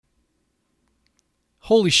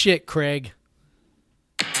Holy shit, Craig.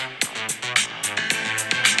 You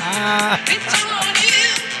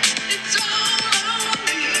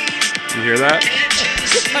hear that?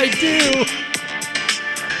 I do.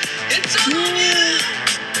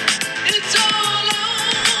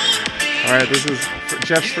 All right, this is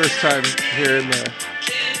Jeff's first time hearing the.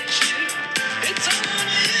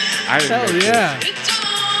 Hell yeah.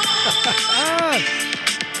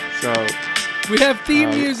 So we have theme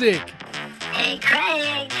music. Hey,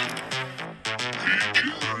 Craig.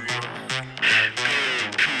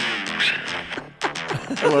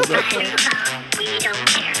 I love that. We don't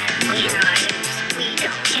care. We are artists. We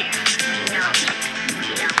don't care.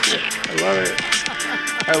 We don't care.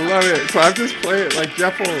 I love it. So I'm just playing it like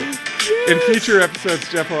Jeff will. In future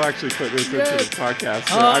episodes, Jeff will actually put this into the podcast.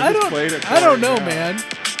 So I'm just playing it. I don't know, man.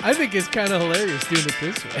 I think it's kind of hilarious doing it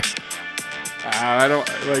this way. I don't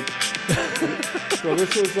like. So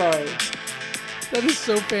this was. That is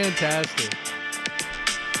so fantastic.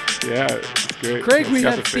 Yeah, it's great. Craig, we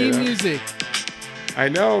have theme music. I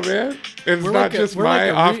know, man. It's not just my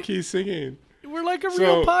off-key singing. We're like a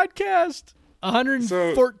real podcast.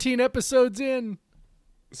 114 episodes in.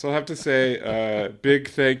 So I'll have to say, big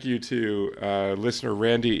thank you to listener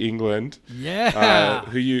Randy England. Yeah.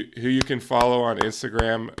 Who you can follow on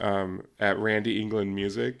Instagram at Randy England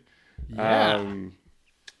Music. Yeah.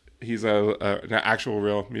 He's an actual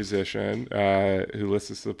real musician who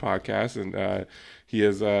listens to the podcast, and he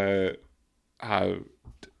has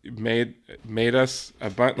made us a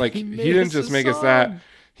bunch. Like he didn't just make us that.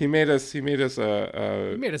 He made us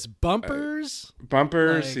bumpers.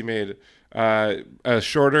 Bumpers. Like, he made a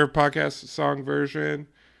shorter podcast song version.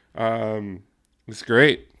 It's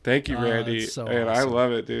great. Thank you, Randy. So and awesome. I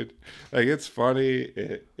love it, dude. Like it's funny.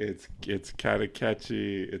 It's kind of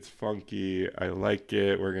catchy. It's funky. I like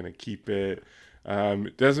it. We're gonna keep it.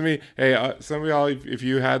 Doesn't mean, hey, some of y'all, if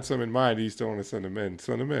you had some in mind, you still want to send them in.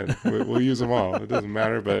 Send them in. We'll use them all. It doesn't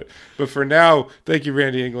matter. But for now, thank you,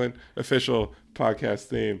 Randy England. Official podcast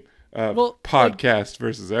theme. Podcast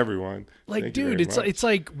versus everyone. Like, Thank dude, it's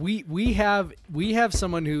like we have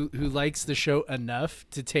someone who likes the show enough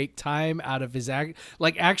to take time out of his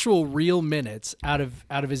actual real minutes out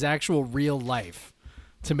of his actual real life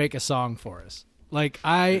to make a song for us. Like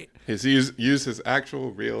use his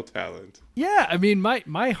actual real talent. Yeah, I mean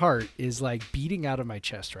my heart is like beating out of my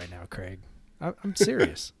chest right now, Craig. I'm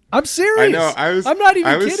serious. I'm serious. I know. I'm not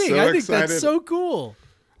even kidding. So I think excited. that's so cool.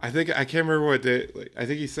 I can't remember what day. Like, I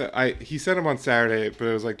think he sent him on Saturday, but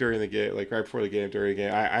it was like during the game, like right before the game, during the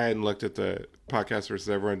game. I hadn't looked at the podcast versus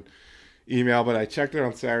everyone email, but I checked it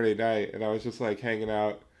on Saturday night, and I was just like hanging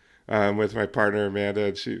out with my partner Amanda,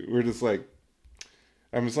 and we're just like,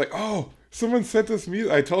 I'm just like, oh, someone sent us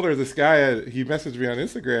music. I told her this guy, he messaged me on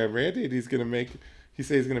Instagram, Randy, and he said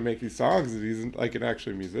he's gonna make these songs, and he's like an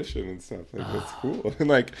actual musician and stuff. Like that's cool. And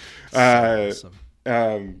like, awesome.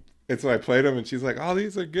 And so I played them, and she's like, "Oh,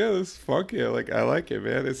 these are good. It's funky. Like I like it,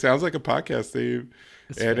 man. It sounds like a podcast theme."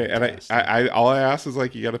 And I all I asked is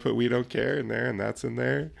like, you got to put "We Don't Care" in there, and that's in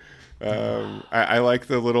there. I like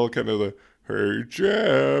the little kind of the "Hey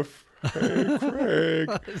Jeff, hey Craig"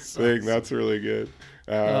 thing. Awesome. That's really good.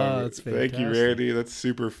 That's thank you, Randy. That's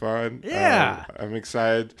super fun. Yeah, I'm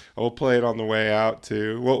excited. I'll play it on the way out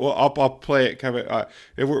too. I'll play it coming.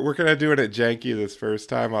 We're gonna do it at Janky this first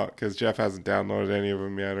time because Jeff hasn't downloaded any of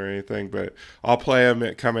them yet or anything. But I'll play them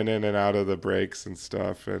coming in and out of the breaks and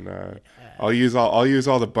stuff. And I'll use all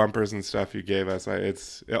the bumpers and stuff you gave us.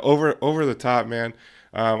 It's over the top, man.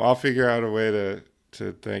 I'll figure out a way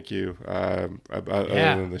to thank you other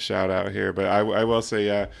than the shout out here. But I will say,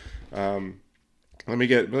 yeah. Let me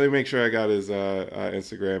make sure I got his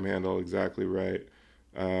Instagram handle exactly right.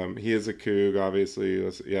 He is a Coug, obviously.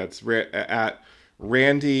 Yeah, it's at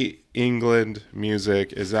Randy England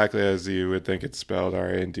Music, exactly as you would think it's spelled,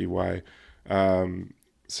 RANDY.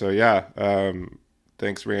 So yeah,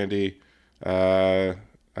 thanks, Randy. All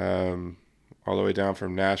the way down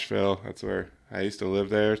from Nashville. That's where I used to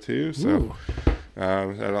live there too. So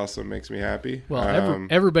that also makes me happy. Well,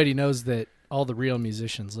 everybody knows that all the real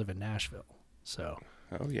musicians live in Nashville. So.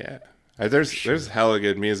 Oh yeah, there's hella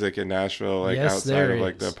good music in Nashville, like outside of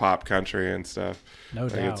like the pop country and stuff. No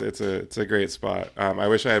doubt, it's a great spot. I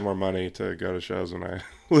wish I had more money to go to shows when I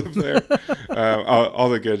lived there. All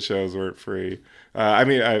the good shows weren't free.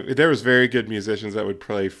 There was very good musicians that would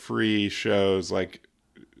play free shows like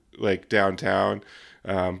downtown,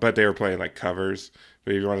 but they were playing like covers.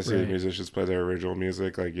 But if you want to see the musicians play their original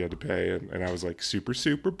music, like you had to pay. And I was like super,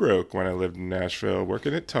 super broke when I lived in Nashville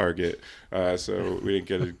working at Target. So we didn't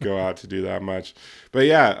get to go out to do that much. But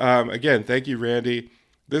yeah, again, thank you, Randy.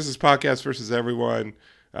 This is Podcast versus Everyone.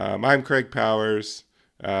 I'm Craig Powers.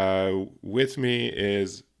 With me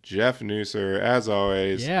is Jeff Nusser, as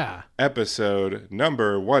always. Yeah. Episode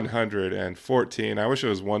number 114. I wish it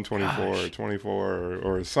was 124 Gosh. or 24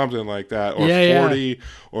 or something like that, or Yeah, 40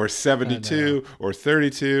 or 72 or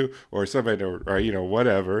 32 or something, or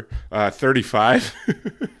whatever. 35.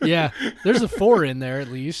 Yeah. There's a 4 in there at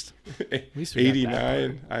least. At least we got that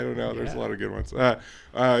 89. I don't know. There's Yeah. a lot of good ones.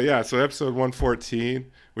 Yeah. So episode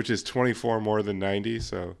 114, which is 24 more than 90.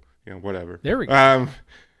 So whatever. There we go.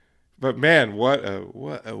 But man, what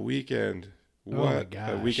a weekend! my What a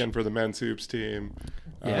gosh. weekend for the men's hoops team.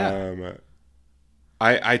 Yeah.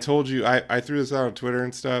 I told you, I threw this out on Twitter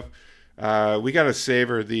and stuff. We got to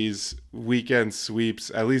savor these weekend sweeps,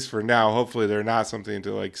 at least for now. Hopefully they're not something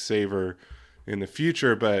to like savor in the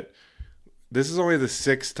future, but this is only the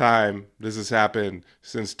 6th time this has happened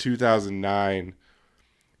since 2009.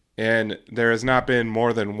 And there has not been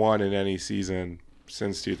more than one in any season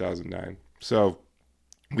since 2009. So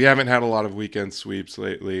we haven't had a lot of weekend sweeps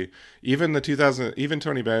lately. Even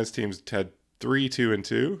Tony Bennett's teams had 3, 2, and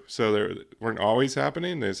 2, so they weren't always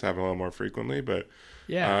happening. They just happen a little more frequently. But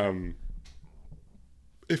Yeah.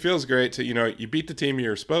 it feels great to you beat the team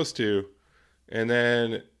you're supposed to, and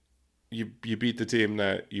then you beat the team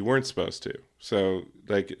that you weren't supposed to. So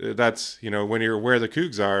like that's when you're where the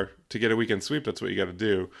Cougs are to get a weekend sweep, that's what you got to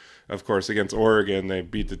do. Of course, against Oregon, they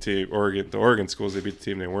beat the Oregon schools. They beat the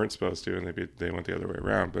team they weren't supposed to, and they went the other way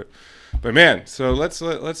around. But man, so let's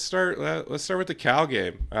start with the Cal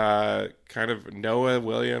game. Kind of Noah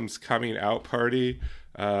Williams coming out party.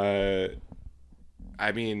 I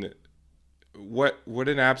mean, what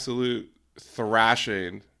an absolute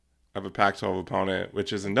thrashing of a Pac-12 opponent,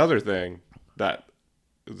 which is another thing that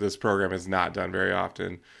this program has not done very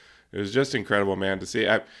often. It was just incredible, man, to see.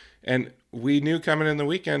 And we knew coming in the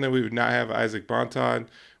weekend that we would not have Isaac Bonton.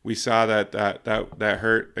 We saw that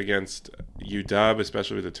hurt against UW,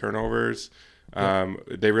 especially with the turnovers.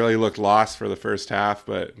 They really looked lost for the first half,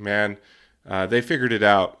 but man, they figured it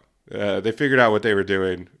out. They figured out what they were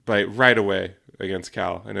doing right away against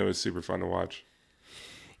Cal, and it was super fun to watch.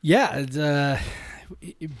 Yeah.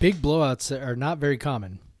 Big blowouts are not very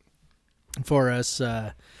common for us.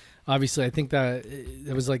 Obviously, I think that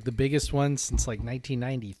it was like the biggest one since like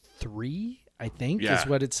 1993. I think is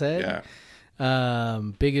what it said. Yeah.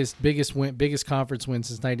 Biggest conference win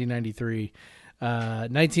since 1993.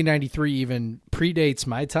 1993 even predates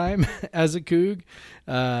my time as a Coug,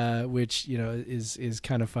 which is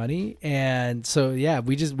kind of funny. And so yeah,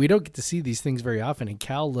 we don't get to see these things very often. And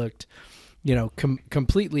Cal looked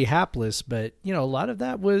completely hapless, but a lot of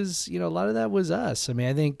that was us. I mean,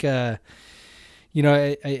 I think I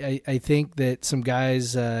think that some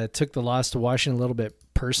guys took the loss to Washington a little bit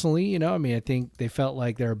personally. I mean, I think they felt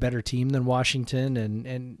like they're a better team than Washington,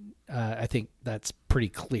 and I think that's pretty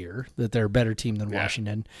clear that they're a better team than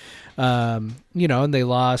Washington. And they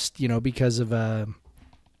lost because of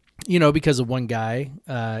one guy,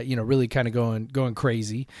 really kind of going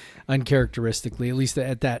crazy, uncharacteristically, at least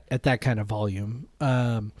at that kind of volume.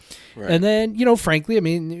 Right. And then, frankly, I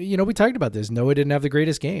mean, we talked about this. Noah didn't have the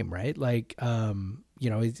greatest game, right? Like,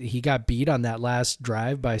 he got beat on that last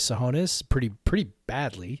drive by Sahonis pretty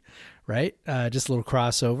badly, right? Just a little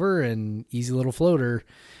crossover and easy little floater.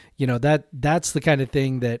 That's the kind of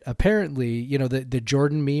thing that apparently, the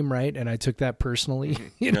Jordan meme, right? And I took that personally,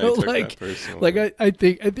 I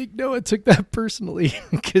think Noah took that personally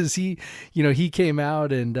because he came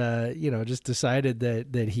out and, just decided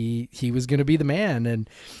that he was going to be the man. And,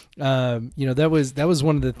 that was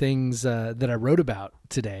one of the things that I wrote about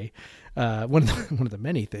today. One of the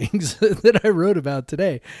many things that I wrote about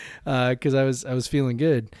today, cause I was feeling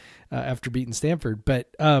good, after beating Stanford,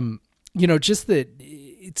 but, just that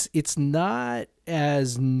it's not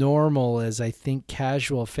as normal as I think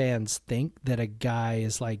casual fans think that a guy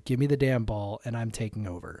is like, give me the damn ball and I'm taking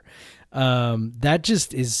over. That's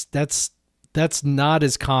not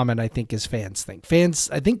as common, I think, as fans think.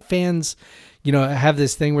 I think fans, have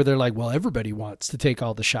this thing where they're like, well, everybody wants to take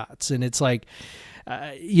all the shots. And it's like,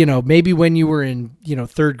 maybe when you were in,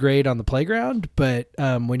 3rd grade on the playground, but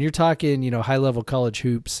when you're talking, high level college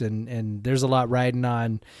hoops and there's a lot riding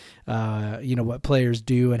on, what players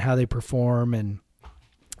do and how they perform. And,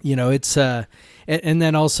 it's, and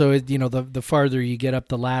then also, the farther you get up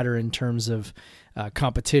the ladder in terms of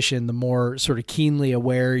competition, the more sort of keenly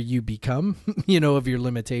aware you become, of your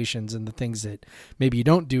limitations and the things that maybe you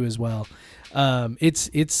don't do as well.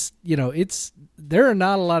 There are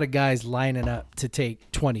not a lot of guys lining up to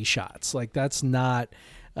take 20 shots. Like that's not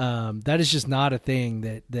That is just not a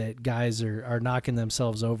thing that guys are knocking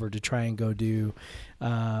themselves over to try and go do.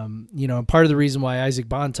 And part of the reason why Isaac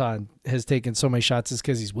Bonton has taken so many shots is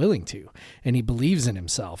because he's willing to, and he believes in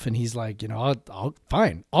himself, and he's like, I'll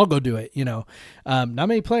go do it. Not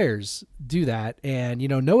many players do that, and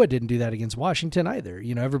Noah didn't do that against Washington either.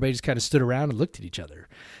 Everybody just kind of stood around and looked at each other,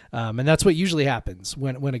 and that's what usually happens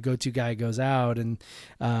when a go-to guy goes out, and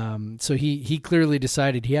so he clearly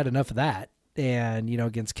decided he had enough of that. And,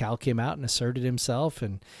 against Cal came out and asserted himself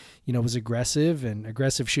and, was aggressive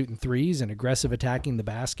shooting threes and aggressive attacking the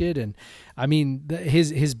basket. And I mean,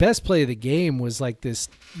 his best play of the game was like this,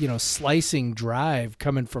 slicing drive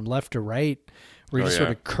coming from left to right where he just sort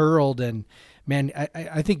of curled. And man,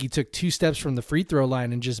 I think he took 2 steps from the free throw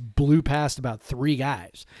line and just blew past about 3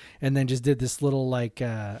 guys, and then just did this little like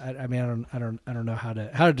I don't know how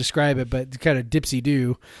to describe it, but kind of dipsy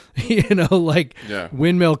do,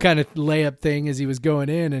 windmill kind of layup thing as he was going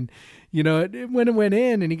in, and when it went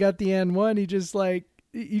in and he got the and one, he just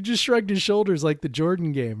shrugged his shoulders like the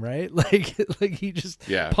Jordan game, right? Like he just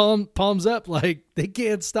palms up like they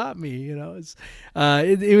can't stop me.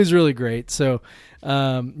 It was really great. So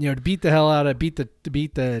to beat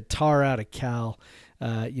the tar out of Cal,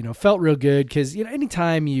 felt real good because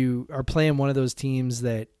anytime you are playing one of those teams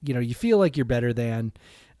that you feel like you're better than.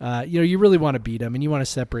 You really want to beat them and you want to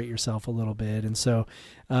separate yourself a little bit, and so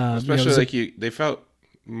especially they felt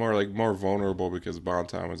more vulnerable because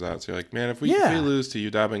Bonton was out. So you're like, man, if we lose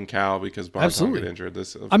to UW and Cal because Bonton got injured,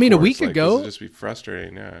 a week ago, this would just be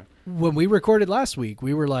frustrating. Yeah, when we recorded last week,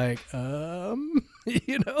 we were like,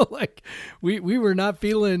 we were not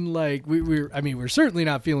feeling like we're certainly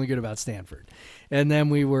not feeling good about Stanford, and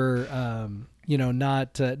then we were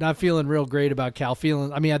not feeling real great about Cal.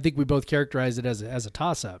 I think we both characterized it as a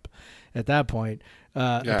toss up at that point.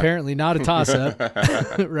 Apparently not a toss up,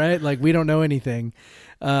 right? Like we don't know anything.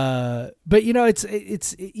 But it's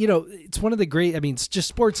one of the great, it's just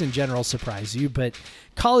sports in general surprise you, but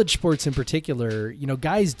college sports in particular,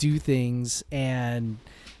 guys do things and,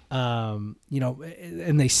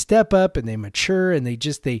 and they step up and they mature and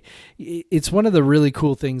it's one of the really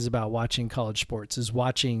cool things about watching college sports is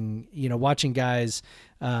watching guys,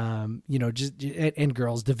 and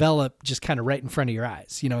girls develop just kind of right in front of your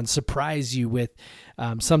eyes, and surprise you with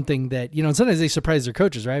something that, and sometimes they surprise their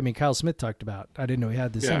coaches, right? I mean, Kyle Smith talked about, I didn't know he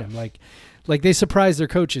had this in him. Like they surprise their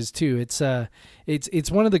coaches too. It's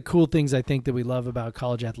one of the cool things I think that we love about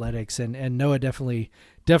college athletics, and Noah definitely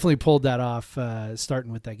pulled that off,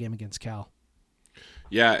 starting with that game against Cal.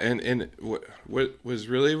 Yeah. And what was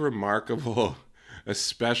really remarkable,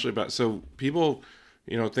 especially so people,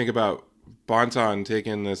 think about Bonton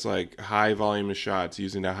taking this like high volume of shots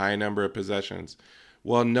using a high number of possessions.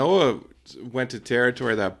 Well, Noah went to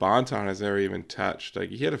territory that Bonton has never even touched. Like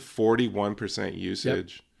he had a 41%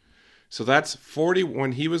 usage. Yep. So that's 40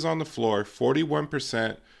 when he was on the floor,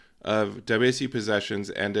 41% of WSU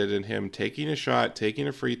possessions ended in him taking a shot, taking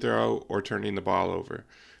a free throw, or turning the ball over.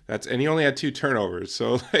 And he only had 2 turnovers.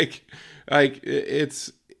 So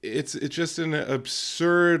it's just an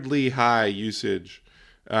absurdly high usage.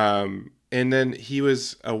 And then he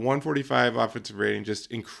was a 145 offensive rating,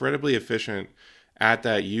 just incredibly efficient at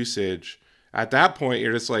that usage. At that point,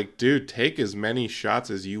 you're just like, dude, take as many shots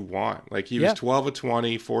as you want. Like he was 12 of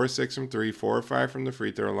 20, 4 of 6 from 3, 4 or 5 from the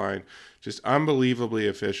free throw line. Just unbelievably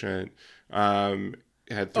efficient.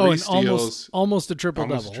 Had 3 steals. Almost a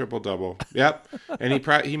triple-double. Almost a triple-double. Yep. And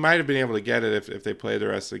he might have been able to get it if they play the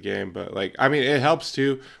rest of the game. But, it helps,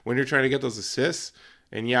 too, when you're trying to get those assists.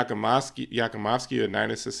 And Yakumovsky had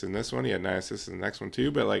 9 assists in this one. He had 9 assists in the next one,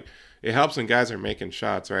 too. But, it helps when guys are making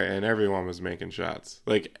shots, right? And everyone was making shots.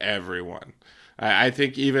 Everyone. I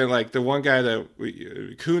think even, the one guy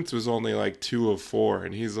that Kuntz was only, 2 of 4.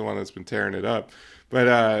 And he's the one that's been tearing it up.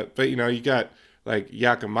 But you got...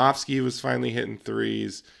 Yakumovsky was finally hitting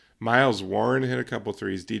threes. Miles Warren hit a couple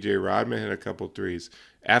threes. DJ Rodman hit a couple threes.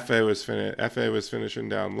 Fa was finishing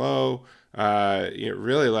down low.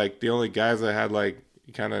 Really the only guys that had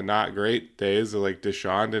kind of not great days.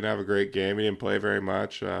 Deshaun didn't have a great game. He didn't play very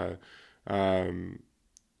much. And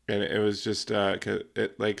it was just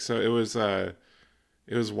it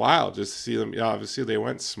was wild just to see them. Obviously they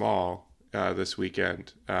went small this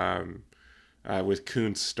weekend with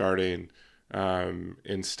Kuntz starting.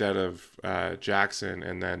 Instead of Jackson,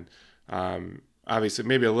 and then obviously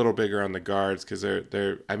maybe a little bigger on the guards because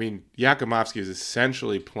Yakumovsky is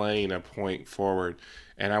essentially playing a point forward,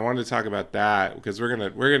 and I wanted to talk about that because we're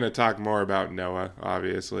gonna talk more about Noah,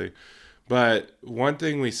 obviously, but one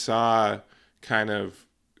thing we saw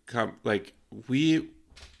we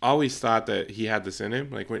always thought that he had this in him,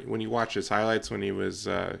 when you watch his highlights when he was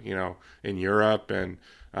in Europe and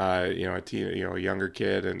a younger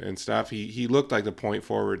kid and stuff. He looked like the point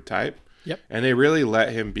forward type. Yep. And they really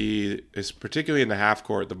let him be, particularly in the half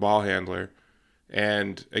court, the ball handler.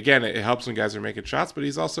 And again, it helps when guys are making shots, but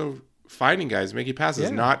he's also finding guys, making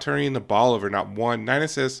passes, not turning the ball over, not 9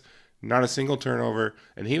 assists, not a single turnover.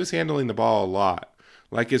 And he was handling the ball a lot.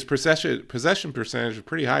 Like his possession percentage was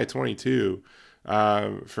pretty high, 22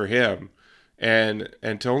 for him. And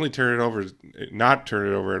to only not turn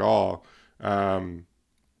it over at all,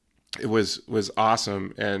 it was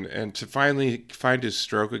awesome. And to finally find his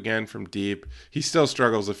stroke again from deep. He still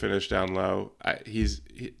struggles to finish down low.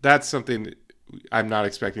 That's something I'm not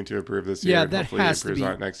expecting to improve this year. Yeah, that hopefully has he improves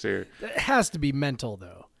on it next year. That has to be mental,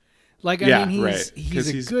 though. Like, I mean, he's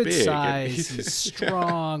a good big. size. He's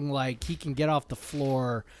strong. Like, he can get off the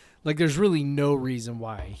floor. Like, there's really no reason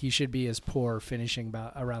why he should be as poor finishing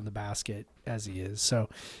around the basket as he is. So,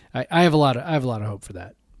 I have a lot of hope for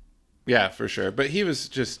that. Yeah, for sure. But he was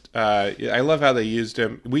just. I love how they used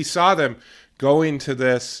him. We saw them going to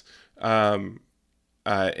this in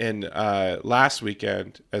last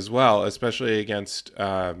weekend as well, especially against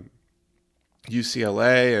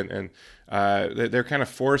UCLA, and they're kind of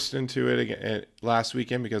forced into it again last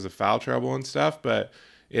weekend because of foul trouble and stuff. But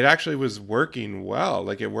it actually was working well.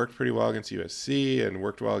 Like, it worked pretty well against USC and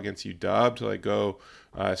worked well against UW to go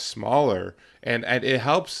smaller. And it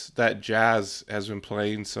helps that Jazz has been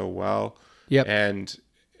playing so well. Yep.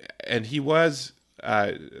 And he was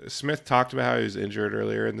Smith talked about how he was injured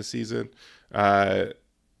earlier in the season.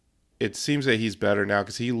 It seems that he's better now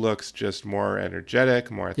because he looks just more energetic,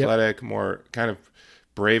 more athletic, more kind of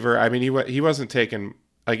braver. I mean, he wasn't taking,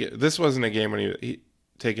 like, this wasn't a game when he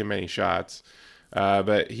taking many shots.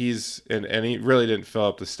 But he's and he really didn't fill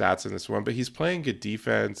up the stats in this one, but he's playing good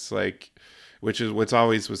defense, like, which is what's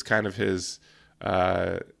always was kind of his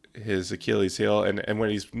Achilles heel. And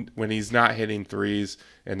when he's not hitting threes,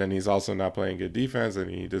 and then he's also not playing good defense,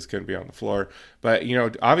 and he just couldn't be on the floor. But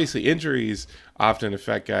obviously injuries often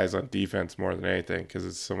affect guys on defense more than anything because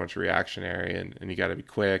it's so much reactionary, and you got to be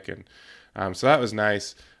quick. And so that was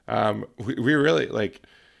nice. We really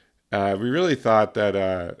thought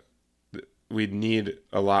that. We'd need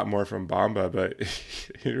a lot more from Bamba, but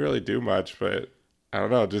he didn't really do much. But I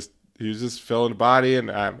don't know, he was just filling the body,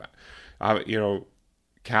 and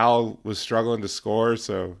Cal was struggling to score,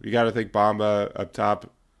 so you got to think Bamba up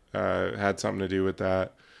top had something to do with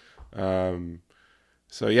that.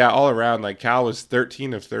 So yeah, all around, like, Cal was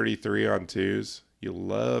 13 of 33 on twos. You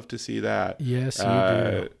love to see that. Yes,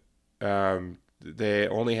 you do. They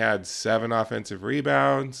only had 7 offensive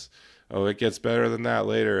rebounds. Oh, it gets better than that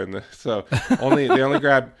later. So they only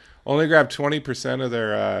grabbed 20% of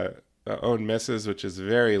their own misses, which is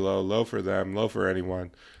very low for them, low for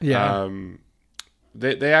anyone. Yeah.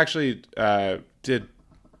 They actually did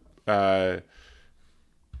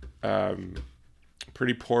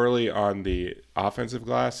pretty poorly on the offensive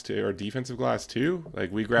glass too, or defensive glass too.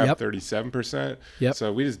 Like, we grabbed 37%. Yep.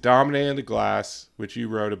 So we just dominated the glass, which you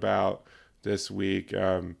wrote about this week.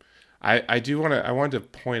 I wanted to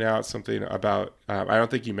point out something about, I don't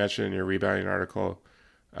think you mentioned in your rebounding article.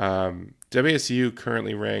 WSU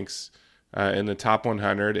currently ranks in the top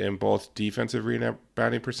 100 in both defensive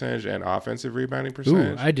rebounding percentage and offensive rebounding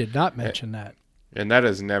percentage. Ooh, I did not mention that. And that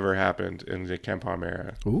has never happened in the Ken Palm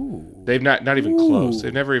era. Ooh. They've not even close.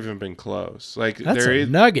 They've never even been close. Like, that's a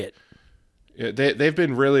nugget. They've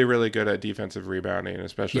been really, really good at defensive rebounding,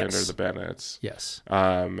 especially under the Bennetts. Yes.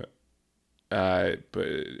 But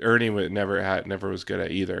Ernie never was good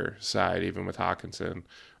at either side, even with Hawkinson.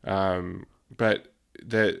 But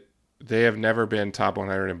they have never been top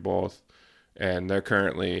 100 in both, and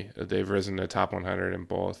they've risen to top 100 in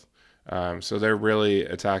both. So they're really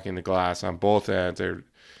attacking the glass on both ends.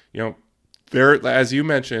 They're, as you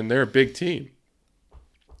mentioned, they're a big team.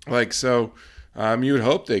 Like, so you would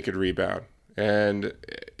hope they could rebound. And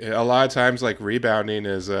a lot of times, like, rebounding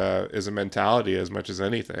is a mentality as much as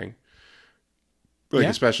anything. Like,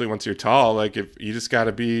 especially once you're tall, like, if you just got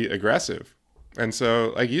to be aggressive. And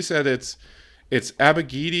so, like you said, it's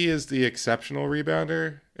Abagidi is the exceptional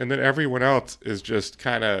rebounder, and then everyone else is just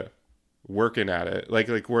kind of working at it. Like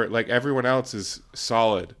everyone else is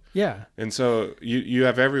solid. Yeah. And so you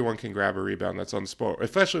have everyone can grab a rebound that's on the spot,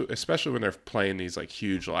 especially when they're playing these, like,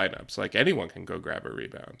 huge lineups. Like, anyone can go grab a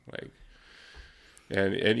rebound. Like,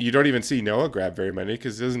 and you don't even see Noah grab very many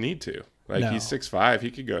because he doesn't need to. Like, he's 6'5", he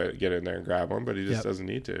could go get in there and grab one, but he just doesn't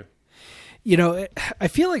need to. I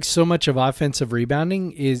feel like so much of offensive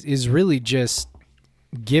rebounding is really just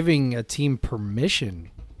giving a team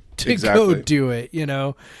permission to go do it.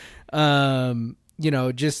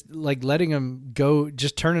 Just like letting them go,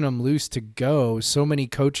 just turning them loose to go. So many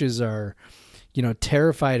coaches are,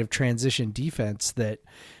 terrified of transition defense that,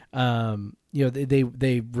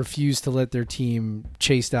 they refuse to let their team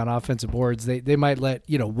chase down offensive boards. They might let,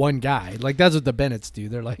 one guy, like that's what the Bennetts do.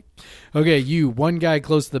 They're like, okay, one guy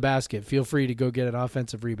close to the basket, feel free to go get an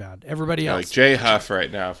offensive rebound. Everybody else. Like Jay Huff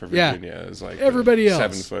right now for Virginia is like everybody else.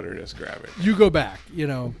 7-footer, just grab it. You go back,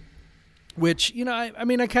 which, I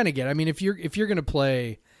mean, I kind of get it. I mean, if you're going to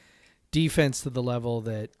play defense to the level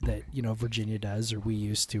that Virginia does or we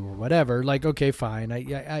used to or whatever, like, okay, fine.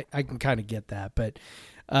 I can kind of get that. But,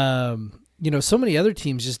 so many other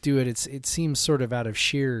teams just do it. It seems sort of out of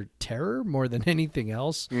sheer terror more than anything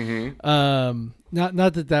else. Mm-hmm.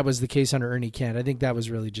 Not that was the case under Ernie Kent. I think that was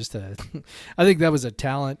really just I think that was a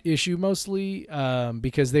talent issue mostly,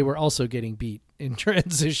 because they were also getting beat in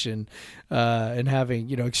transition, and having,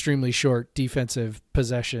 extremely short defensive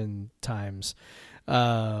possession times.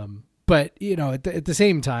 But, at the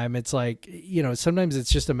same time, it's like, sometimes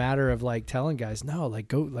it's just a matter of like telling guys, no,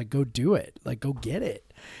 go do it, go get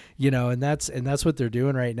it, and that's what they're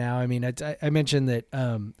doing right now. I mean, I mentioned that,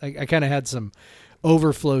 I kind of had some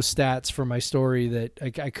overflow stats for my story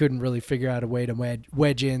that I couldn't really figure out a way to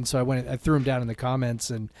wedge in. So I threw them down in the comments,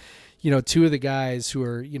 and, two of the guys who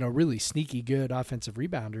are, really sneaky good offensive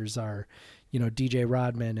rebounders are, DJ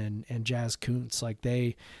Rodman and Jazz Kuntz. Like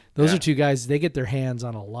those are two guys, they get their hands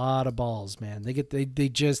on a lot of balls, man. They get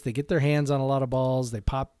their hands on a lot of balls. They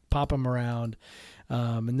pop them around.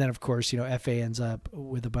 And then of course, FA ends up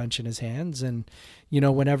with a bunch in his hands, and,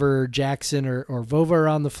 whenever Jackson or Vova are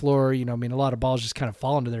on the floor, a lot of balls just kind of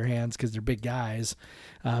fall into their hands cause they're big guys.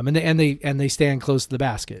 And they stand close to the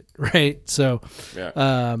basket. Right. So,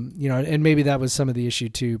 and maybe that was some of the issue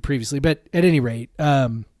too previously, but at any rate,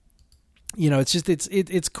 it's just,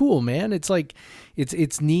 it's cool, man. It's like,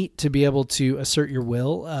 it's neat to be able to assert your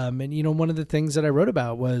will. And one of the things that I wrote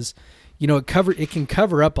about was, it can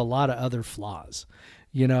cover up a lot of other flaws.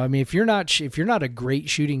 I mean, if you're not a great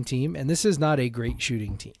shooting team, and this is not a great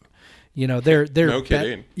shooting team, they're no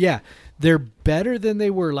kidding. They're better than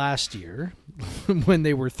they were last year when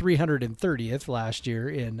they were 330th last year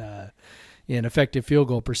in effective field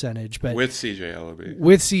goal percentage, but with CJ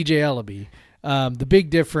Ellaby. The big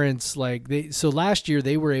difference, so last year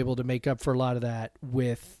they were able to make up for a lot of that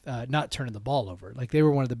with not turning the ball over. Like they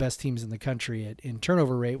were one of the best teams in the country in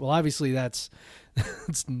turnover rate. Well, obviously that's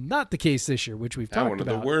not the case this year, which we've talked about. One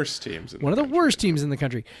of the worst teams in the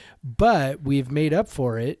country. But we've made up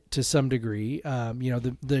for it to some degree.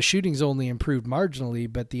 The shooting's only improved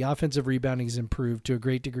marginally, but the offensive rebounding has improved to a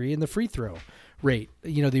great degree, and the free throw rate,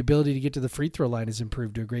 the ability to get to the free throw line has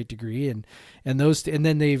improved to a great degree, and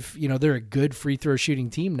then they've, they're a good free throw shooting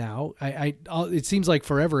team now. It seems like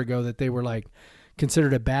forever ago that they were like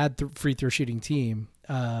considered a bad free throw shooting team.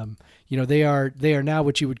 They are now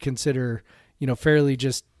what you would consider, fairly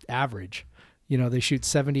just average. They shoot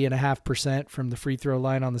 70.5% from the free throw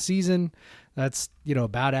line on the season. That's,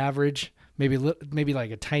 about average, maybe like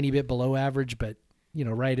a tiny bit below average, but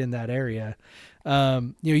right in that area.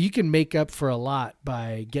 You can make up for a lot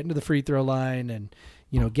by getting to the free throw line and,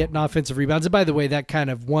 getting offensive rebounds. And by the way, that kind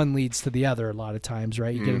of one leads to the other a lot of times,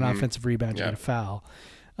 right? You get an offensive rebound, you get a foul.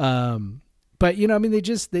 But, I mean, they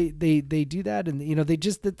do that.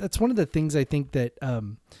 And, that's one of the things I think that,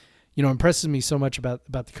 impresses me so much about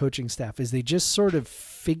the coaching staff is they just sort of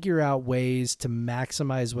figure out ways to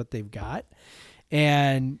maximize what they've got.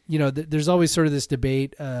 And, there's always sort of this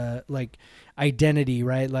debate, like identity,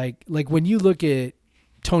 right? Like when you look at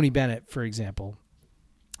Tony Bennett, for example,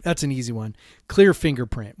 that's an easy one. Clear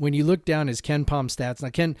fingerprint. When you look down his KenPom stats,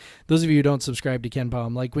 now those of you who don't subscribe to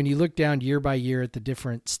KenPom, like when you look down year by year at the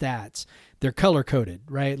different stats, they're color coded,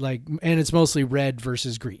 right? And it's mostly red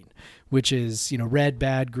versus green, which is, red,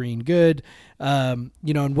 bad, green, good. And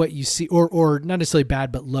what you see, or not necessarily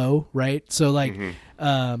bad, but low, right? So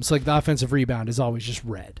so the offensive rebound is always just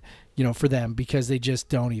red, for them because they just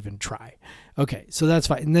don't even try. Okay. So that's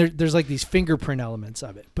fine. And there's like these fingerprint elements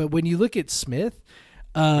of it. But when you look at Smith,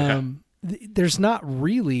 there's not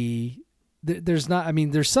really, there's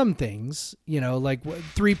some things, like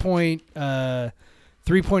 3-point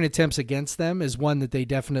attempts against them is one that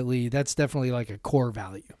that's definitely like a core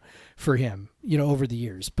value for him, over the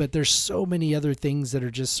years. But there's so many other things that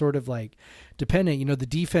are just sort of like dependent. The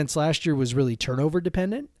defense last year was really turnover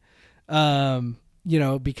dependent,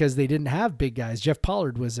 because they didn't have big guys. Jeff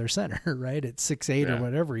Pollard was their center, right? At 6'8" or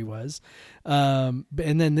whatever he was. And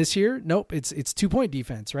then this year, nope, it's 2-point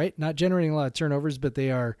defense, right? Not generating a lot of turnovers, but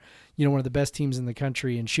they are, one of the best teams in the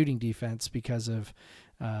country in shooting defense because of,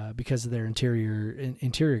 because of their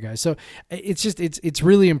interior guys. So it's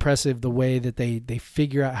really impressive the way that they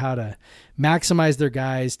figure out how to maximize their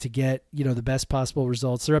guys to get, the best possible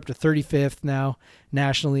results. They're up to 35th now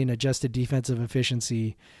nationally in adjusted defensive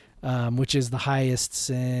efficiency, which is the highest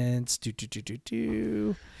since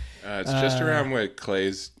it's just around what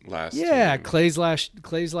Clay's last. Yeah, team. Clay's last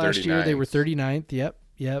year they were 39th. 39th.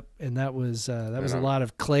 Yep, and that was a lot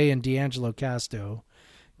of Clay and D'Angelo Casto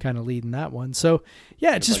kind of leading that one. So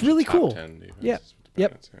yeah, it's just really cool. Yep.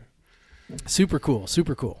 Super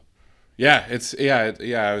cool. Yeah,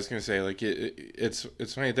 I was gonna say, like, it's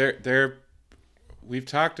funny. They're we've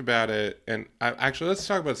talked about it, and actually let's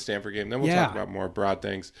talk about the Stanford game. Then we'll talk about more broad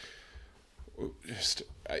things. Just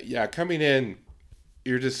coming in,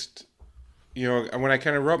 you're just, when I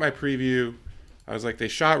kind of wrote my preview, I was like, they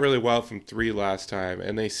shot really well from 3 last time,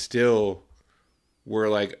 and they still were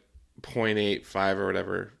like 0.85 or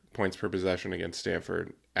whatever points per possession against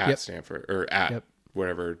Stanford at Stanford or at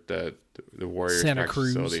whatever the Warriors Santa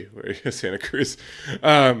Cruz facility, Santa Cruz.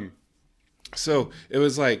 So it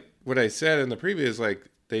was like what I said in the preview is like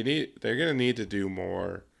they're gonna need to do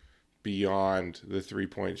more beyond the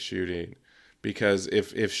 3-point shooting, because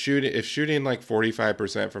if shooting like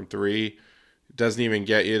 45% from 3 doesn't even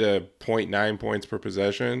get you to 0.9 points per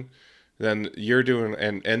possession, then you're doing,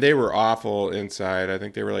 and they were awful inside. I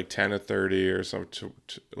think they were like 10 of 30 or something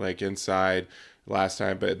like inside last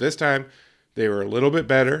time, but this time they were a little bit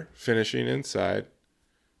better finishing inside,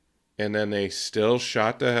 and then they still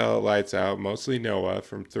shot the hell lights out, mostly Noah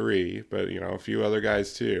from 3, but a few other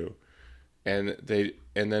guys too, and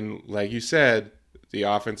then like you said, the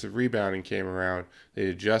offensive rebounding came around. They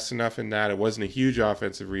did just enough in that. It wasn't a huge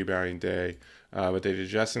offensive rebounding day, but they did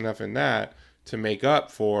just enough in that to make up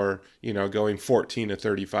for, going 14 to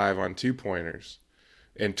 35 on 2-pointers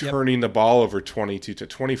and turning the ball over 22 to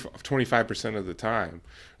 25% of the time.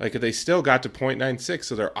 Like, they still got to 0.96,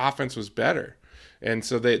 so their offense was better. And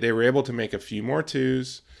so they were able to make a few more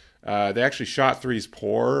 2s. They actually shot 3s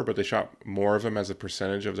poor, but they shot more of them as a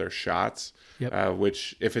percentage of their shots.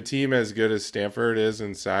 Which, if a team as good as Stanford is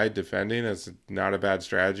inside defending, is not a bad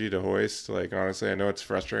strategy to hoist. Like, honestly, I know it's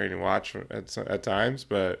frustrating to watch at times,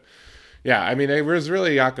 but yeah, I mean, it was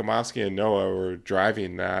really Yakimovsky and Noah were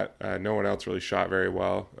driving that. No one else really shot very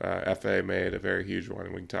well. FA made a very huge one,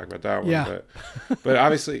 and we can talk about that one. Yeah. But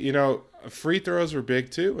obviously, free throws were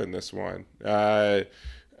big too in this one.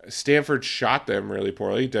 Stanford shot them really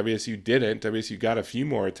poorly. WSU didn't. WSU got a few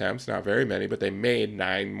more attempts, not very many, but they made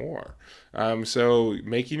 9 more. So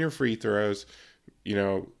making your free throws,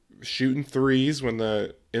 shooting 3s when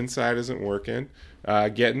the inside isn't working,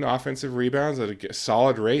 getting offensive rebounds at a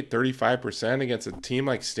solid rate, 35% against a team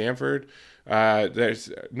like Stanford.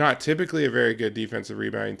 There's not typically a very good defensive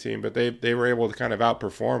rebounding team, but they were able to kind of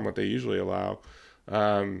outperform what they usually allow.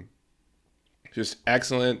 Just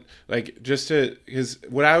excellent. Because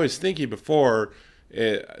what I was thinking before,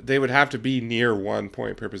 they would have to be near 1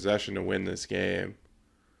 point per possession to win this game,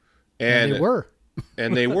 and they were,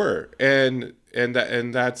 and they were, and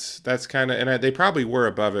that's kind of, and they probably were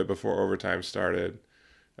above it before overtime started.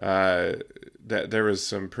 That there was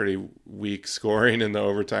some pretty weak scoring in the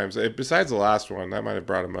overtimes. Besides the last one, that might have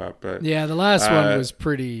brought them up, but yeah, the last one was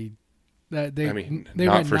pretty. They went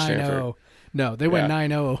 9-0. No, they went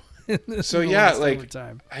 9-0. So yeah,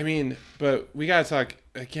 overtime. I mean, but we gotta talk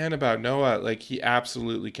again about Noah. Like, he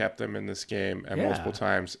absolutely kept them in this game at multiple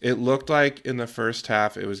times. It looked like in the first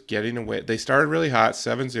half it was getting away. They started really hot,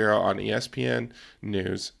 7-0 on ESPN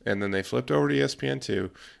News, and then they flipped over to ESPN2,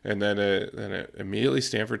 and then immediately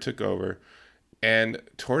Stanford took over. And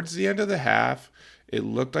towards the end of the half, it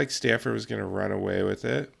looked like Stanford was going to run away with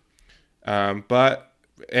it, and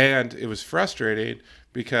it was frustrating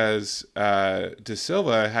because De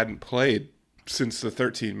Silva hadn't played since the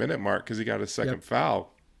 13-minute mark because he got a second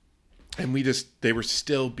foul. And they were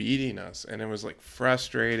still beating us. And it was like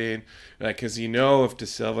frustrating. Because if De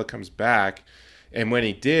Silva comes back, and when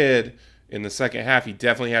he did in the second half, he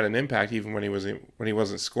definitely had an impact even when he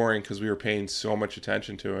wasn't scoring, because we were paying so much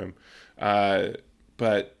attention to him.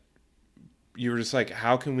 But you were just like,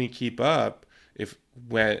 how can we keep up?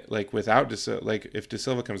 Without De Silva, if De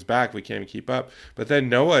Silva comes back, we can't even keep up. But then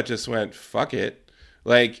Noah just went, fuck it.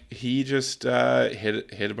 He just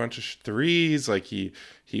hit a bunch of 3s.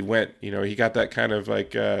 He went, he got that kind of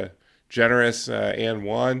generous and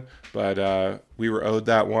one, but we were owed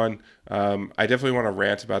that one. I definitely want to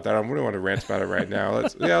rant about that. I wouldn't want to rant about it right now.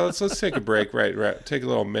 Let's take a break. Right, take a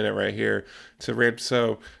little minute right here to rant.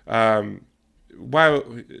 So, why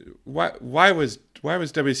was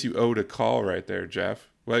WSU owed a call right there, Jeff?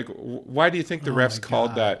 Like, why do you think the Oh refs my called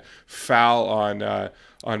God. that foul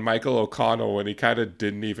on Michael O'Connell when he kind of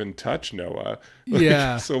didn't even touch Noah? Like,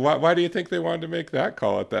 Yeah. So why do you think they wanted to make that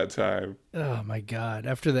call at that time? Oh my God.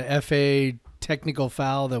 After the FA technical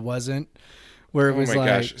foul that wasn't, where it Oh was my like,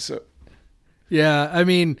 gosh! So yeah, I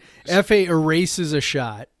mean, FA erases a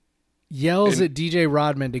shot, yells And- at DJ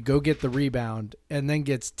Rodman to go get the rebound, and then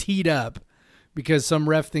gets teed up because some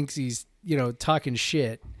ref thinks he's, talking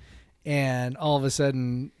shit. And all of a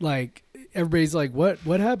sudden, like, everybody's like, what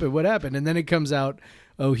happened? What happened? And then it comes out,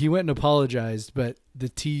 oh, he went and apologized, but the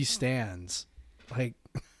T stands. Like,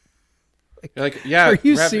 yeah, are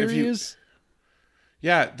you ref, if serious?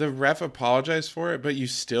 Yeah, the ref apologized for it, but you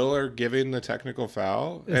still are giving the technical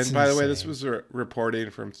foul. That's and by the way, this insane. was reporting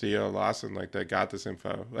from Theo Lawson, like that got this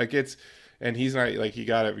info. Like and he's not like he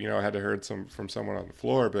got it, had to heard from someone on the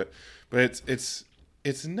floor, but it's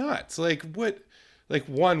nuts. Like what? Like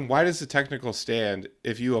one, why does the technical stand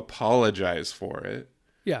if you apologize for it?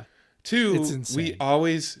 Yeah. Two, It's insane.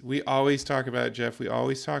 we always talk about it, Jeff. We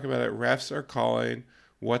always talk about it. Refs are calling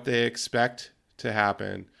what they expect to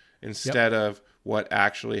happen instead of what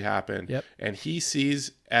actually happened. Yep. And he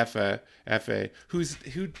sees FA, who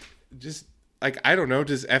just like, I don't know.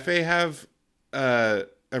 Does FA have a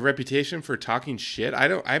reputation for talking shit?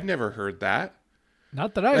 I've never heard that.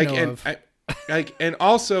 Not that I know of. And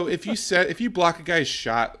also if you block a guy's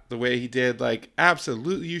shot the way he did, like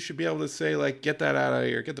absolutely you should be able to say like, get that out of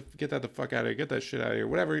here, get that the fuck out of here, get that shit out of here,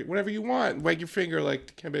 whatever you want, wag your finger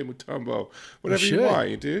like Kembe Mutombo, whatever you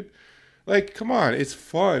want, dude. Like, come on, it's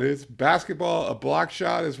fun. It's basketball. A block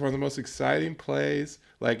shot is one of the most exciting plays.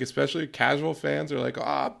 Like, especially casual fans are like,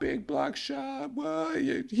 "Oh, big block shot! What?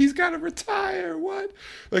 He's got to retire! What?"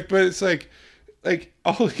 Like, but it's like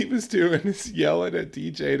all he was doing is yelling at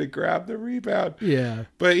DJ to grab the rebound. Yeah.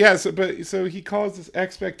 But yeah, so he calls this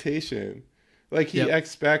expectation, like he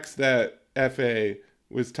expects that FA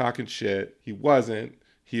was talking shit. He wasn't.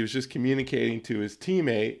 He was just communicating to his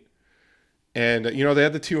teammate. And, they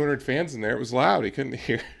had the 200 fans in there. It was loud. He couldn't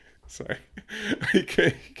hear. Sorry. They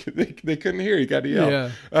couldn't hear. He got to yell.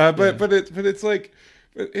 Yeah. But it's like,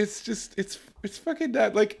 it's just, it's fucking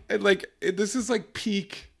that. Like, this is like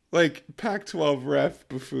peak, like Pac-12 ref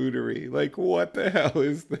buffoonery. Like, what the hell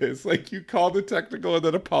is this? Like, you called the technical and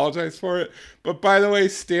then apologize for it. But by the way,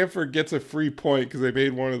 Stanford gets a free point because they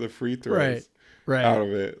made one of the free throws. Right. Out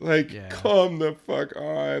of it. Like, come the fuck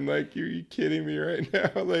on. Like, you kidding me right now?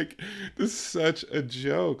 Like, this is such a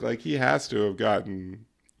joke. Like, he has to have gotten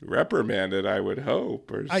reprimanded, I would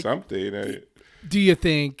hope, or something. Do you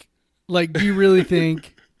think, like, do you really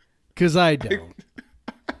think? Because I don't.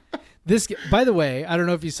 By the way, I don't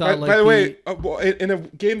know if you saw, by the way, in a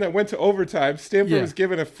game that went to overtime, Stanford was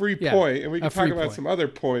given a free point, and we can talk about some other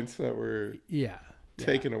points that were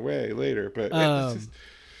taken away later. But it's just...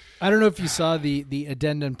 I don't know if you saw the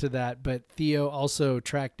addendum to that, but Theo also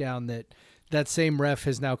tracked down that same ref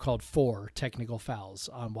has now called 4 technical fouls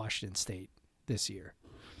on Washington State this year.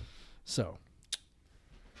 So,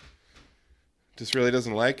 just really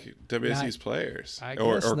doesn't like WSU's players,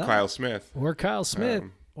 or not. Kyle Smith,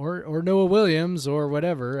 or or Noah Williams, or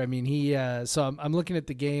whatever. I mean, he. So I'm looking at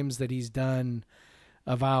the games that he's done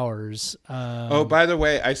of ours. By the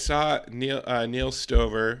way, I saw Neil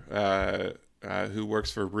Stover. Who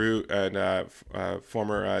works for Root and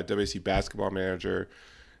former WSU basketball manager,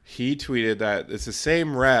 he tweeted that it's the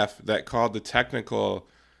same ref that called the technical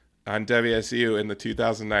on WSU in the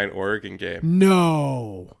 2009 Oregon game.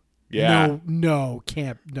 No. Yeah. No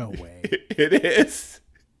way. It is.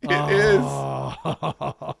 It is.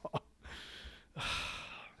 Oh,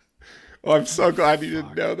 I'm so glad you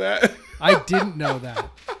didn't know that. I didn't know that.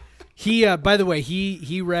 He, by the way,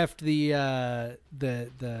 he reffed the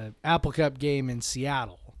Apple Cup game in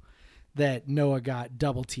Seattle that Noah got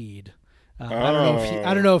double teed. I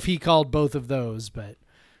don't know if he called both of those, but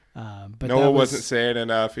Noah wasn't saying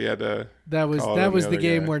enough. He had to. That was the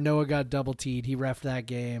game where Noah got double teed. He reffed that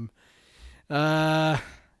game.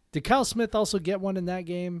 Did Kyle Smith also get one in that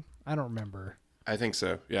game? I don't remember. I think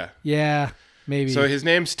so. Yeah. Yeah. Maybe. So his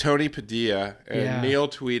name's Tony Padilla, and Neil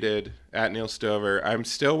tweeted at Neil Stover, "I'm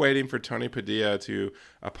still waiting for Tony Padilla to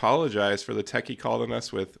apologize for the tech he called on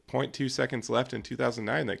us with 0.2 seconds left in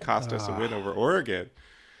 2009 that cost us a win over Oregon."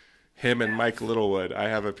 Him and Mike Littlewood. I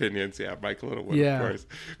have opinions. Yeah, Mike Littlewood, of course.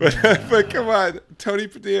 But come on, Tony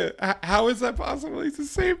Padilla. How is that possible? He's the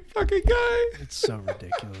same fucking guy. It's so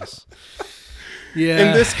ridiculous. Yeah,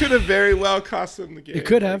 and this could have very well cost them the game. It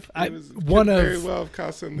could have. One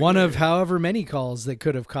of however many calls that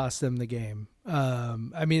could have cost them the game.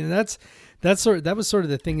 I mean, that was sort of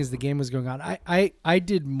the thing as the game was going on. I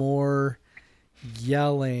did more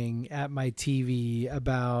yelling at my TV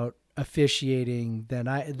about officiating than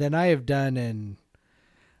I have done in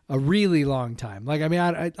a really long time. Like, I mean,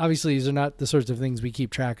 I obviously these are not the sorts of things we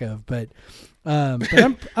keep track of, but I'm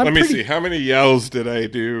Let me see. How many yells did I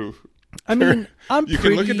do? I mean, You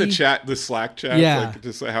can look at the chat, the Slack chat, like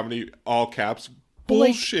just like how many all caps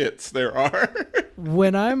bullshits there are.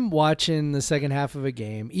 When I'm watching the second half of a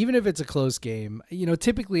game, even if it's a close game,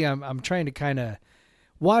 typically I'm trying to kind of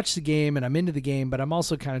watch the game and I'm into the game, but I'm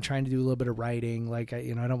also kind of trying to do a little bit of writing. Like, I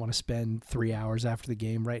don't want to spend 3 hours after the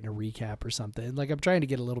game writing a recap or something. Like, I'm trying to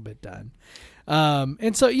get a little bit done.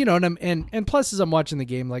 And so, and plus as I'm watching the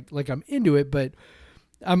game, like I'm into it, but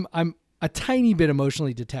I'm a tiny bit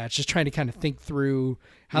emotionally detached, just trying to kind of think through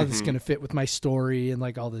how this is going to fit with my story and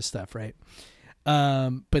like all this stuff. Right.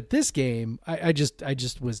 But this game, I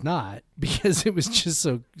just was not, because it was just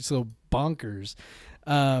so bonkers.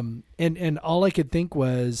 And all I could think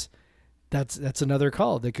was that's another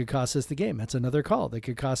call that could cost us the game. That's another call that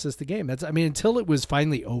could cost us the game. Until it was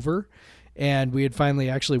finally over and we had finally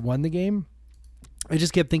actually won the game, I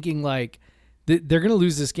just kept thinking like they're going to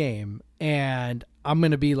lose this game and I'm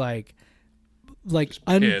going to be pissed,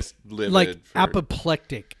 livid,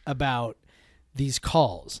 apoplectic about these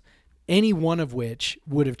calls, any one of which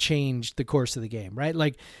would have changed the course of the game, right?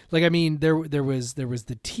 Like I mean, there was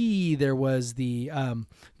the T, there was the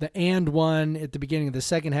and one at the beginning of the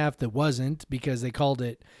second half that wasn't, because they called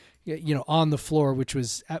it, on the floor, which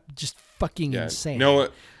was just fucking insane.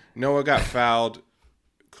 Noah got fouled.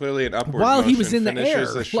 Clearly an upward while motion, he was in the air,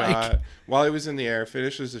 the shot. While he was in the air,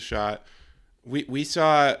 finishes the shot. We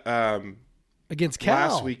saw against Cal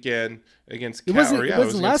last weekend against Cal. It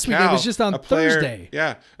wasn't last weekend. It was just on Thursday.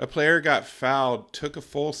 Yeah, a player got fouled, took a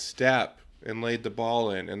full step, and laid the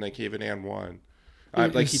ball in, and they gave an and one.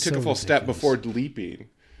 He took a full step before leaping.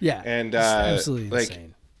 Yeah, and absolutely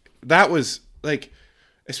insane. That was like,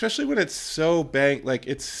 especially when it's so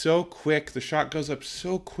it's so quick. The shot goes up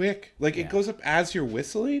so quick. It goes up as you're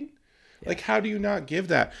whistling. Yeah. Like, how do you not give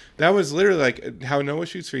that? That was literally like how Noah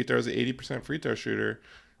shoots free throws, an 80% free throw shooter.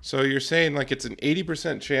 So you're saying like it's an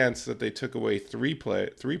 80% chance that they took away 3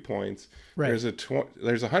 points. Right. There's a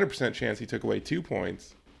 100% chance he took away 2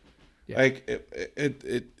 points. Yeah. Like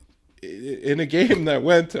it in a game that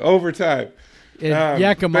went to overtime. And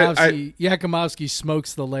Yakumovsky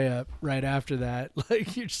smokes the layup right after that.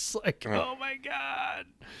 Like, you're just like, oh my God.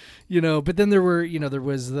 But then there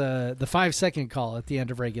was the 5-second call at the end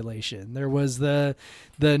of regulation. There was the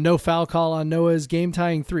no foul call on Noah's game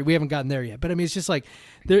tying 3. We haven't gotten there yet, but I mean, it's just like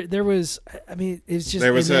there was. I mean, it's just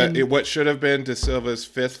there was what should have been De Silva's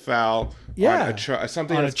 5th foul. Yeah, on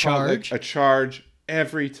something on that's a charge. Called a charge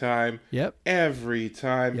every time. Yep. Every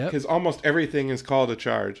time, because almost everything is called a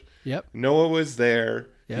charge. Yep. Noah was there.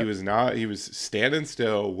 Yep. He was not. He was standing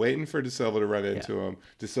still, waiting for De Silva to run into him.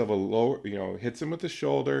 De Silva hits him with the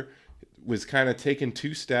shoulder. Was kind of taking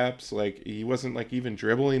 2 steps. Like, he wasn't like even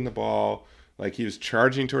dribbling the ball. Like, he was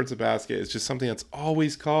charging towards the basket. It's just something that's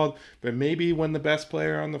always called. But maybe when the best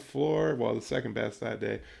player on the floor, well, the second best that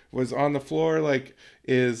day, was on the floor, like,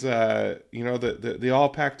 is the all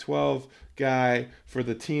Pac-12 guy for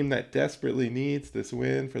the team that desperately needs this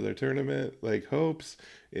win for their tournament, like, hopes.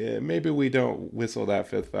 Maybe we don't whistle that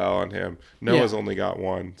 5th foul on him. Noah's only got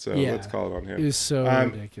 1, so let's call it on him. It was so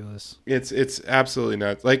ridiculous. It's absolutely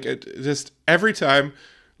nuts. Like, just every time,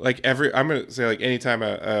 I'm gonna say, like, anytime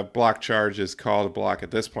a block charge is called a block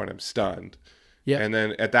at this point, I'm stunned. Yeah. And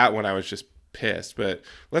then at that one, I was just pissed. But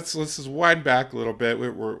let's just wind back a little bit.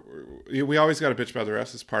 We always got to bitch about the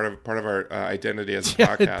refs as part of our identity as a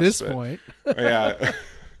podcast. At this point, yeah.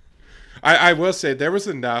 I will say there was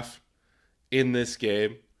enough in this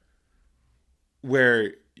game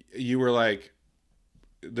where you were like,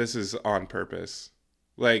 this is on purpose.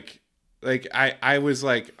 Like I was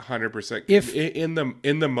like 100%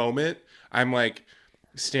 in the moment. I'm like,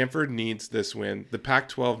 Stanford needs this win. The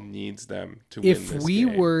Pac-12 needs them to win this game.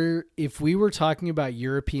 If we were talking about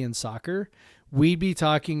European soccer, we'd be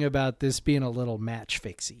talking about this being a little match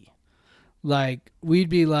fixy. Like, we'd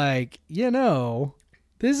be like,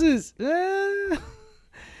 this is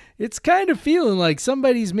it's kind of feeling like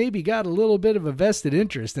somebody's maybe got a little bit of a vested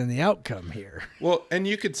interest in the outcome here. Well, and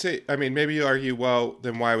you could say, I mean, maybe you argue, well,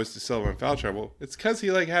 then why was De Silva in foul trouble? It's because he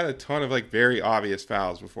had a ton of very obvious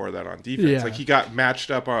fouls before that on defense. Yeah. Like, he got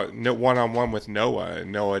matched up on one-on-one with Noah,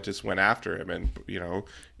 and Noah just went after him, and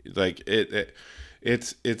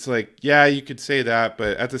it's like, yeah, you could say that,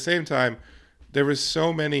 but at the same time, there was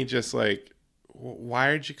so many just like,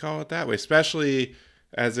 why did you call it that way? Especially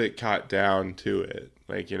as it got down to it.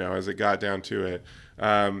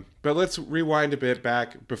 But let's rewind a bit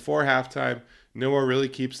back before halftime. Noah really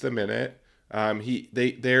keeps them in it.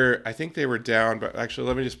 I think they were down, but actually,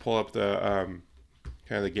 let me just pull up the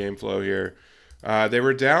kind of the game flow here. They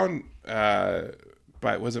were down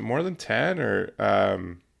by, was it more than 10 or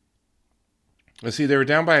let's see, they were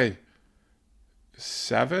down by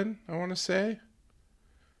 7, I want to say,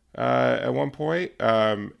 at one point.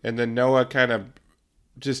 And then Noah kind of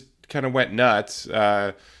went nuts.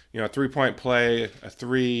 3-point play, a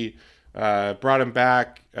 3, brought him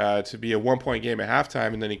back to be a 1-point game at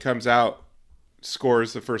halftime, and then he comes out,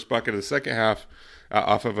 scores the first bucket of the second half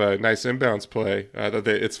off of a nice inbounds play.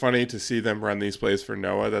 It's funny to see them run these plays for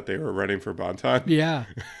Noah that they were running for Bonton. Yeah.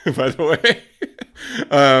 By the way.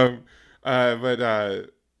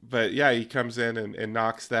 But yeah, he comes in and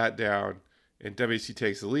knocks that down, and WC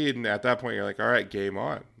takes the lead. And at that point, you're like, all right, game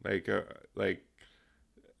on. Like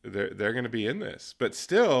they're going to be in this. But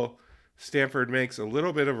still, Stanford makes a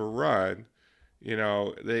little bit of a run.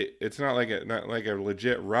 It's not like a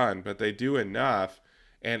legit run, but they do enough.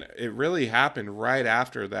 And it really happened right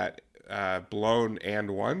after that blown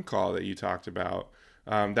and one call that you talked about.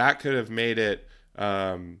 That could have made it.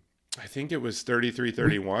 I think it was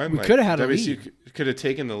 33-31. We could have had a lead. WSU could have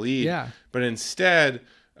taken the lead. Yeah. But instead,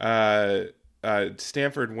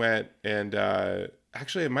 Stanford went and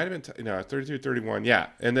actually it might have been 33-31. Yeah.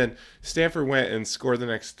 And then Stanford went and scored the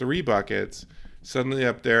next 3 buckets. Suddenly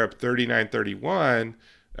up 39-31.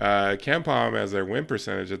 KenPom, as their win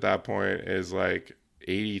percentage at that point, is like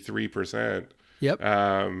 83%. Yep.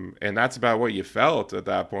 And that's about what you felt at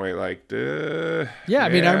that point. Like, yeah. I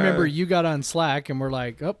mean, I remember you got on Slack and we're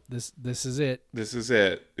like, oh, this is it. This is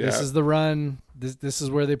it. Yeah. This is the run. This is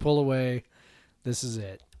where they pull away. This is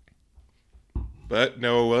it. But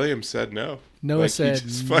Noah Williams said no. Noah said,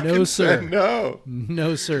 no, sir. No.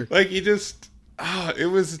 No, sir. Like, he just,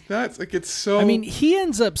 it was nuts. Like, it's so I mean, he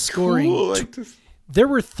ends up scoring. Cool. There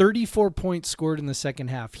were 34 points scored in the second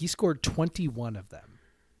half. He scored 21 of them.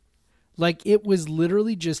 Like, it was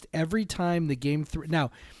literally just every time the game through.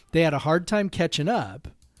 Now, they had a hard time catching up,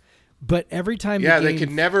 but every time they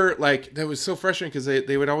could never, like, that was so frustrating because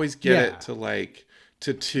they would always get it to, like,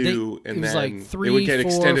 to 2, and then like 3, it would get 4,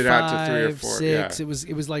 extended 5, out to 3 or 4. 6. Yeah.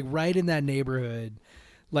 It was like right in that neighborhood,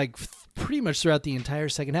 like pretty much throughout the entire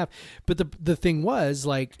second half. But the thing was,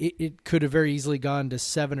 like, it could have very easily gone to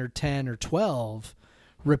 7 or 10 or 12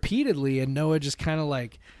 repeatedly, and Noah just kind of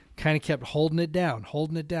kept holding it down,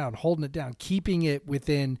 keeping it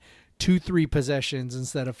within 2-3 possessions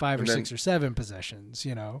instead of 5 or 6 or 7 possessions,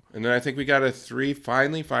 And then I think we got a 3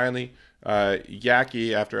 finally.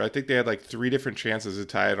 Yaki, after I think they had like 3 different chances to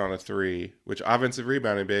tie it on a 3, which offensive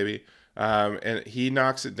rebounding, baby. And he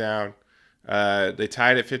knocks it down. They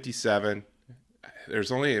tied at 57.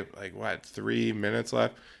 There's only 3 minutes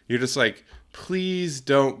left. You're just like, please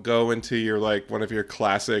don't go into your one of your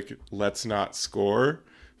classic let's not score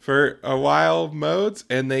for a while modes,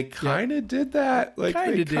 and they kind of did that. Like,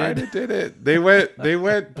 they kind of did it. They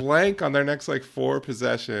went blank on their next 4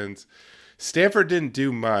 possessions. Stanford didn't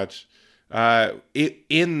do much.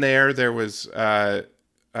 In there was I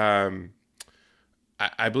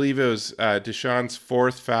believe it was Deshaun's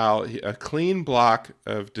 4th foul, a clean block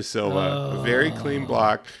of De Silva, a very clean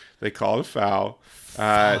block. They called a foul.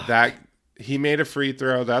 That he made a free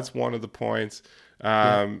throw. That's one of the points.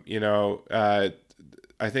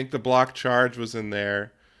 I think the block charge was in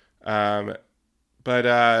there. But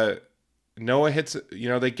Noah hits,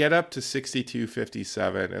 they get up to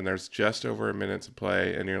 62-57, and there's just over a minute to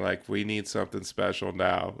play, and you're like, we need something special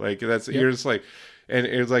now. Like, you're just like, and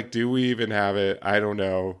it was like, do we even have it? I don't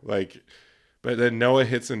know. Like, but then Noah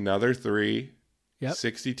hits another 3,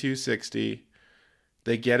 62-60.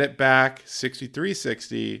 They get it back,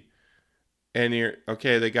 63-60, and you're,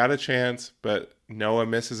 okay, they got a chance, but Noah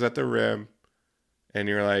misses at the rim, and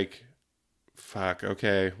you're like, fuck,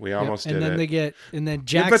 okay, we almost did it. And then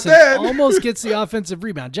Jackson almost gets the offensive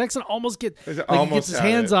rebound. Jackson almost gets his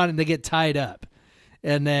hands on it, and they get tied up.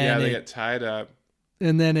 And then they get tied up.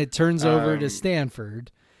 And then it turns over to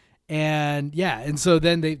Stanford. And so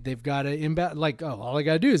then they've got to inbound, all I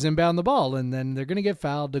got to do is inbound the ball, and then they're going to get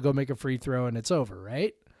fouled to go make a free throw, and it's over,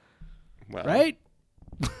 right? Well, right?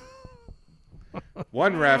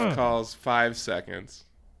 One ref calls 5 seconds.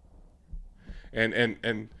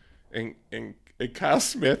 And Kyle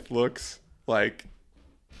Smith looks like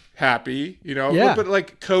happy, but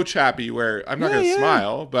like coach happy, where I'm not going to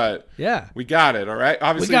smile, but we got it. All right.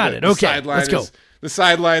 Obviously, we got it. Okay, let's go. The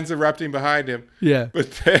sideline's erupting behind him. Yeah.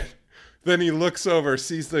 But then he looks over,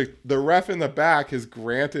 sees the ref in the back has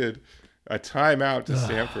granted a timeout to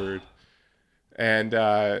Stanford, and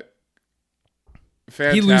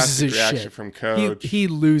fantastic he loses his reaction shit from coach. He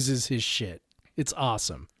loses his shit. It's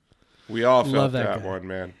awesome. We all felt that one,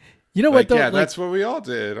 man. You know like, what though? yeah, Like, that's what we all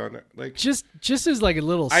did on it. Like, just as like a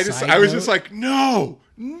little. I was just like, no,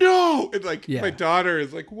 and like Yeah. my daughter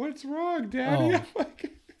is like, what's wrong, Daddy? Oh. I'm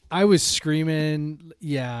like, I was screaming.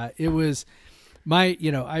 Yeah, it was my.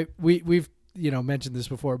 We've mentioned this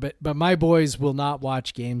before, but my boys will not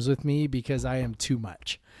watch games with me because I am too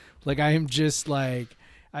much. Like I am just like.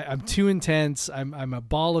 I'm too intense. I'm a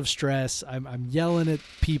ball of stress. I'm yelling at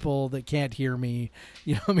people that can't hear me.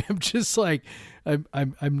 I'm just like, my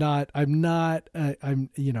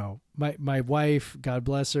wife, God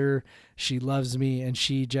bless her, she loves me and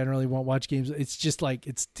she generally won't watch games. It's just like,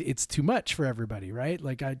 it's too much for everybody. Right.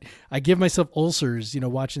 Like I give myself ulcers,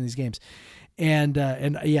 watching these games and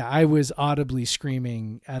yeah, I was audibly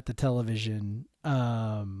screaming at the television.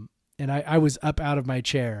 And I was up out of my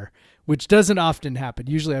chair, which doesn't often happen.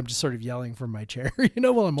 Usually I'm just sort of yelling from my chair,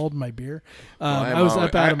 while I'm holding my beer.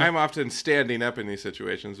 I'm often standing up in these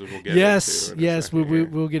situations, which we'll get yes, into. Yes,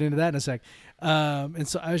 we'll get into that in a sec. And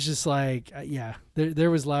so I was just like, there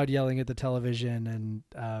was loud yelling at the television. And,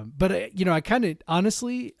 but I kind of,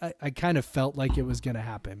 honestly, I kind of felt like it was going to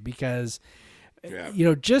happen because,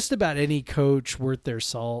 just about any coach worth their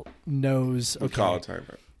salt knows to call a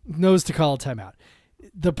timeout.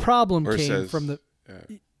 The problem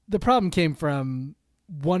came from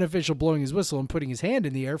one official blowing his whistle and putting his hand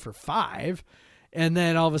in the air for 5. And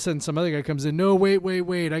then all of a sudden some other guy comes in. No,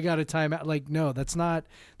 wait. I got a timeout. Like, no, that's not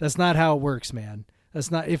how it works, man. That's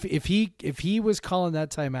not, if he was calling that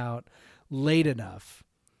timeout late enough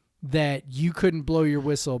that you couldn't blow your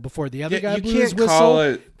whistle before the other guy blew his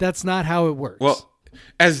whistle, that's not how it works. Well,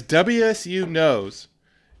 as WSU knows,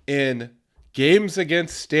 in games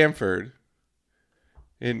against Stanford,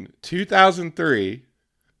 in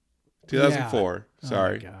 2004,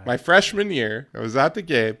 sorry, my freshman year, I was at the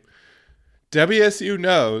game. WSU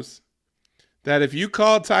knows that if you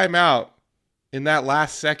call timeout in that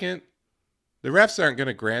last second, the refs aren't going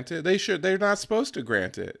to grant it. They're not supposed to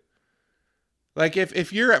grant it. Like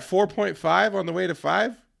if you're at 4.5 on the way to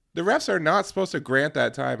 5, the refs are not supposed to grant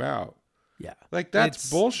that timeout. Yeah. Like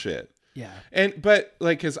that's bullshit. Yeah. But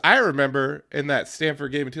cause I remember in that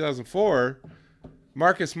Stanford game in 2004,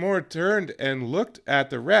 Marcus Moore turned and looked at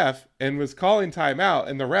the ref and was calling timeout,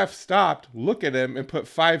 and the ref stopped, looked at him, and put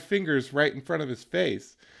 5 fingers right in front of his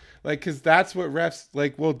face. Like, because that's what refs,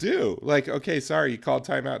 will do. Like, okay, sorry, you called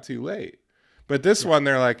timeout too late. But this one,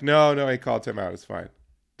 they're like, no, he called timeout. It's fine.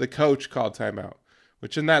 The coach called timeout,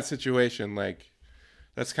 which in that situation,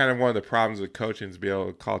 that's kind of one of the problems with coaching is be able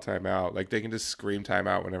to call timeout. Like, they can just scream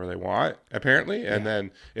timeout whenever they want, apparently. And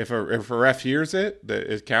then if a ref hears it,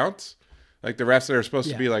 it counts. Like the refs that are supposed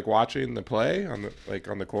to be watching the play on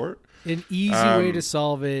the court. An easy way to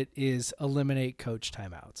solve it is eliminate coach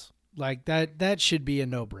timeouts. Like that should be a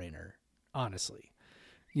no-brainer, honestly.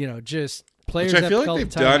 Just players. Which I have feel to call like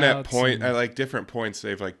they've the done timeouts at different points.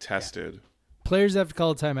 They've tested. Yeah. Players have to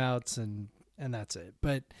call the timeouts and that's it.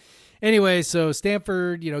 But anyway, so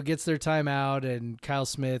Stanford, gets their timeout and Kyle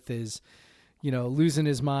Smith is, losing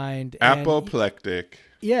his mind. Apoplectic.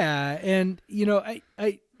 And I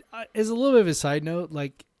as a little bit of a side note,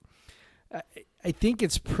 I think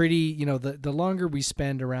it's pretty, the longer we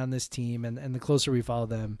spend around this team and the closer we follow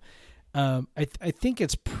them, I think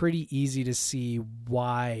it's pretty easy to see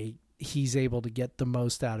why he's able to get the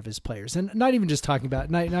most out of his players. And not even just talking about,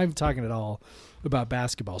 not even talking at all about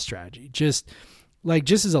basketball strategy, just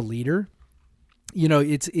as a leader,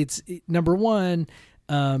 it's number one,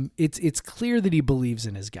 it's clear that he believes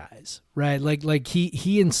in his guys, right? Like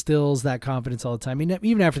he instills that confidence all the time. I mean,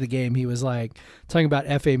 even after the game, he was talking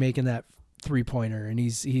about FA making that 3-pointer, and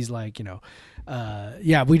he's like,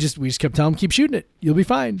 we just kept telling him, keep shooting it, you'll be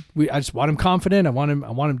fine. I just want him confident. I want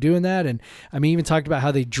him doing that. And I mean, even talked about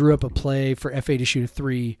how they drew up a play for FA to shoot a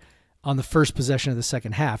 3 on the first possession of the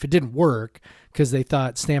second half. It didn't work because they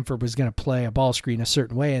thought Stanford was going to play a ball screen a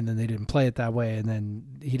certain way, and then they didn't play it that way, and then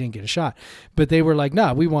he didn't get a shot. But they were like,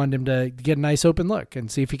 we wanted him to get a nice open look and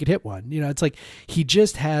see if he could hit one. It's like he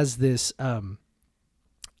just has this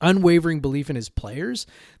unwavering belief in his players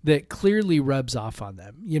that clearly rubs off on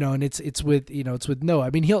them, and it's with Noah. I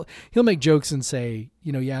mean, he'll make jokes and say,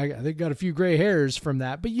 they got a few gray hairs from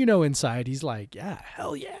that, but inside he's like, yeah,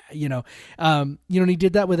 hell yeah. And he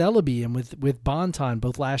did that with Ellaby and with Bonton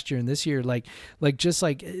both last year and this year.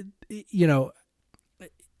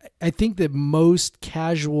 I think that most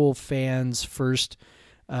casual fans first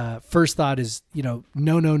thought is, no,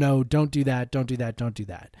 don't do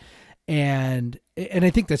that. And I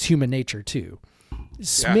think that's human nature too.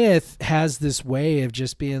 Smith has this way of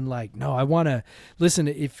just being like, no, I want to listen.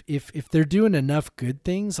 If they're doing enough good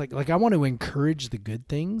things, like I want to encourage the good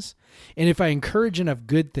things. And if I encourage enough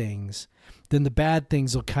good things, then the bad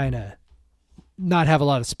things will kind of not have a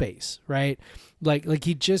lot of space, right? Like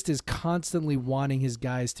he just is constantly wanting his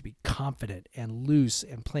guys to be confident and loose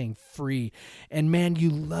and playing free. And man, you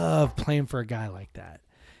love playing for a guy like that.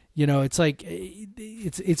 You know, it's like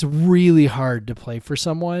it's really hard to play for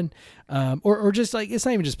someone, or just like it's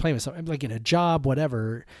not even just playing with someone, like in a job,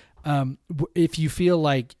 whatever. If you feel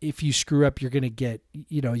like if you screw up, you're gonna get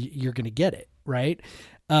it, right?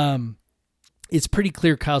 It's pretty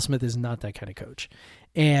clear Kyle Smith is not that kind of coach.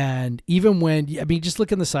 And even when, just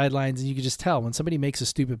look in the sidelines and you can just tell when somebody makes a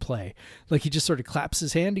stupid play, like he just sort of claps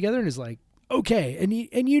his hand together and is like, okay.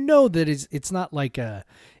 And you know that it's not like a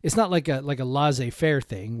laissez-faire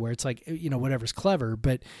thing where it's like, whatever's clever,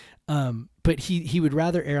 but he would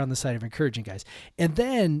rather err on the side of encouraging guys. And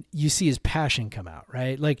then you see his passion come out,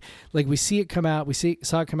 right? Like we see it come out.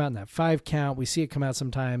 Saw it come out in that 5 count. We see it come out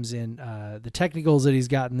sometimes in the technicals that he's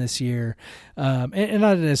gotten this year. And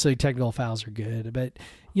not necessarily technical fouls are good, but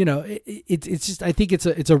it's just, I think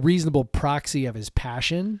it's a reasonable proxy of his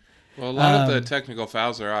passion. Well, a lot of the technical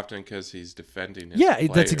fouls are often because he's defending his players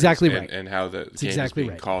that's exactly right. And how the game is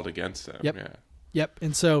being called against them. Yep. Yeah. Yep.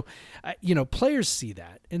 And so, players see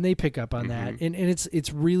that and they pick up on that. And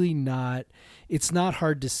it's really not, it's not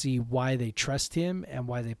hard to see why they trust him and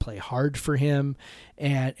why they play hard for him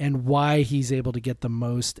and why he's able to get the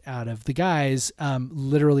most out of the guys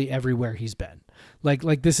literally everywhere he's been.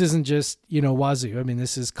 Like this isn't just, Wazoo. I mean,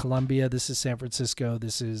 this is Columbia, this is San Francisco,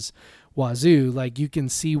 this is Wazoo. Like you can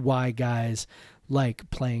see why guys like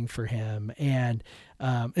playing for him. And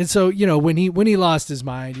so, when he lost his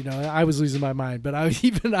mind, I was losing my mind, but I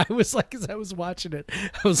was like, as I was watching it,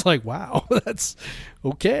 I was like, wow, that's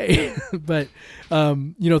okay. But,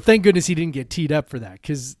 thank goodness he didn't get teed up for that.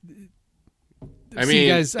 Cause I've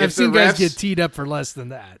seen guys get teed up for less than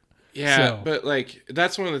that. Yeah. So. But like,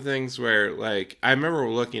 that's one of the things where like, I remember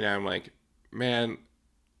looking at him like, man,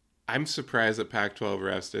 I'm surprised that Pac-12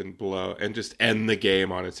 refs didn't blow and just end the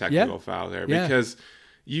game on a technical foul there because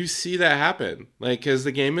you see that happen. Like, because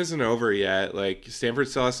the game isn't over yet. Like, Stanford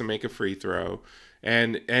still has to make a free throw.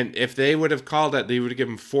 And if they would have called it, they would have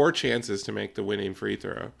given 4 chances to make the winning free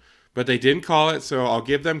throw. But they didn't call it, so I'll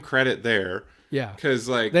give them credit there. Yeah. Because,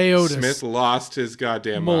 like, they owed Smith lost his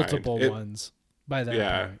goddamn multiple mind. ones by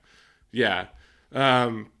that point. Yeah.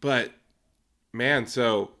 But, man,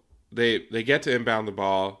 so they get to inbound the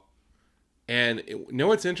ball. And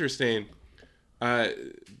what's interesting?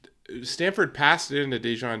 Stanford passed it into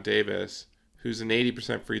Dejon Davis, who's an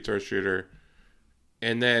 80% free throw shooter,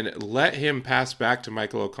 and then let him pass back to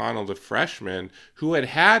Michael O'Connell, the freshman, who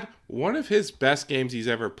had one of his best games he's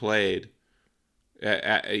ever played,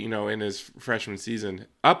 in his freshman season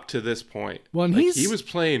up to this point. Well, he was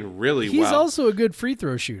playing really well. He's also a good free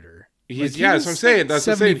throw shooter. That's what I'm saying. That's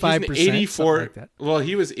 75%. He's an 84. Like that. Well,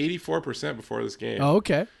 he was 84% before this game. Oh,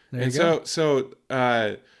 okay. There you go. So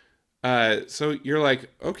you're like,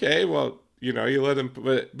 okay, well, you let him,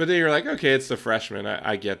 but then you're like, okay, it's the freshman.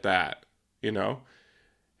 I get that,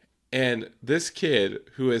 And this kid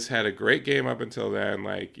who has had a great game up until then,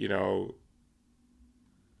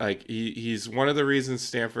 he's one of the reasons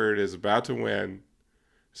Stanford is about to win,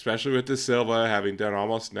 especially with De Silva having done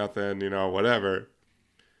almost nothing, whatever.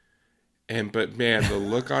 But man, the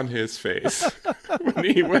look on his face when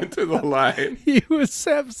he went to the line. He was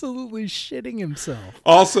absolutely shitting himself.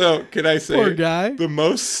 Also, can I say, poor guy, the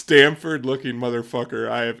most Stanford looking motherfucker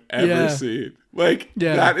I have ever seen.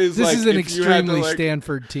 That is this like, is an extremely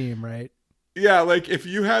Stanford team, right? Yeah, like if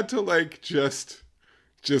you had to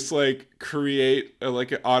just create an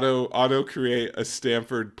auto create a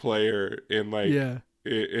Stanford player in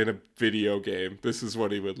in a video game, this is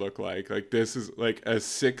what he would look like. Like this is like a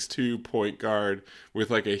 6'2" point guard with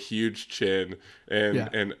like a huge chin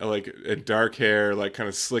and dark hair, like kind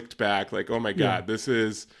of slicked back. Like, oh my God, this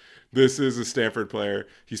is a Stanford player.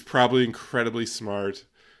 He's probably incredibly smart,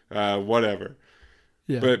 whatever.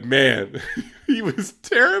 Yeah. But man, he was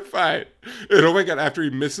terrified. And oh my God, after he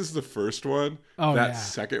misses the first one,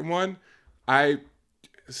 second one, he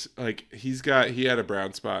had a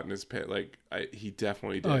brown spot in his pants. He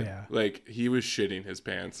definitely did. Oh yeah. Like he was shitting his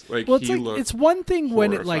pants. It's one thing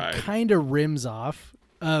horrified. when it kind of rims off.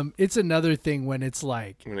 It's another thing when it's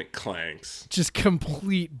when it clanks. Just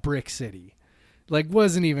complete brick city.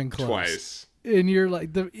 Wasn't even close. Twice. And you're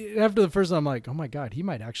after the first one, I'm like, oh my God, he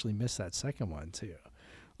might actually miss that second one too.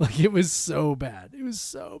 It was so bad. It was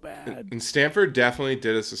so bad. And Stanford definitely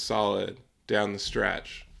did us a solid down the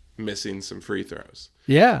stretch, missing some free throws.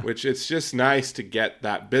 Yeah. Which it's just nice to get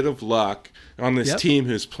that bit of luck on this team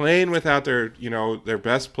who's playing without their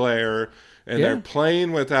best player, and they're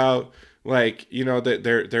playing without Like, you know, that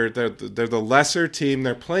they're the lesser team.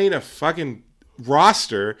 They're playing a fucking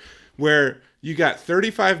roster where you got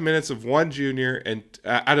 35 minutes of one junior, and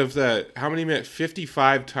out of the how many minutes?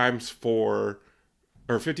 55 times 4,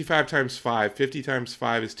 or 55 times 5. 50 times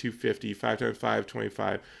 5 is 250. 5 times 5,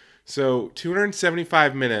 25. So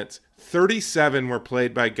 275 minutes. 37 were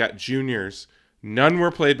played by juniors. None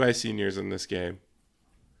were played by seniors in this game.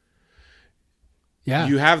 Yeah.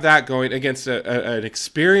 You have that going against an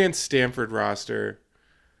experienced Stanford roster.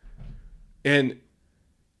 And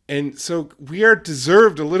so we are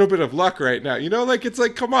deserved a little bit of luck right now. You know, like, it's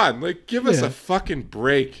like, come on, like, give us a fucking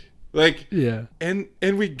break. Like, yeah. And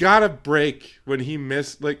we got a break when he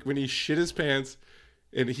missed, like, when he shit his pants,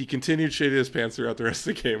 and he continued shitting his pants throughout the rest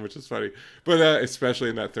of the game, which is funny. But especially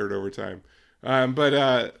in that third overtime.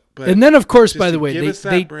 But and then, of course, by the way, give us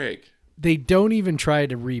that break. They don't even try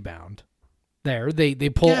to rebound. They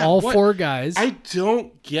pull all four guys. I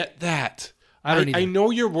don't get that. I don't either. I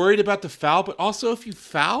know you're worried about the foul, but also if you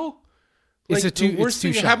foul, like, the worst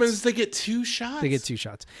thing that happens is they get 2 shots. They get 2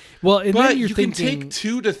 shots. Well, and but then you're can thinking, take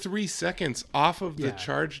 2 to 3 seconds off of the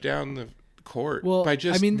charge down the court by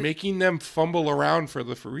just making them fumble around for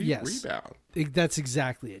the rebound. That's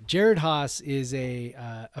exactly it. Jared Haas is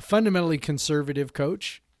a fundamentally conservative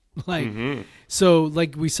coach. Like, so,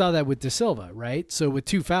 like, we saw that with De Silva, right? So with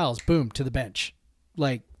 2 fouls, boom, to the bench.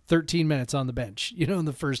 Like, 13 minutes on the bench, you know, in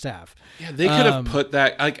the first half. Yeah, they could have put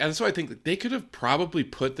that, like, that's why I think that they could have probably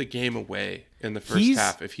put the game away in the first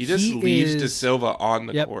half if he leaves De Silva on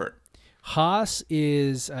the court. Haas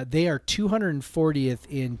is, they are 240th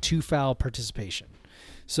in 2 foul participation.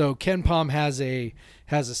 So Ken Palm has a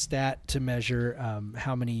stat to measure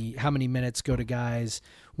how many minutes go to guys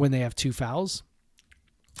when they have 2 fouls.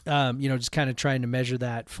 You know, just kind of trying to measure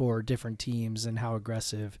that for different teams and how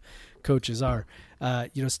aggressive coaches are.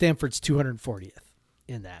 You know, Stanford's 240th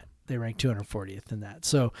in that. They rank 240th in that.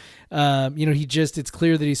 So, you know, it's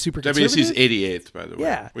clear that he's super conservative. WSU's 88th, by the way.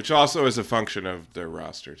 Yeah. Which also is a function of their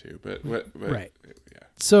roster, too. But right. Yeah.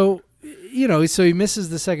 So, you know, so he misses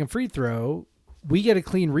the second free throw. We get a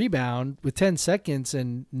clean rebound with 10 seconds,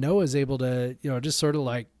 and Noah's able to, you know, just sort of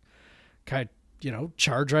like kind of, you know,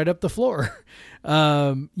 charge right up the floor.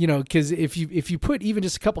 You know, because if you put even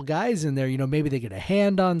just a couple guys in there, you know, maybe they get a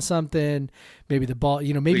hand on something, maybe the ball,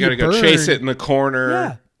 you know, maybe you gotta go chase it in the corner.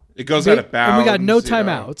 Yeah. It goes out of bounds. And we got no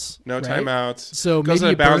timeouts. No timeouts. So it goes maybe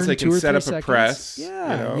out of bounds. They 2 can or set 3 up seconds. a press.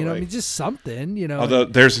 Yeah, you know, like, I mean, just something, you know. Although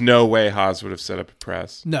there's no way Haas would have set up a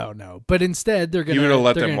press. No. But instead, they're gonna. You would have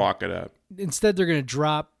let them walk it up. Instead, they're gonna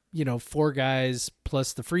drop, you know, 4 guys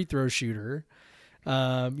plus the free throw shooter. You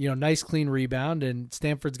know, nice clean rebound, and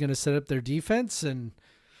Stanford's gonna set up their defense, and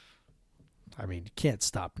I mean, you can't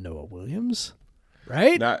stop Noah Williams,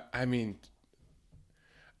 right?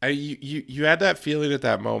 You had that feeling at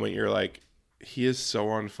that moment. You're like, he is so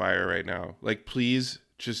on fire right now. Like, please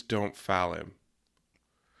just don't foul him.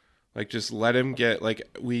 Like, just let him get, like,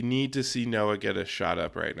 we need to see Noah get a shot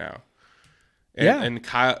up right now. And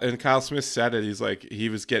Kyle Smith said it. He's like, he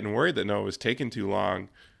was getting worried that Noah was taking too long,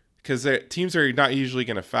 because teams are not usually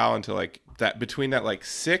going to foul until like that, between that like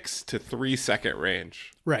 6 to 3 second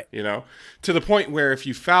range. Right. You know, to the point where if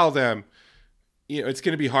you foul them, you know, it's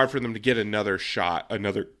going to be hard for them to get another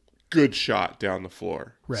good shot down the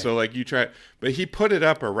floor. Right. So like you try, but he put it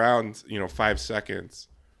up around, you know, 5 seconds.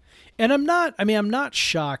 And I'm not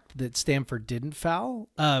shocked that Stanford didn't foul,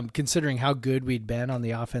 considering how good we'd been on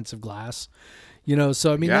the offensive glass. You know,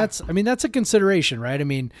 so that's a consideration, right? I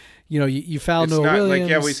mean, you know, you foul Noah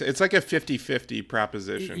Williams. It's like a 50-50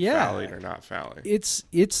 proposition, fouling or not fouling.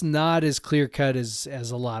 It's not as clear cut as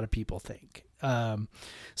a lot of people think.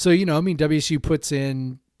 So, you know, I mean, WSU puts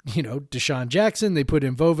in, you know, Deshaun Jackson, they put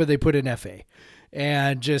in Vova, they put in FA,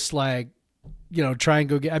 and just like, you know, try and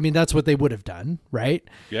go get. I mean, that's what they would have done, right?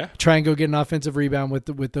 Yeah. Try and go get an offensive rebound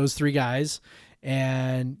with those 3 guys,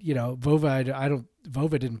 and you know, Vova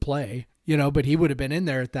didn't play. You know, but he would have been in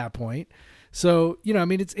there at that point. So, you know, I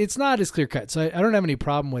mean, it's not as clear cut. So I don't have any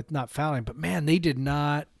problem with not fouling, but man, they did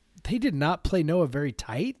not play Noah very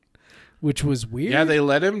tight, which was weird. Yeah, they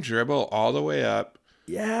let him dribble all the way up.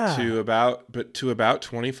 Yeah. To about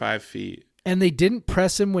 25 feet. And they didn't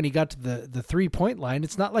press him when he got to the 3-point line.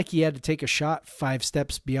 It's not like he had to take a shot 5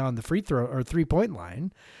 steps beyond the free throw or 3-point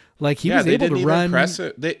line. Like he was able to run.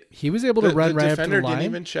 He was able to run right up to the line. The defender didn't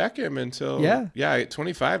even check him until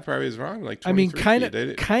 25 probably is wrong. Like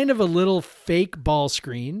 23 kind of a little fake ball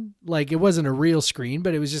screen. Like it wasn't a real screen,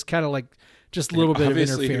 but it was just kind of like just a little bit of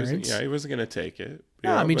interference. He wasn't going to take it.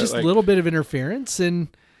 Yeah, I mean just a little bit of interference, and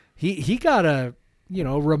he got a, you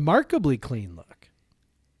know, remarkably clean look,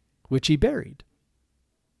 which he buried.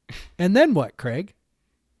 And then what, Craig?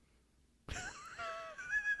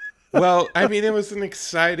 Well, I mean, it was an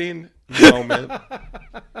exciting moment.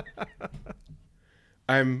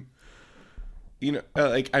 I'm,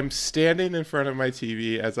 like I'm standing in front of my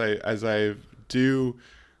TV as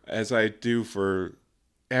I do for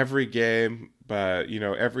every game, but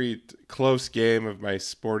every close game of my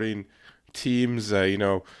sporting teams. I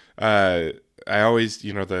always,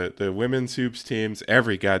 the women's hoops teams,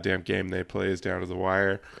 every goddamn game they play is down to the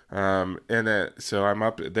wire. So I'm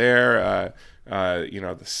up there.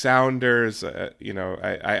 The Sounders.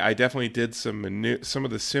 I definitely did some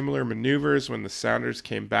of the similar maneuvers when the Sounders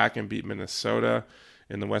came back and beat Minnesota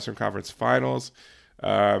in the Western Conference Finals.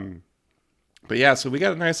 But yeah, so we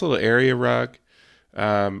got a nice little area rug.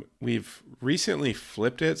 We've recently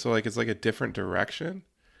flipped it, so it's like a different direction.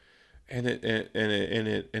 And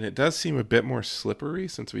it does seem a bit more slippery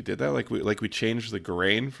since we did that. Like we changed the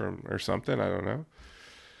grain or something. I don't know.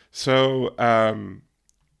 So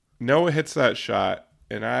Noah hits that shot,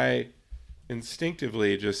 and I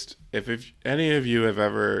instinctively just if any of you have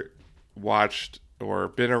ever watched or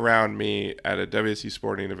been around me at a WSU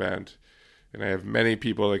sporting event, and I have many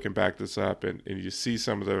people that can back this up, and you see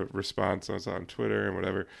some of the responses on Twitter and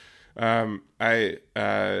whatever. I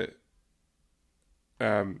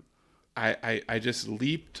just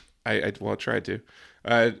leaped. I tried to.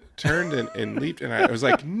 Turned and leaped, and I was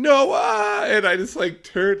like, Noah! And I just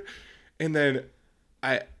turned, and then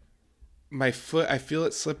my foot, I feel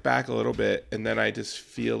it slip back a little bit, and then I just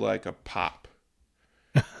feel like a pop.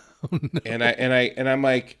 Oh, no. And I'm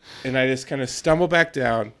like, and I just kind of stumble back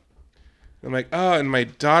down. I'm like, oh, and my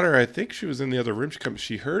daughter, I think she was in the other room.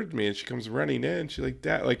 She heard me, and she comes running in. She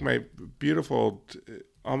Dad, my beautiful,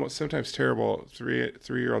 almost sometimes terrible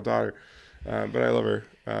 3-year-old daughter, but I love her.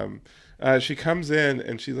 She comes in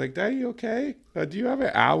and she's like, Dad, you okay? Do you have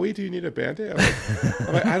an owie? Do you need a Band-Aid? I'm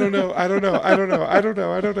like, I don't know. And I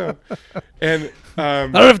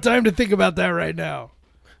don't have time to think about that right now.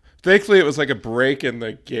 Thankfully, it was like a break in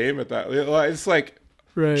the game at that. It's like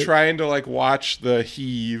trying to watch the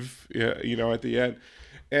heave, at the end.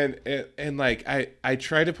 And I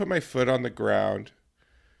try to put my foot on the ground.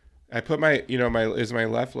 I put my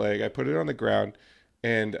left leg. I put it on the ground,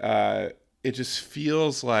 and it just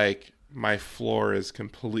feels like my floor is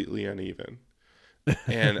completely uneven.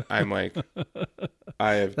 And I'm like,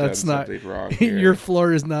 I have done something wrong here. Your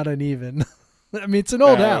floor is not uneven. I mean, it's an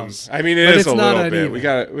old house. I mean, it is a little bit. We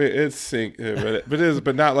got it's sink,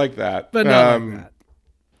 but not like that. But not like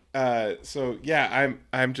that. So yeah,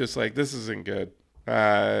 I'm just like, this isn't good.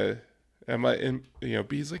 I'm like, and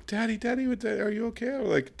B's like, Daddy, are you okay? I'm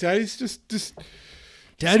like, Daddy's just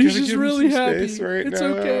Daddy's just really happy. Right it's now.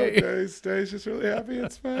 okay. Daddy's just really happy.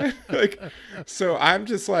 It's fine. So I'm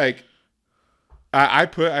just like,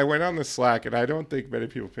 I went on the Slack, and I don't think many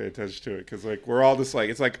people pay attention to it because we're all just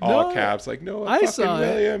it's all caps, no, I saw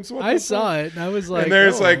Williams. I saw it, and I was like, and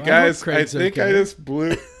there's guys, I think okay. I just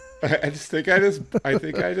blew. I think I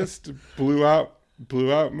just blew out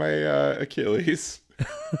my Achilles.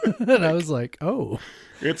 And I was like, oh,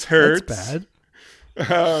 it's hurts. That's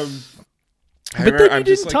bad. But then you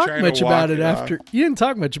didn't talk much about it after. You didn't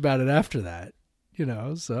talk much about it after that.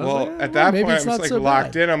 So at that point, I'm just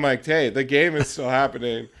locked bad. in. I'm like, hey, the game is still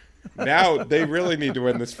happening. Now they really need to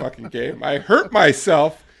win this fucking game. I hurt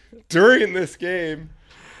myself during this game.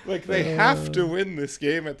 They have to win this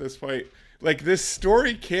game at this point. This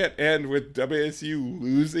story can't end with WSU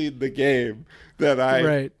losing the game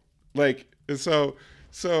that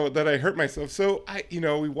so that I hurt myself. So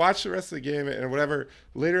we watched the rest of the game and whatever.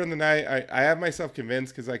 Later in the night, I have myself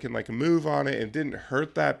convinced because I can move on it and it didn't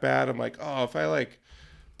hurt that bad. I'm like, oh, if I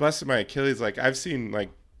busted my Achilles, I've seen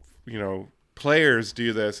players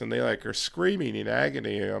do this and they are screaming in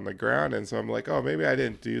agony on the ground. And so I'm like, oh, maybe I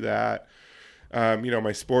didn't do that.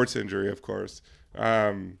 My sports injury, of course.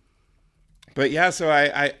 But yeah, so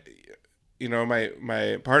my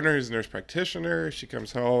partner is a nurse practitioner. She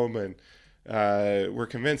comes home and we're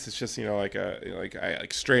convinced it's just I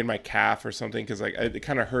strained my calf or something because it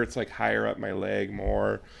kind of hurts higher up my leg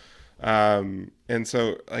more, and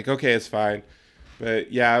so okay, it's fine.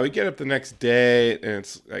 But yeah, we get up the next day and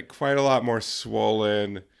it's quite a lot more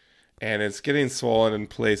swollen, and it's getting swollen in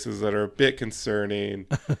places that are a bit concerning,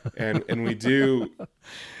 and we do.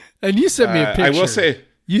 And you sent me a picture. I will say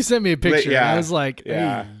you sent me a picture. Yeah, and I was like,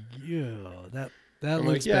 yeah. Hey, that I'm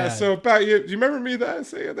looks yeah, bad. So about you, do you remember me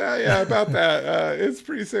saying that? Yeah, about that. It's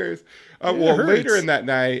pretty serious. Later in that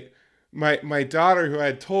night, my daughter, who I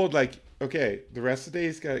had told, okay, the rest of the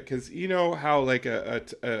day's got it, because how a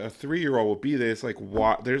 3-year-old will be there. It's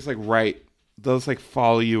there's those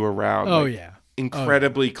follow you around. Oh yeah,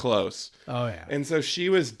 incredibly close. Oh yeah. And so she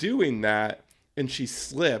was doing that, and she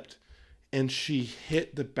slipped, and she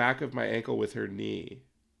hit the back of my ankle with her knee.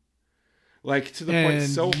 Like to the point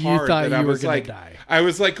so hard that I was like, die. I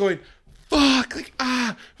was like going, fuck,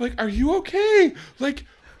 like, are you okay? Like,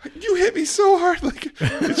 you hit me so hard. Like,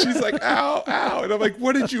 and she's like, ow, ow. And I'm like,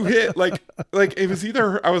 what did you hit? Like it was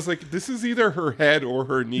either her, I was like, this is either her head or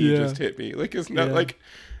her knee just hit me. Like, it's not like,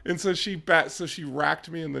 and so she racked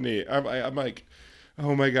me in the knee. I'm like,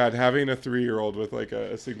 oh my God, having a 3-year-old with like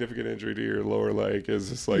a significant injury to your lower leg is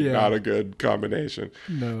just like not a good combination.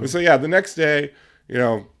 No. And so the next day,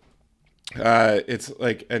 it's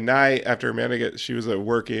like a night after Amanda she was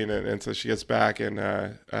working, and so she gets back, and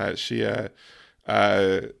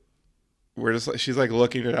we're just like, she's like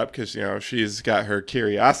looking it up because she's got her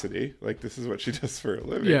curiosity, like this is what she does for a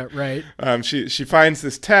living. Yeah, right. She finds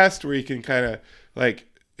this test where you can kind of like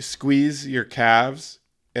squeeze your calves,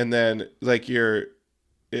 and then like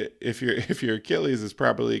if your Achilles is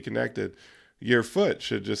properly connected, your foot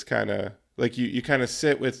should just kind of like you kind of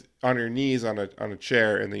sit on your knees on a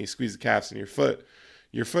chair, and then you squeeze the calves, and your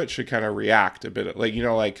foot should kind of react a bit, like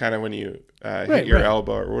like kind of when you hit your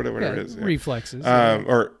elbow or whatever it is, reflexes,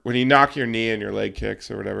 or when you knock your knee and your leg kicks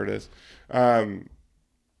or whatever it is.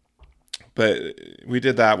 But we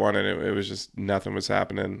did that one, and it was just nothing was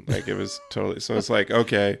happening. Like it was totally. So it's like,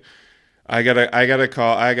 okay, I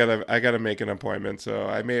gotta make an appointment. So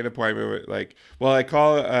I made an appointment with I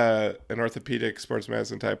call an orthopedic sports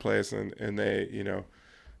medicine type place, and they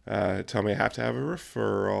tell me I have to have a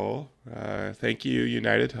referral. Thank you,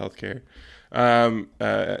 United Healthcare. I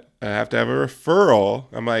have to have a referral.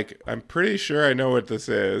 I'm like, I'm pretty sure I know what this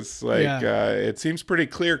is. It seems pretty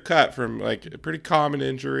clear cut from like a pretty common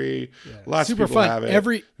injury. Yeah. Lots Super of people fun. have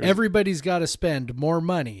it. Everybody's got to spend more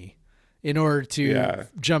money in order to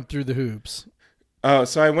jump through the hoops. Oh,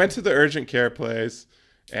 so I went to the urgent care place,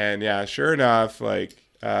 and sure enough,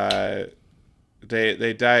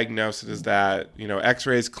 they diagnosed it as that,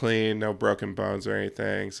 x-rays clean, no broken bones or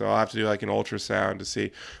anything. So I'll have to do like an ultrasound to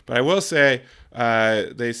see. But I will say,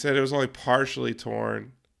 they said it was only partially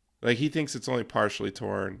torn. Like he thinks it's only partially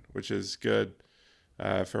torn, which is good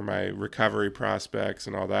for my recovery prospects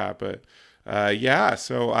and all that. But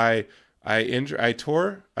so I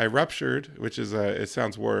ruptured, which is it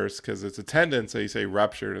sounds worse because it's a tendon, so you say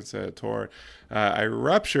ruptured instead of torn. I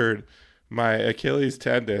ruptured my Achilles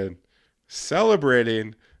tendon,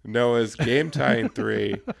 celebrating Noah's game tying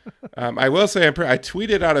 3. I will say I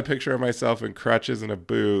tweeted out a picture of myself in crutches and a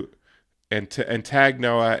boot, and tagged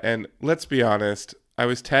Noah. And let's be honest, I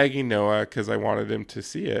was tagging Noah because I wanted him to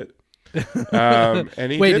see it.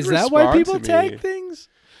 And he Wait, did is that why people to tag me. things?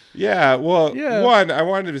 Yeah, well, one, I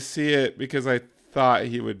wanted to see it because I thought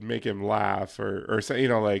he would make him laugh or say,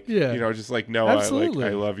 just like, Noah, absolutely.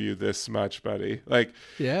 Like, I love you this much, buddy. Like,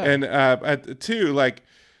 yeah. And two, like,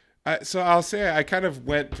 so I'll say I kind of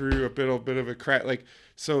went through a bit of a crack. Like,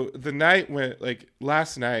 so the night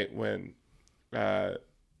last night when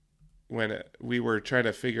we were trying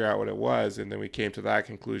to figure out what it was, and then we came to that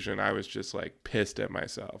conclusion, I was just like pissed at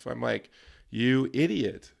myself. I'm like, you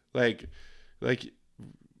idiot. Like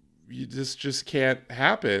you just can't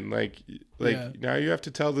happen. Now you have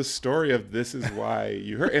to tell the story of this is why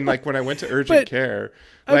you hurt. And like when I went to urgent care,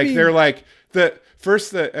 they're like it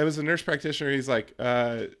was a nurse practitioner. He's like,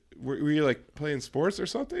 were you like playing sports or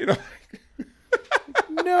something?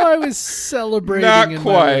 No, I was celebrating. Not in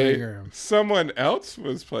quite. My living room. Someone else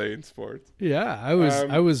was playing sports. Yeah, I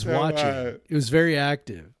was watching. It was very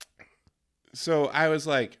active. So I was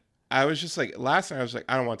just like, last night I was like,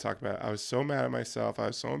 I don't want to talk about it. I was so mad at myself. I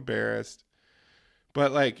was so embarrassed.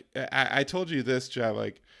 But like, I told you this, Jeff,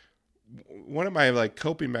 like one of my like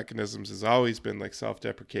coping mechanisms has always been like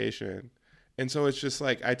self-deprecation. And so it's just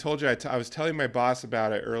like, I told you, I was telling my boss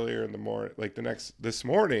about it earlier in the morning, like this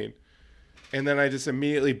morning. And then I just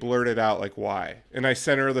immediately blurted out like, why? And I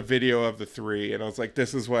sent her the video of the 3, and I was like,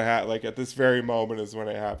 this is what happened. Like at this very moment is when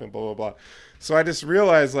it happened, blah, blah, blah. So I just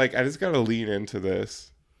realized like, I just got to lean into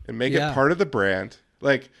this and make it part of the brand.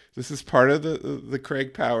 Like this is part of the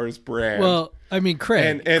Craig Powers brand. Well, I mean,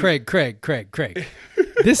 Craig,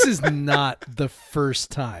 this is not the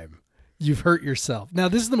first time you've hurt yourself. Now,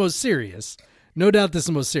 this is the most serious. No doubt this is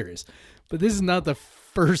the most serious. But this is not the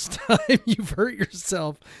first time you've hurt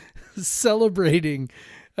yourself celebrating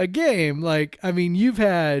a game. Like, I mean, you've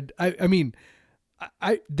had,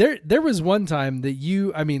 there was one time that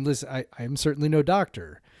listen, I am certainly no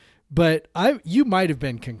doctor, but you might have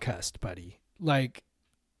been concussed, buddy. Like,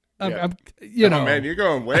 man, you're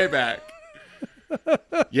going way back.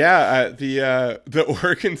 The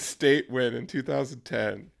Oregon State win in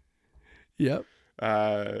 2010. Yep.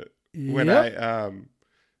 When I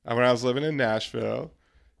was living in Nashville,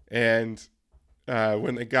 and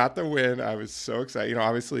when they got the win, I was so excited. You know,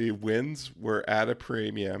 obviously wins were at a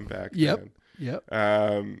premium back Yep. then. Yep.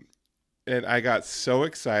 And I got so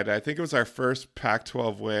excited. I think it was our first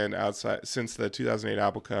Pac-12 win outside since the 2008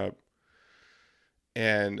 Apple Cup.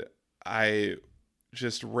 And I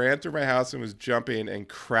just ran through my house and was jumping and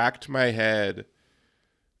cracked my head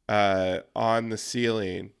on the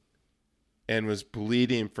ceiling and was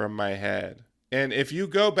bleeding from my head. And if you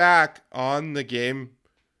go back on the game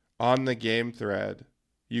thread,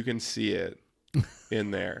 you can see it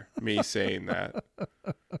in there, me saying that.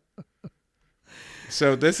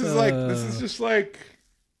 So this is just like,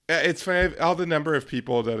 it's funny, all the number of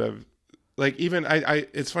people that have, like, even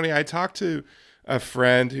it's funny, I talked to a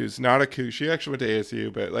friend who's not a Cougar. She actually went to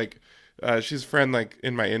ASU, but like, she's a friend like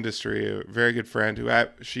in my industry, a very good friend who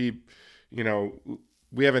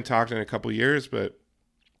we haven't talked in a couple years, but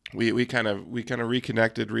we kind of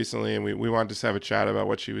reconnected recently, and we wanted to just have a chat about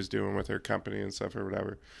what she was doing with her company and stuff or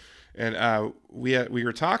whatever. And we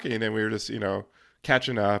were talking, and we were just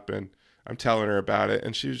catching up, and I'm telling her about it,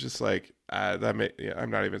 and she was just like, I'm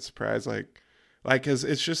not even surprised, like, because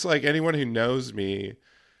it's just like anyone who knows me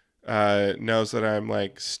knows that I'm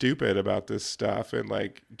like stupid about this stuff and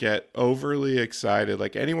like get overly excited.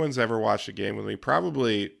 Like anyone's ever watched a game with me,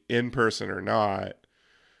 probably in person or not.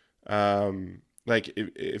 Like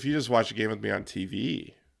if you just watch a game with me on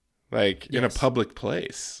TV, like in a public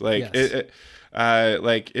place, like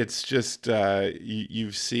like it's just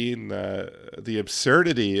you've seen the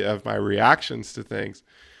absurdity of my reactions to things.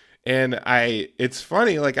 And it's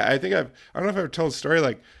funny, like I don't know if I've told a story,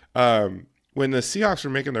 like when the Seahawks were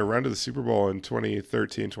making their run to the Super Bowl in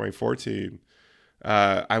 2013, 2014,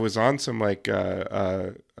 I was on some like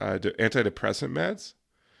antidepressant meds,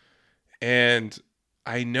 and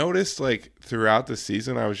I noticed like throughout the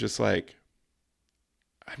season, I was just like,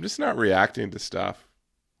 I'm just not reacting to stuff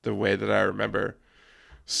the way that I remember.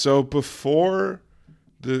 So before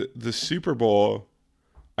the Super Bowl,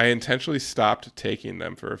 I intentionally stopped taking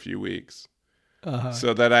them for a few weeks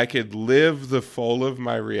so that I could live the full of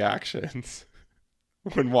my reactions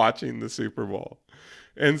when watching the Super Bowl.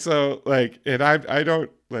 And so like, and I don't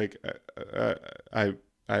like, I've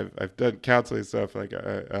done counseling stuff. Like,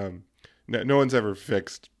 no one's ever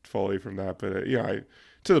fixed fully from that, but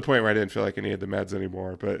to the point where I didn't feel like I needed the meds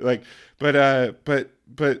anymore. But like, but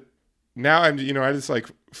now I'm, I just like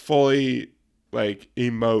fully like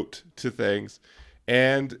emote to things,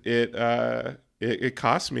 and it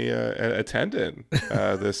cost me a tendon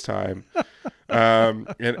this time, and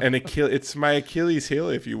it's my Achilles heel,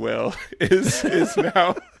 if you will, is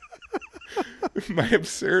now my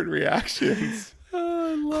absurd reactions.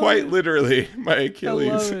 Quite literally, my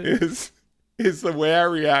Achilles is the way I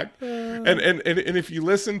react. And if you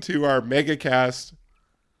listen to our megacast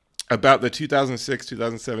about the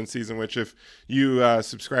 2006-2007 season, which if you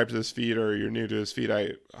subscribe to this feed or you're new to this feed,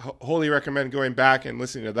 I wholly recommend going back and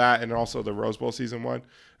listening to that, and also the Rose Bowl season one,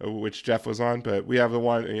 which Jeff was on. But we have the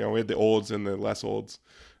one, we had the olds and the less olds.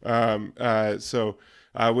 So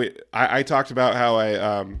I talked about how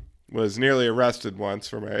I was nearly arrested once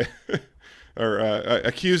for my or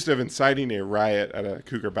accused of inciting a riot at a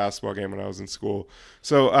Cougar basketball game when I was in school.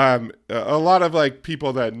 So a lot of like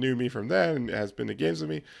people that knew me from then and has been to games with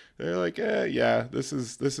me, they're like, yeah, this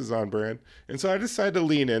is on brand. And so I decided to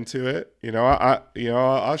lean into it.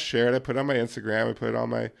 I'll share it. I put it on my Instagram. I put it on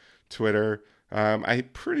my Twitter. I'm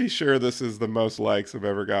pretty sure this is the most likes I've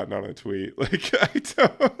ever gotten on a tweet.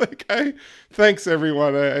 Thanks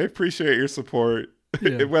everyone. I appreciate your support.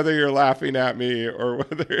 Yeah. Whether you're laughing at me or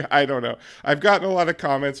whether, I don't know. I've gotten a lot of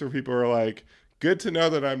comments where people are like, good to know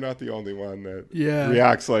that I'm not the only one that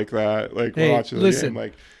reacts like that. Like, hey, watching the listen, game.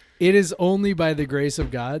 Like, it is only by the grace of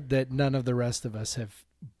God that none of the rest of us have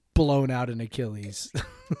blown out an Achilles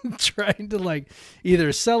trying to like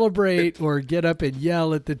either celebrate or get up and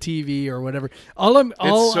yell at the TV or whatever. It's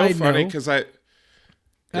so funny because I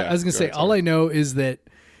was going to say, all I know is that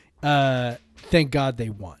thank God they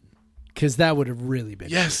won. Because that would have really been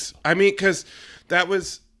yes. I mean, because that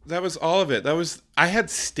was all of it. I had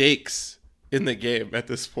stakes in the game at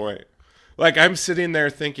this point. Like I'm sitting there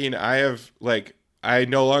thinking I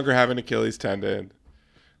no longer have an Achilles tendon,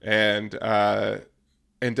 and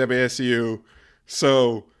WSU.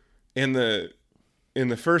 So in the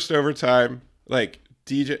first overtime, like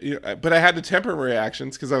DJ, but I had to temper my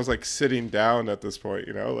reactions because I was like sitting down at this point.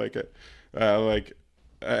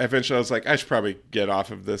 Eventually I was like, I should probably get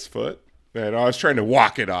off of this foot. And I was trying to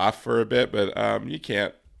walk it off for a bit, but you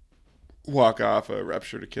can't walk off a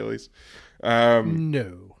ruptured Achilles.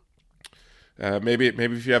 No. Maybe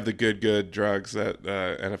if you have the good drugs that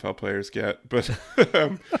NFL players get, but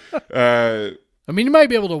I mean, you might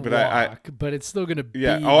be able to But walk, but it's still going to be.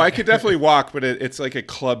 Yeah. Oh, I could definitely walk, but it's like a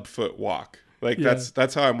club foot walk. Like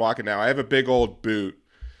that's how I'm walking now. I have a big old boot.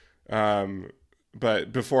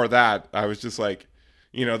 But before that, I was just like,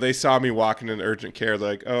 they saw me walking in urgent care. They're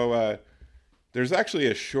like, oh, there's actually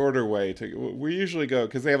a shorter way to. We usually go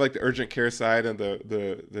because they have like the urgent care side and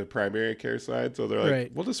the primary care side. So they're like,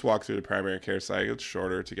 Right. We'll just walk through the primary care side. It's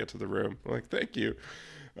shorter to get to the room. I'm like, thank you.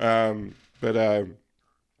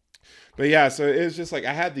 But yeah, so it was just like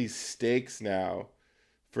I had these stakes now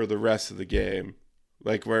for the rest of the game,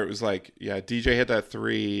 like where it was like, yeah, DJ hit that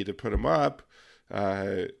 3 to put him up.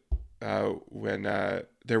 When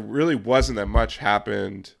there really wasn't that much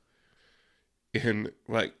happened in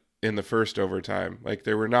the first overtime. Like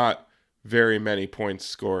there were not very many points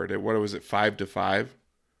scored. What was it, 5-5?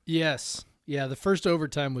 Yes. Yeah, the first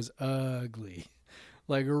overtime was ugly.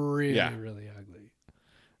 Like really, really ugly.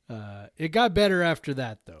 It got better after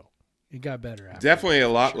that, though. It got better after Definitely that, a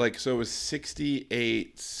lot. sure. Like, so it was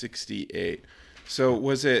 68-68. So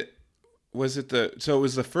was it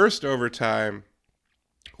the first overtime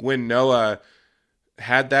when Noah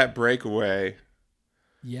had that breakaway.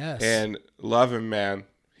 Yes. And love him, man.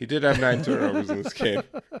 He did have 9 turnovers in this game.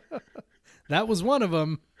 That was one of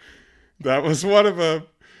them. That was one of them.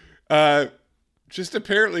 Just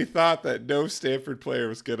apparently thought that no Stanford player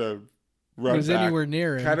was going to run was back. Anywhere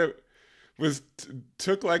near him. Kind of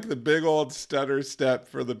took like the big old stutter step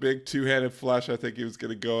for the big two-handed flush I think he was going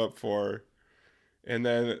to go up for. And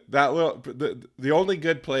then the only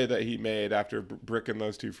good play that he made after bricking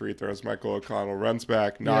those 2 free throws, Michael O'Connell runs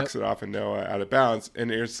back, knocks it off, and Noah out of bounds.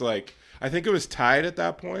 And it's like, I think it was tied at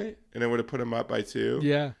that point, and it would have put him up by 2.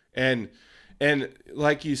 Yeah. And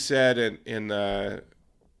like you said,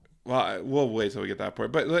 well, we'll wait till we get that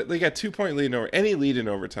point. But like a 2-point lead over any lead in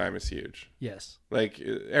overtime is huge. Yes. Like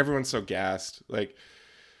everyone's so gassed. Like,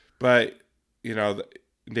 but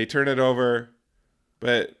they turn it over.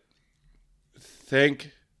 But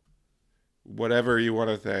think whatever you want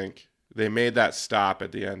to think. They made that stop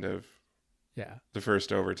at the end of the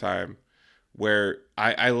first overtime, where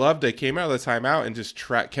I loved. They came out of the timeout and just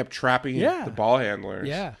kept trapping the ball handlers.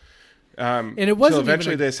 Yeah. And it wasn't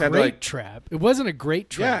eventually even a they said great trap. It wasn't a great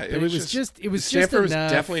trap. Yeah, it was just enough. Stanford was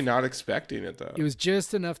definitely not expecting it though. It was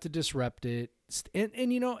just enough to disrupt it.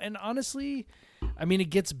 And honestly, I mean, it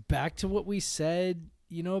gets back to what we said,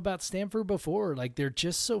 about Stanford before. Like they're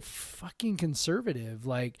just so fucking conservative.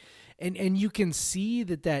 Like, and you can see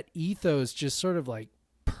that ethos just sort of like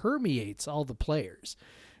permeates all the players.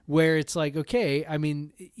 Where it's like, okay, I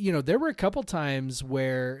mean, there were a couple times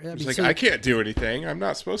where I can't do anything. I'm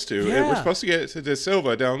not supposed to. Yeah. We're supposed to get it to De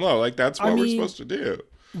Silva down low. Like that's what we're supposed to do.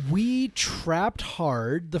 We trapped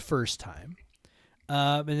hard the first time,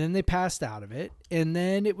 and then they passed out of it, and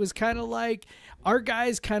then it was kind of like our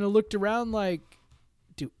guys kind of looked around like,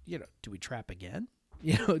 do we trap again?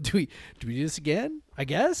 Do we do this again? I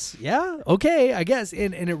guess. Yeah. Okay. I guess.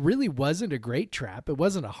 And it really wasn't a great trap. It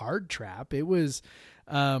wasn't a hard trap. It was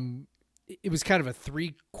kind of a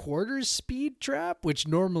 3/4 speed trap, which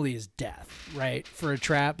normally is death, right? For a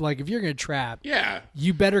trap. Like if you're going to trap,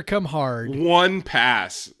 you better come hard. One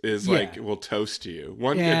pass is will toast you.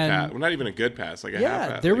 Good pass. Well, not even a good pass, like a half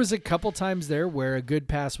pass. There was a couple times there where a good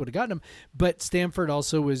pass would have gotten him, but Stanford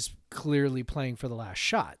also was clearly playing for the last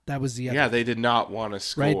shot. That was the other. Yeah, they did not want to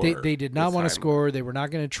score. Right, they did not want to score. They were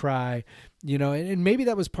not going to try, and maybe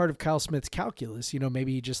that was part of Kyle Smith's calculus.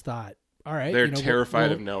 Maybe he just thought, all right, they're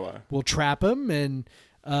terrified of Noah. We'll trap him, and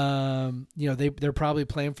they're probably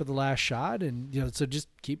playing for the last shot, and so just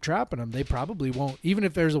keep trapping them. They probably won't, even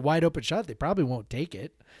if there's a wide open shot, they probably won't take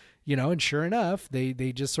it. And sure enough,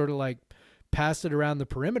 they just sort of like passed it around the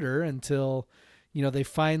perimeter until they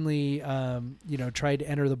finally tried to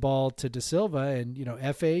enter the ball to De Silva, and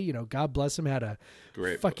FA, God bless him, had a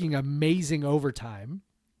great fucking amazing overtime,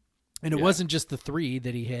 and it wasn't just the 3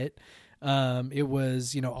 that he hit. It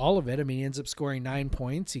was, all of it. I mean, he ends up scoring 9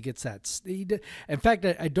 points. He gets that. In fact,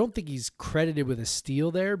 I don't think he's credited with a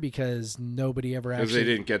steal there because nobody ever actually. Because they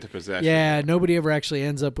didn't get to possession. Yeah, nobody ever actually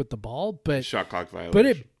ends up with the ball. But shot clock violation. But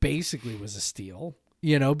it basically was a steal,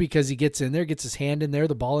 because he gets in there, gets his hand in there,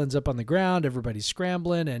 the ball ends up on the ground, everybody's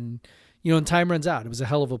scrambling, and and time runs out. It was a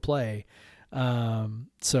hell of a play.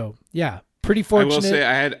 So yeah, pretty fortunate. I will say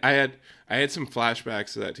I had some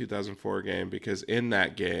flashbacks to that 2004 game because in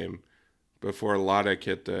that game, before Loddick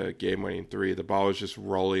hit the game-winning 3, the ball was just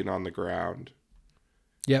rolling on the ground.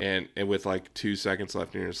 Yep. And with like 2 seconds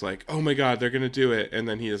left, and you're just like, oh my God, they're going to do it. And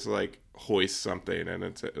then he just like hoists something. And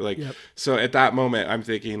it's like, So at that moment, I'm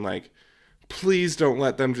thinking like, please don't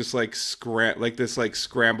let them just like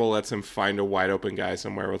scramble lets him find a wide open guy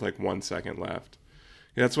somewhere with like 1 second left.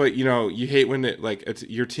 That's what, you hate when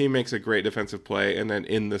your team makes a great defensive play and then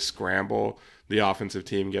in the scramble, the offensive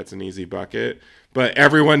team gets an easy bucket. But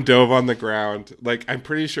everyone dove on the ground. Like, I'm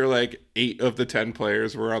pretty sure 8 of the 10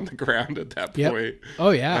 players were on the ground at that point. Oh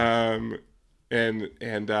yeah.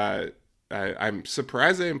 I'm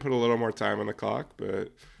surprised they didn't put a little more time on the clock,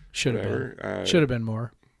 but should have been. Should have been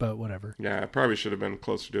more, but whatever. Yeah, it probably should have been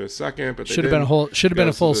closer to a second, but should have been a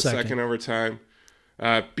full second. Second overtime.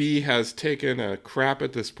 B has taken a crap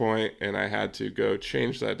at this point, and I had to go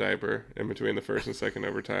change that diaper in between the first and second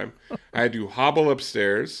overtime. I had to hobble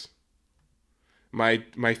upstairs. My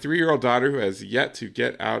 3-year-old daughter, who has yet to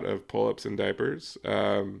get out of pull-ups and diapers,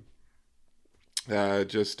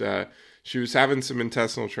 she was having some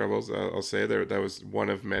intestinal troubles. I'll say that was one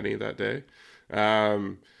of many that day.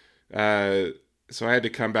 So I had to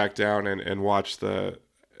come back down and watch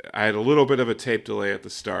I had a little bit of a tape delay at the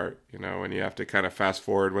start, when you have to kind of fast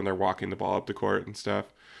forward when they're walking the ball up the court and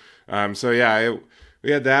stuff. We had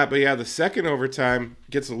that, but the second overtime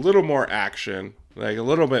gets a little more action, a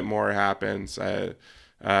little bit more happens. Is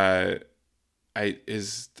that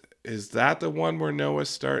the one where Noah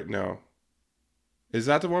start? No. Is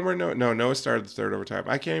that the one where Noah started the third overtime?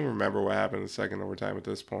 I can't even remember what happened in the second overtime at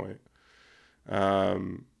this point. But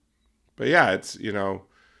yeah, it's,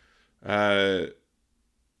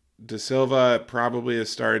 De Silva probably has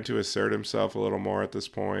started to assert himself a little more at this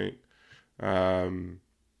point. And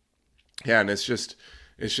it's just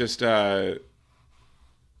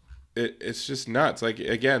nuts.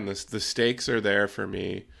 Again, the stakes are there for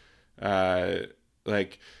me. WSU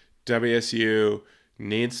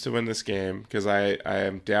needs to win this game because I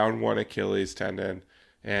am down one Achilles tendon,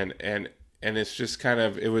 and it's just kind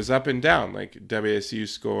of, it was up and down. WSU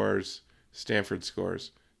scores, Stanford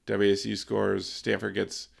scores. WSU scores, Stanford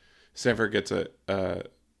gets a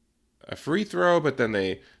free throw, but then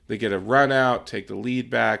they get a run out, take the lead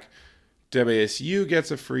back. WSU gets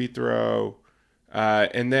a free throw,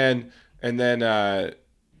 and then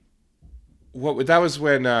what that was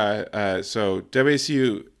when so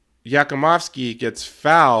WSU Yakumovsky gets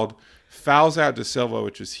fouls out De Silva,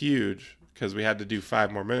 which was huge because we had to do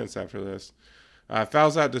 5 more minutes after this.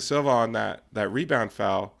 Fouls out De Silva on that rebound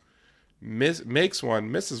foul, makes one,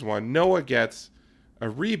 misses one. Noah gets a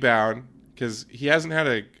rebound because he hasn't had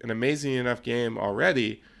an amazing enough game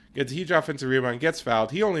already. Gets a huge offensive rebound, gets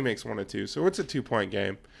fouled. He only makes 1 or 2, so it's a 2-point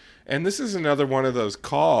game. And this is another one of those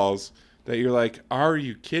calls that you're like, are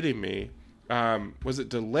you kidding me? Was it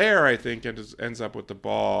Dallaire, I think, ends up with the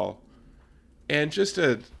ball. And just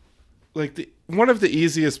one of the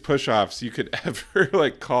easiest push-offs you could ever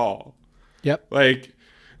call. Yep.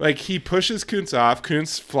 He pushes Kuntz off.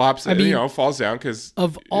 Kuntz flops, falls down because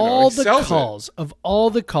of all the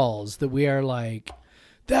calls that we are like,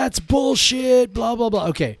 that's bullshit, blah blah blah.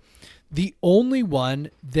 Okay, the only one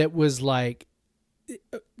that was I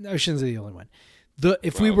shouldn't say the only one. The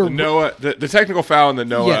technical foul and the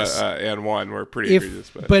Noah yes. And one were pretty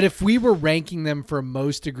egregious. But if we were ranking them from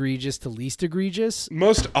most egregious to least egregious,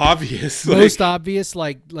 most obvious,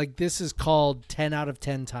 like this is called 10 out of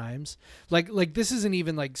 10 times. Like this isn't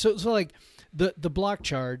even the block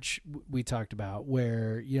charge we talked about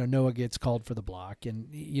where Noah gets called for the block and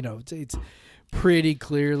it's pretty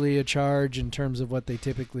clearly a charge in terms of what they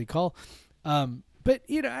typically call. But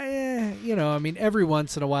every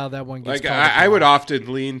once in a while that one gets called. I would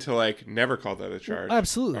often lean to never call that a charge.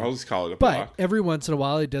 Absolutely, I'll just call it a block. But every once in a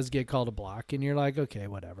while it does get called a block, and you're like, okay,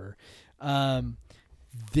 whatever.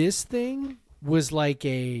 This thing was like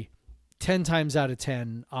a 10 times out of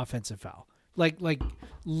 10 offensive foul. Like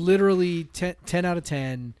literally 10 out of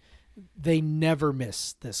 10. They never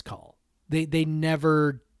miss this call. They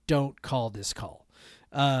never don't call this call.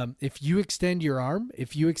 If you extend your arm,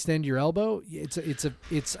 if you extend your elbow,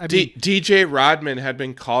 DJ Rodman had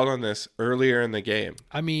been called on this earlier in the game.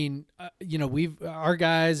 I mean, our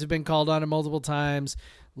guys have been called on it multiple times.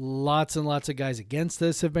 Lots and lots of guys against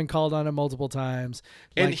us have been called on it multiple times.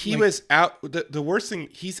 And he was out. The worst thing,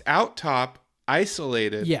 he's out top,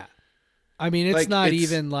 isolated. Yeah. I mean, it's not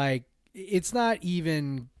even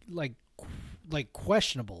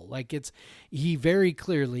questionable. He very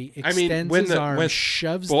clearly extends his arm,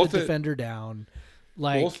 shoves the defender down.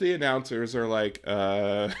 Both the announcers are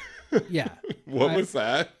yeah. What was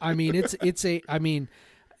that? I mean,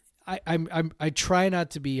 I try not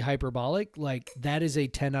to be hyperbolic. That is a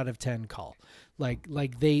 10 out of 10 call.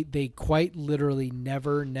 They quite literally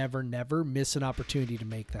never miss an opportunity to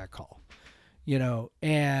make that call.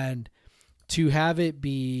 And to have it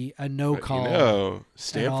be a no call.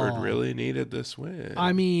 Stanford really needed this win.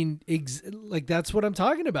 I mean, that's what I'm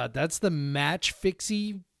talking about. That's the match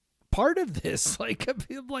fixie part of this. Like, I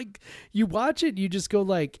feel like you watch it, you just go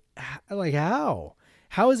like how?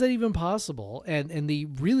 How is that even possible? And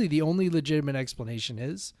the only legitimate explanation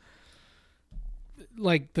is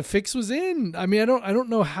like the fix was in. I mean, I don't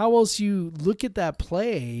know how else you look at that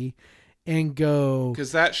play and go,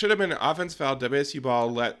 because that should have been an offense foul. WSU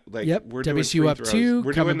ball. Yep. We're doing WSU free up throws. 2,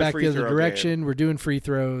 We're coming doing the back free the other throw direction. game. We're doing free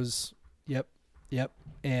throws. Yep.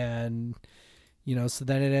 And so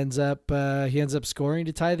then it ends up he ends up scoring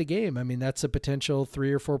to tie the game. I mean, that's a potential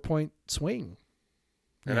 3 or 4 point swing.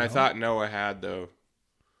 And I thought Noah had the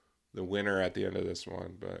winner at the end of this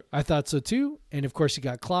one, but I thought so too. And of course he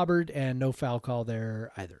got clobbered and no foul call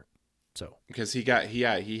there either. So because he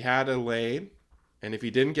had a lane, and if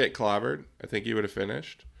he didn't get clobbered, I think he would have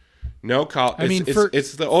finished. No call. I mean,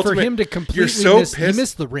 it's the ultimate. For him to completely you're so miss, pissed. he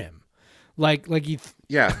missed the rim. Like he.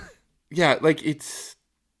 Yeah. Like it's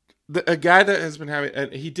a guy that has been having,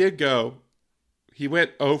 and he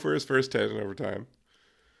went 0 for his first 10 in overtime,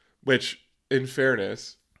 which in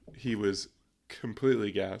fairness, he was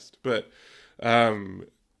completely gassed, but and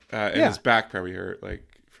his back probably hurt, like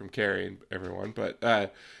from carrying everyone, but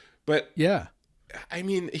yeah, I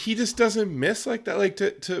mean, he just doesn't miss like that, like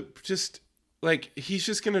to just like he's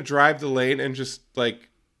just gonna drive the lane and just like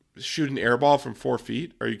shoot an air ball from 4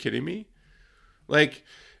 feet. Are you kidding me? Like,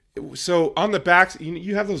 so on the backs,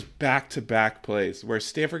 you have those back-to-back plays where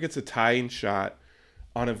Stanford gets a tying shot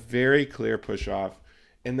on a very clear push-off,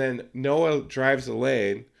 and then Noah drives the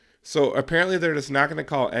lane. So apparently they're just not going to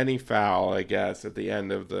call any foul, I guess, at the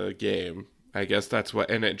end of the game. I guess that's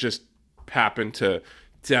what, and it just happened to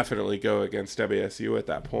definitely go against WSU at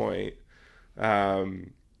that point.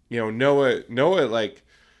 Noah, like,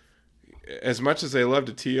 as much as they love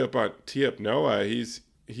to tee up Noah, he's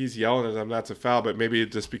yelling at them that's a foul, but maybe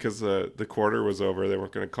just because the quarter was over, they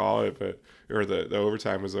weren't going to call it, or the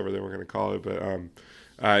overtime was over, they weren't going to call it. But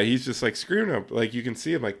he's just like screaming up, like you can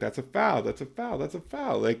see him like that's a foul, that's a foul, that's a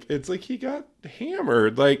foul. Like it's like he got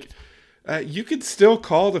hammered. Like you could still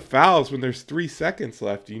call the fouls when there's 3 seconds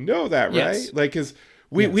left. You know that, right? Yes. Like because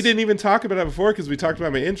we didn't even talk about it before because we talked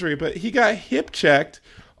about my injury, but he got hip checked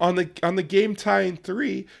on the game tying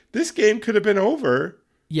 3. This game could have been over.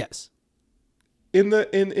 Yes. In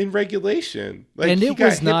regulation, like, and it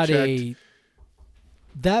was not checked.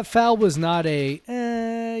 That foul was not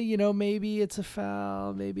maybe it's a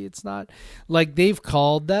foul, maybe it's not. Like they've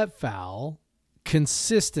called that foul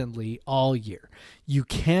consistently all year. You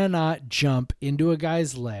cannot jump into a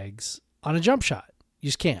guy's legs on a jump shot. You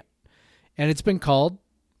just can't. And it's been called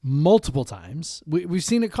multiple times. We've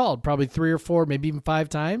seen it called probably 3 or 4, maybe even 5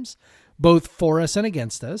 times, both for us and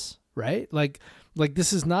against us, right? Like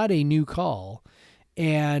this is not a new call.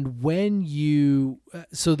 And when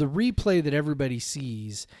so the replay that everybody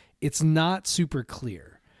sees, it's not super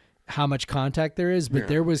clear how much contact there is, but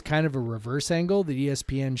there was kind of a reverse angle that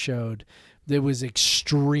ESPN showed that was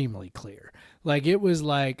extremely clear. Like it was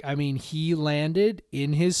like, I mean, he landed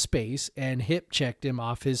in his space and hip checked him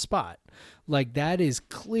off his spot. Like that is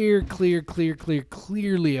clearly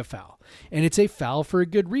a foul. And it's a foul for a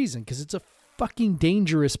good reason because it's a fucking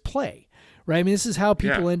dangerous play. Right. I mean, this is how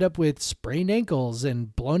people end up with sprained ankles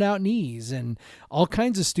and blown out knees and all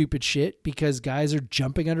kinds of stupid shit because guys are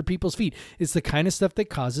jumping under people's feet. It's the kind of stuff that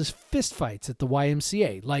causes fist fights at the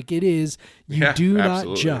YMCA. Like it is, you do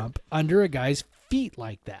not jump under a guy's feet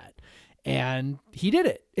like that. And he did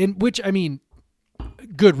it. And which, I mean,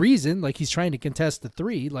 good reason. Like he's trying to contest the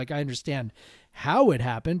 3. Like I understand how it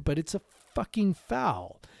happened, but it's a fucking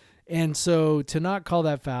foul. And so to not call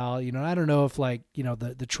that foul, I don't know if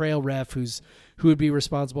the trail ref who would be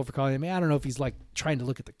responsible for calling him, I don't know if he's like trying to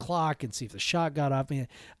look at the clock and see if the shot got off.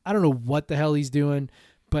 I don't know what the hell he's doing,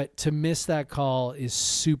 but to miss that call is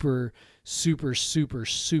super, super, super,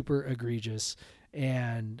 super egregious.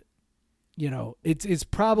 And, it's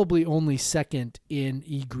probably only second in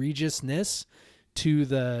egregiousness to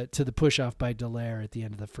the push off by Dallaire at the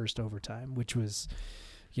end of the first overtime, which was,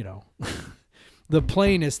 the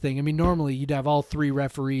plainest thing. I mean, normally you'd have all 3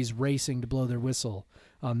 referees racing to blow their whistle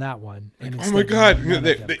on that one. And oh my God,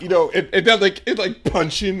 it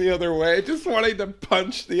punching the other way, just wanting to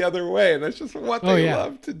punch the other way. And that's just what they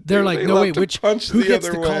love to do. They're like, they no, wait, who gets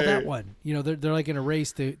to call that one? They're like in a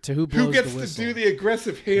race to who blows who gets the whistle. to do the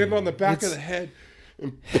aggressive hand on the back of the head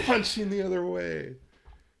and punching the other way.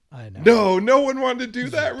 I know. No one wanted to do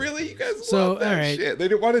that. Really? You guys love that shit. They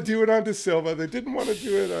didn't want to do it on De Silva. They didn't want to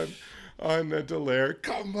do it on Dallaire.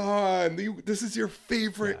 Come on. This is your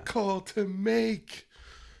favorite call to make.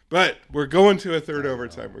 But we're going to a third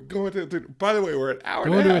overtime. We're going to by the way, we're an hour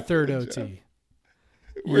and a half. Going to a third OT.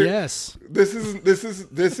 Yes. This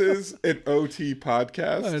is an OT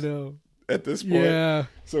podcast. I know. at this point. Yeah.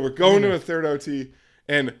 So we're going to a third OT,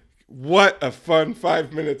 and what a fun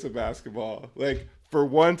 5 minutes of basketball. Like, for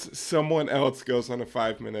once, someone else goes on a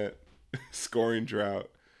 5-minute scoring drought.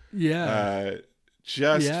 Yeah.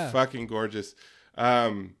 Just fucking gorgeous.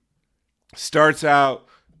 Starts out,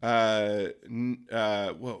 what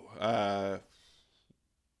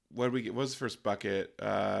did we get? What was the first bucket?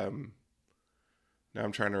 Now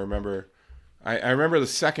I'm trying to remember. I remember the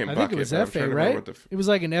second bucket. I think it was FA, right? It was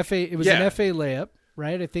like an FA. It was an FA layup,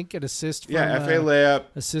 right? I think an assist from FA layup.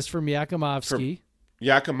 Assist from Yakimovsky.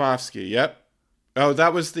 Yakimovsky, yep. Oh,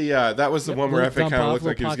 that was the one where FA kind of looked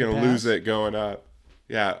like he was going to lose it going up.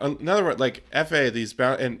 Yeah, another one, like FA, these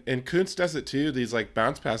and Kuntz does it too. These like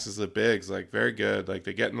bounce passes to bigs, like very good. Like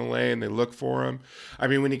they get in the lane, they look for him. I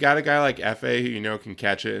mean, when you got a guy like FA who can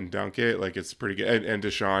catch it and dunk it, like it's pretty good. And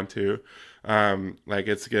Deshaun too. Like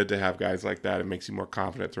it's good to have guys like that. It makes you more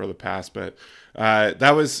confident throw the pass. But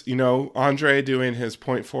that was Andre doing his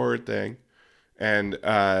point forward thing, and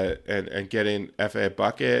getting FA a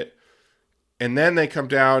bucket, and then they come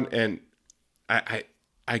down and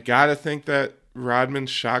I gotta think that Rodman's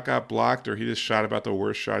shot got blocked, or he just shot about the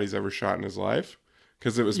worst shot he's ever shot in his life,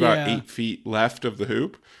 because it was about 8 feet left of the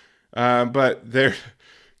hoop. But there,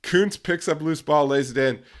 Kuntz picks up loose ball, lays it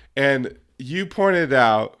in, and you pointed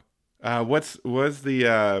out what's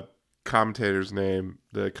the commentator's name,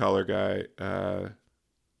 the color guy?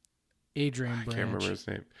 Adrian Branch. I can't remember his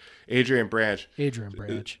name. Adrian Branch.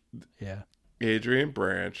 Yeah. Adrian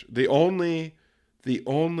Branch. The only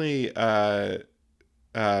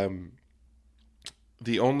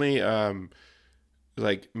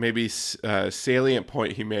like maybe salient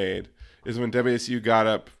point he made is when WSU got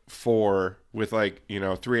up 4 with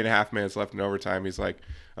 3.5 minutes left in overtime. He's like,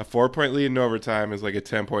 a 4-point lead in overtime is like a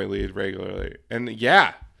 10-point lead regularly. And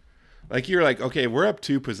yeah, like you're like, okay, we're up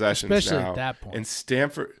 2 possessions especially now. At that point. And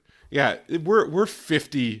Stanford, we're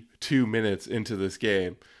 52 minutes into this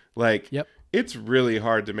game. Like, it's really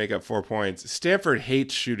hard to make up 4 points. Stanford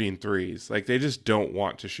hates shooting threes. Like, they just don't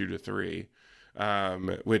want to shoot a 3.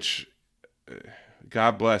 Which,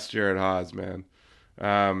 God bless Jared Haas, man.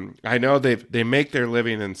 I know they make their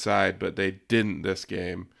living inside, but they didn't this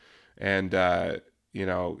game. And,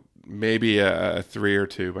 maybe a 3 or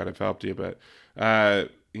 2 might have helped you. But,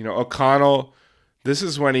 O'Connell, this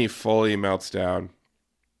is when he fully melts down.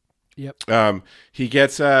 Yep. He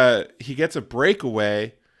gets a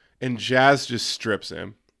breakaway, and Jazz just strips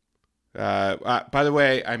him. By the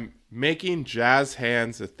way, I'm making Jazz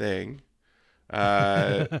hands a thing.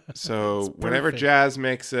 So whenever Jazz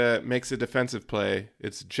makes a defensive play,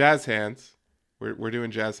 it's Jazz hands. We're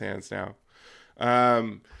doing Jazz hands now.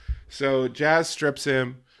 So Jazz strips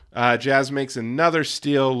him. Jazz makes another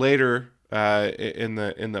steal later in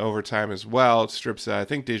the overtime as well. Strips I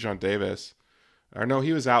think Dejon Davis, or no,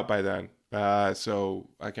 he was out by then. So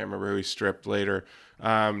I can't remember who he stripped later.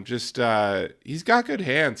 He's got good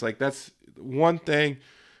hands. Like, that's one thing.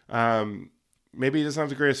 Maybe he doesn't have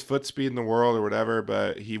the greatest foot speed in the world or whatever,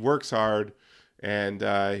 but he works hard, and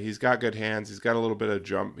he's got good hands. He's got a little bit of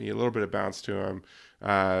jump, a little bit of bounce to him.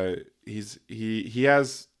 He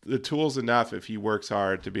has the tools enough if he works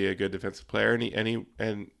hard to be a good defensive player,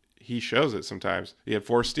 and he shows it sometimes. He had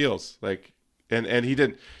 4 steals, and he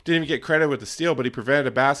didn't even get credit with the steal, but he prevented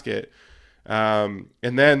a basket. And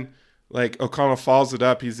then O'Connell follows it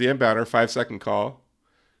up. He's the inbounder, 5-second call.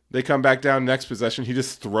 They come back down next possession. He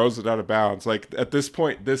just throws it out of bounds. Like, at this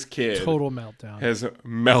point, this kid total meltdown has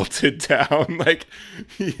melted down. Like,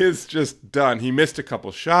 he is just done. He missed a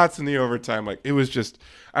couple shots in the overtime. Like, it was just,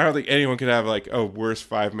 I don't think anyone could have a worse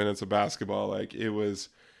 5 minutes of basketball. Like, it was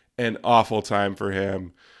an awful time for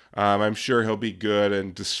him. I'm sure he'll be good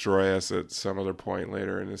and destroy us at some other point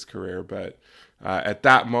later in his career. But at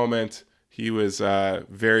that moment, he was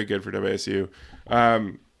very good for WSU.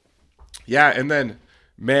 And then,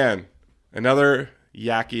 man, another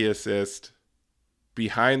Yaki assist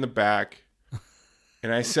behind the back.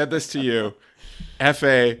 And I said this to you.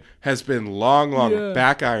 FA has been long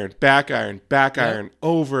back iron,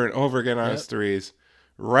 over and over again on his threes.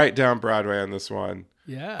 Right down Broadway on this one.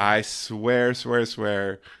 Yeah. I swear.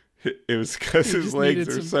 It was because his legs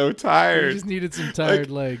are so tired. He just needed some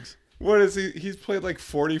tired legs. What is he? He's played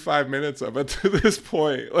 45 minutes of it to this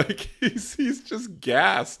point. He's just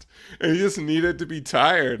gassed, and he just needed to be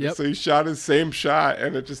tired. Yep. So he shot his same shot,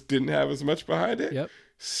 and it just didn't have as much behind it. Yep.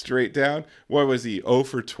 Straight down. What was he? 0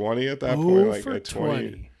 for 20 at that point. 0 for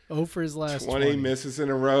 20. 0 for his last 20 misses in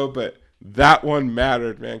a row, but that one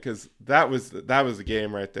mattered, man, because that was the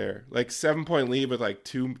game right there. Like 7-point lead with like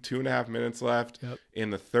 2.5 minutes left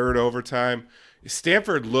in the third overtime.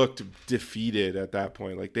 Stanford looked defeated at that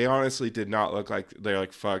point. Like they honestly did not look like they're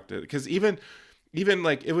like fucked. Because even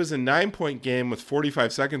like it was a 9-point game with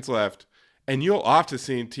 45 seconds left, and you'll often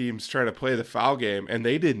see teams try to play the foul game, and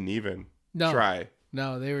they didn't even try.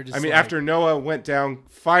 No, they were just. I mean, after Noah went down,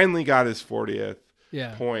 finally got his 40th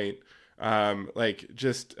point.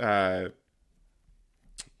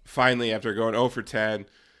 Finally after going 0 for 10,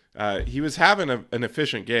 he was having an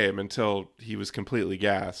efficient game until he was completely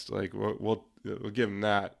gassed. Like we'll give him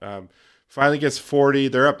that. Finally gets 40.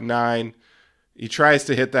 They're up 9. He tries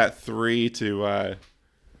to hit that 3 to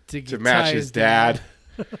match his dad.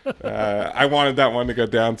 I wanted that one to go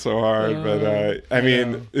down so hard, but I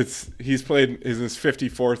mean, he's played in his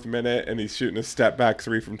 54th minute and he's shooting a step back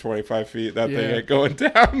 3 from 25 feet. That thing ain't going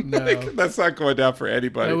down. No. Like, that's not going down for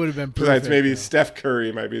anybody. That would have been perfect. Besides, maybe Steph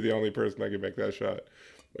Curry might be the only person that can make that shot.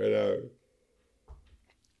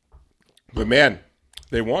 But man,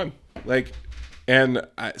 they won.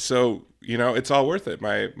 So you know, it's all worth it.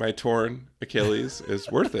 My torn Achilles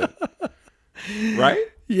is worth it, right?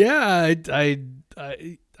 Yeah,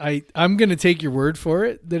 I'm gonna take your word for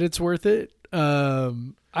it that it's worth it.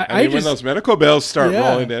 When those medical bills start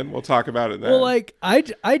rolling in, we'll talk about it then. Well, like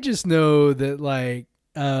I just know that like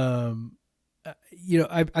you know,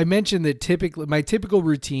 I mentioned that typically my typical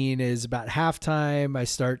routine is about halftime. I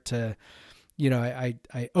start to, you know,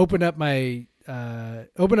 I open up my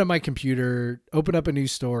computer, open up a new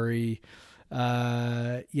story.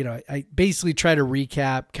 You know, I basically try to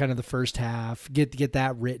recap kind of the first half, get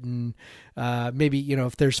that written. Maybe, you know,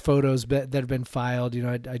 if there's photos that have been filed, you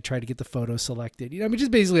know, I try to get the photo selected, you know, I mean,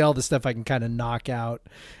 just basically all the stuff I can kind of knock out,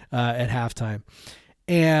 at halftime.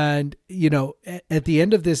 And, you know, at the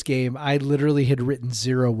end of this game, I literally had written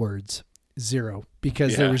 0 words,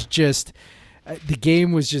 because there was just, the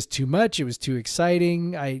game was just too much. It was too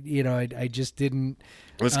exciting. I just didn't.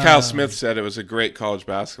 As Kyle Smith said, it was a great college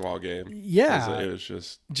basketball game. Yeah, it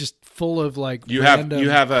was just full of like you have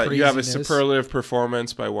a superlative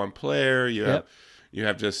performance by one player. You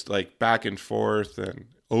have just like back and forth and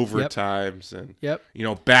overtimes and you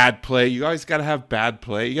know, bad play. You always got to have bad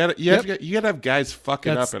play. You got to have guys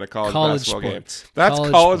fucking up in a college basketball sports. Game. That's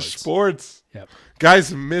college sports. Yep.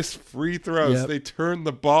 Guys miss free throws. They turn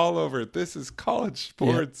the ball over. This is college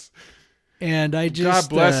sports. And I just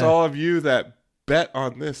God bless all of you that bet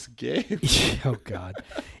on this game. Oh God.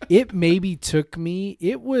 It maybe took me,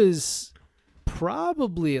 it was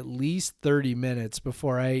probably at least 30 minutes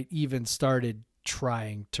before I even started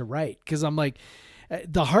trying to write. Cause I'm like,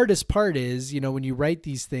 the hardest part is, you know, when you write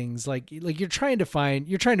these things, like you're trying to find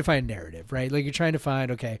narrative, right? Like you're trying to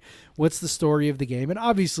find, okay, what's the story of the game? And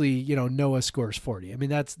obviously, you know, Noah scores 40. I mean,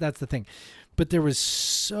 that's the thing. But there was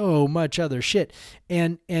so much other shit.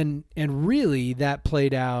 And really that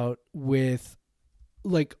played out with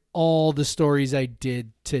like all the stories I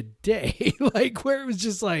did today, like where it was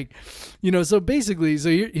just like, you know, so basically,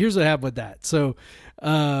 here's what happened with that. So, you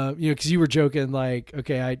know, cause you were joking like,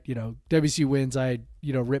 okay, WC wins,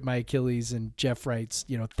 rip my Achilles, and Jeff writes,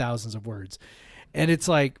 you know, thousands of words. And it's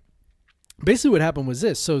like, basically what happened was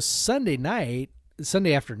this. So Sunday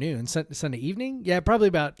afternoon, Sunday evening. Yeah. Probably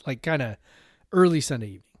about like kind of early Sunday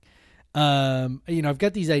evening. You know, I've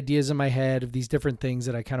got these ideas in my head of these different things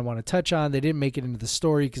that I kind of want to touch on. They didn't make it into the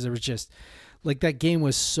story because there was just like, that game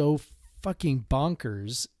was so fucking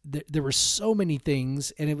bonkers. There were so many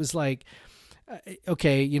things, and it was like,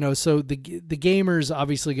 okay, you know, so the gamer's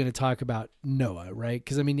obviously going to talk about Noah, right?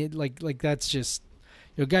 Cause I mean, like that's just,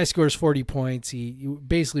 you know, guy scores 40 points. He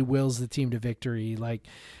basically wills the team to victory. Like,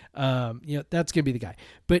 you know, that's going to be the guy.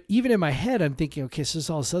 But even in my head, I'm thinking, okay, so there's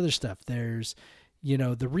all this other stuff. There's, you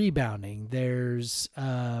know, the rebounding, there's,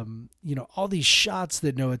 you know, all these shots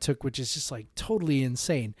that Noah took, which is just like totally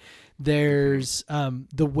insane. There's,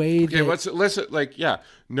 the way that,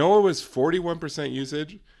 Noah was 41%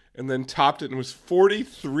 usage and then topped it and was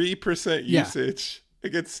 43% usage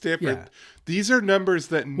against Stanford. Yeah. These are numbers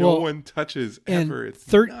that no one touches ever.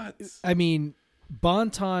 It's nuts. I mean,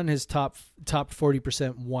 Bonton has topped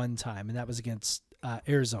 40% one time, and that was against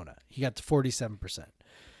Arizona. He got to 47%.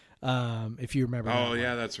 If you remember. Oh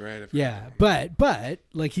yeah, that's right. Yeah, but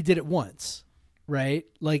like he did it once, right?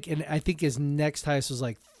 Like, and I think his next highest was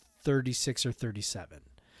like 36 or 37,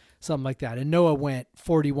 something like that. And Noah went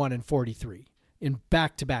 41 and 43 in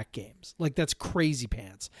back-to-back games. Like, that's crazy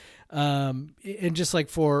pants. And just like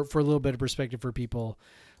for a little bit of perspective for people,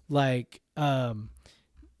 like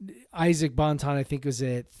Isaac Bonton, I think was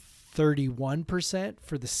at 31%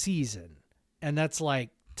 for the season, and that's like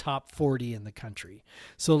top 40 in the country.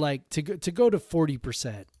 So like to go to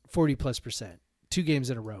 40%, 40+%, 2 games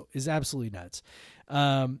in a row is absolutely nuts.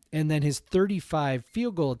 And then his 35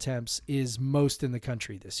 field goal attempts is most in the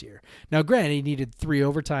country this year. Now, granted, he needed 3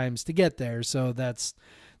 overtimes to get there, so that's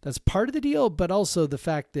part of the deal. But also the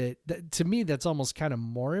fact that to me, that's almost kind of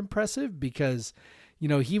more impressive because, you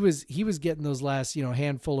know, he was getting those last, you know,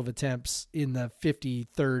 handful of attempts in the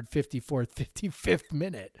 53rd, 54th, 55th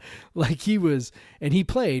minute. Like he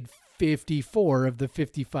played 54 of the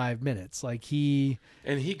 55 minutes. Like he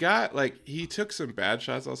took some bad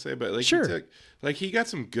shots, I'll say, but like sure. he got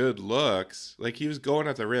some good looks. Like he was going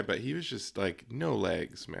at the rim, but he was just like no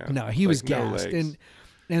legs, man. No, he was gassed.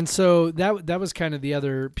 And so that was kind of the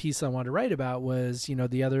other piece I wanted to write about was, you know,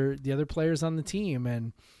 the other players on the team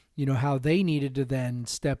and, you know, how they needed to then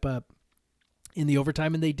step up in the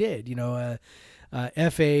overtime, and they did. You know,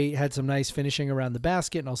 FA had some nice finishing around the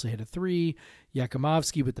basket and also hit a 3.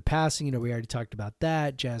 Yakumovsky with the passing, you know, we already talked about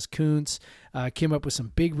that. Jazz Kuntz came up with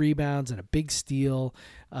some big rebounds and a big steal.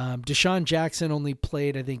 Deshaun Jackson only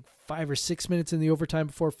played, I think, 5 or 6 minutes in the overtime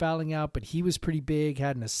before fouling out, but he was pretty big,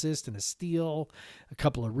 had an assist and a steal, a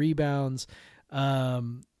couple of rebounds.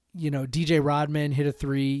 You know, DJ Rodman hit a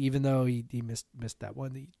 3, even though he missed that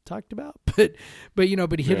one that you talked about. But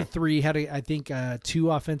he hit a 3, had I think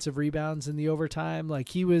 2 offensive rebounds in the overtime. Like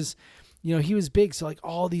he was big. So like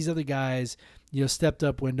all these other guys, you know, stepped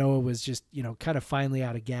up when Noah was just, you know, kind of finally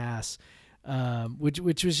out of gas. Which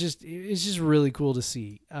was just, it's just really cool to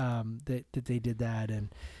see that they did that.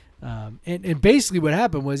 And basically what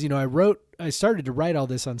happened was, you know, I started to write all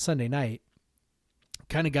this on Sunday night.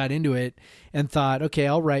 Kind of got into it and thought, okay,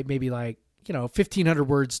 I'll write maybe like, you know, 1,500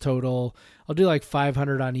 words total. I'll do like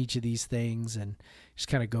 500 on each of these things and just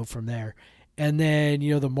kind of go from there. And then,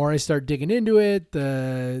 you know, the more I start digging into it,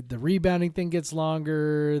 the rebounding thing gets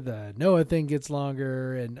longer, the Noah thing gets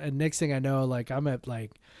longer. And next thing I know, like I'm at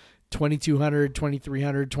like 2,200,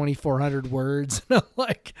 2,300, 2,400 words. And I'm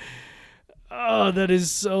like, oh, that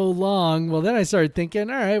is so long. Well, then I started thinking,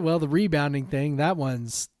 all right, well, the rebounding thing, that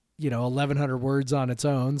one's, you know, 1,100 words on its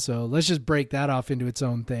own. So let's just break that off into its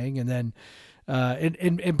own thing. And then,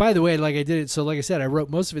 and by the way, like I did it. So like I said, I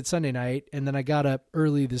wrote most of it Sunday night and then I got up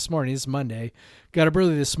early this morning. It's Monday, got up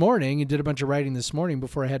early this morning and did a bunch of writing this morning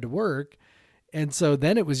before I had to work. And so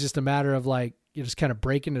then it was just a matter of like, you know, just kind of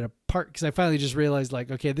breaking it apart. Cause I finally just realized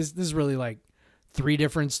like, okay, this is really like 3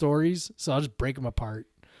 different stories. So I'll just break them apart,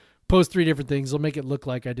 post 3 different things. I'll make it look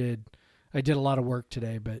like I did a lot of work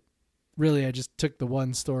today, but really, I just took the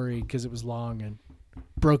one story because it was long and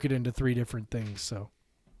broke it into 3 different things. So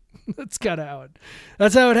that's kind of how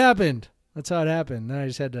it happened. Then I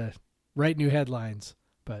just had to write new headlines.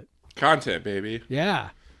 But content, baby. Yeah,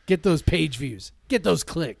 get those page views, get those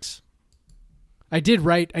clicks. I did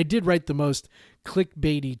write the most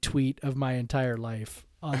clickbaity tweet of my entire life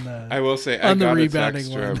on the. I will say, on the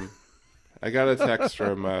rebounding one. I got a text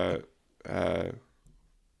from.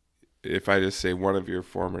 If I just say one of your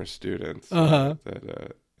former students, that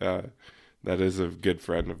is a good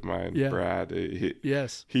friend of mine, Brad.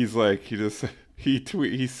 He's like he sent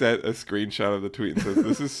a screenshot of the tweet and says,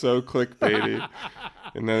 "This is so clickbaity,"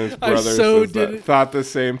 and then his brother thought the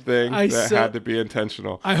same thing. Had to be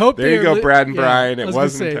intentional. I hope there you go, Brad and Brian. It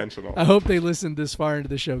wasn't intentional. I hope they listened this far into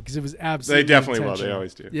the show because it was absolutely. They definitely will. They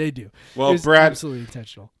always do. They do. Well, Brad, absolutely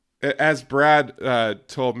intentional. As Brad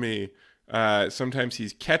told me. Sometimes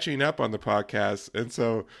he's catching up on the podcast. And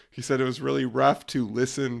so he said it was really rough to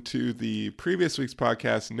listen to the previous week's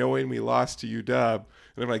podcast knowing we lost to UW.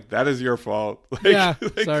 And I'm like, that is your fault. Like,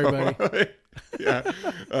 sorry, buddy.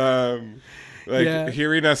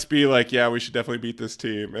 Hearing us be like, yeah, we should definitely beat this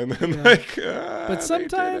team. And then but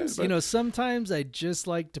sometimes, sometimes I just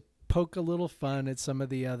like to poke a little fun at some of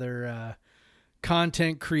the other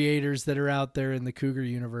content creators that are out there in the Cougar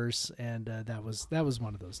universe. And that was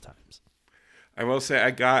one of those times. I will say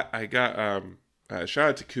I got shout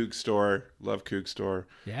out to Coug Store, love Coug Store.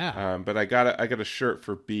 Yeah. But I got a shirt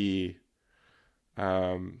for B,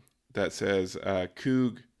 that says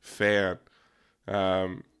Coug fan.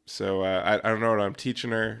 So I don't know what I'm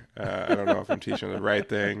teaching her. I don't know if I'm teaching her the right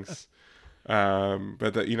things.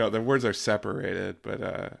 But the words are separated.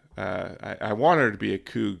 But I want her to be a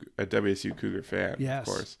WSU Cougar fan, yes.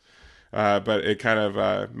 Of course. But it kind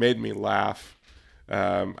of made me laugh.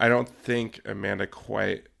 I don't think Amanda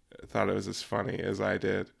quite thought it was as funny as I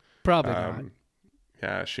did. Probably not.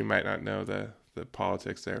 Yeah, she might not know the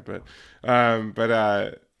politics there, but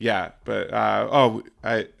I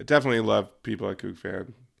definitely love people at Coug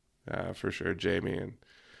Fan, for sure, Jamie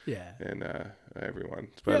and everyone.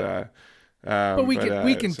 But we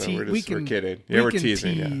can tease. Yeah, we're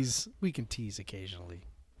teasing. We can tease occasionally.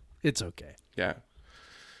 It's okay. Yeah.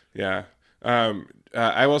 Yeah.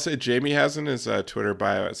 I will say Jamie has in his Twitter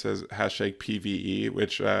bio, it says hashtag PVE,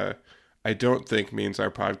 which I don't think means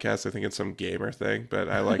our podcast. I think it's some gamer thing, but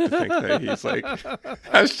I like to think that he's like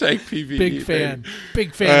hashtag PVE. Big fan.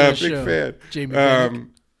 Big fan of the big show. fan. Jamie Bennett.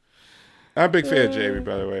 I'm a big fan of Jamie,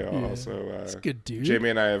 by the way. Also, It's a good dude. Jamie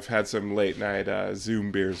and I have had some late night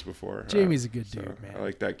Zoom beers before. Jamie's a good dude, so man. I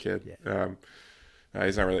like that kid. Yeah.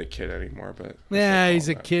 He's not really a kid anymore, but Yeah, he's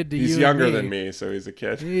a kid to you. He's and younger me. than me, so he's a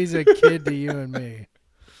kid. He's a kid to you and me.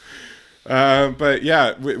 But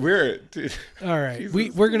yeah, we're dude, All right,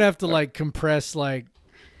 Jesus. we're gonna have to like compress like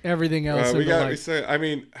everything else. we into, got. like, So I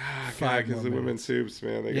mean, God, 5 because more the women's hoops,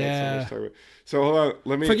 man, they Yeah. got so much to talk about. So hold on,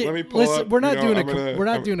 let me pull listen, up. we're not doing I'm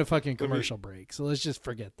not doing a fucking me- commercial break, so let's just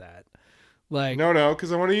forget that. Like, No,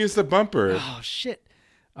 because I want to use the bumper. oh shit!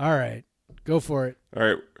 All right, go for it. All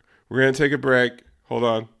right, we're gonna take a break. Hold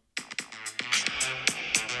on.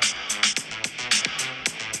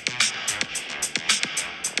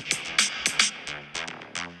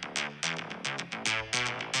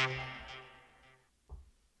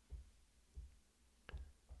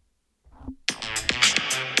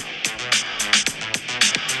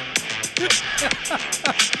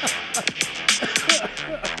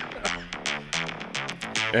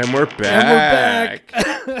 And we're back.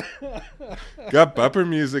 Got bumper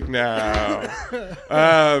music now.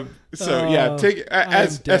 Take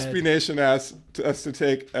as dead. SB Nation asked us to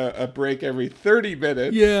take a break every 30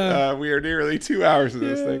 minutes. Yeah. We are nearly 2 hours of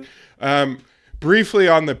this thing. Briefly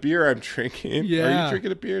on the beer I'm drinking. Yeah. Are you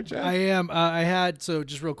drinking a beer, Jeff? I am. I had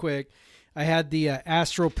just real quick. I had the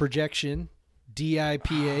Astral Projection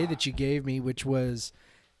DIPA that you gave me, which was,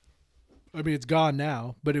 I mean, it's gone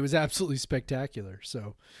now, but it was absolutely spectacular.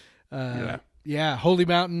 So, yeah, Holy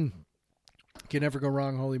Mountain. Can never go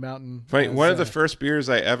wrong, Holy Mountain. Funny, As, one of the first beers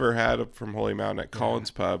I ever had from Holy Mountain at Collins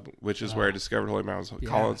Pub, which is where I discovered Holy Mountain, was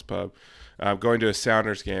Collins Pub. Going to a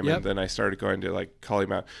Sounders game, and then I started going to like Holy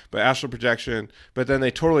Mountain. But Astral Projection, but then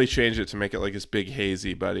they totally changed it to make it like this big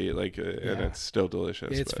hazy buddy, like, and it's still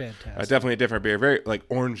delicious. It's but, fantastic. definitely a different beer, very like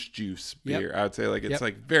orange juice beer. I would say like it's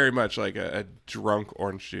like very much like a drunk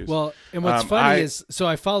orange juice. Well, and what's funny is, so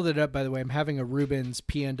I followed it up, by the way. I'm having a Rubens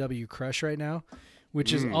PNW Crush right now,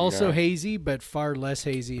 which is also hazy, but far less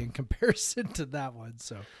hazy in comparison to that one.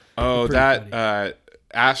 So,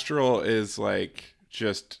 Astral is like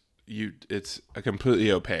just it's a completely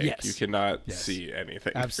opaque. Yes. You cannot see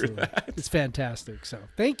anything absolutely, through that. it's fantastic. So,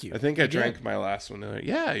 thank you. I think I drank my last one.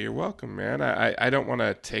 Yeah, you're welcome, man. I don't want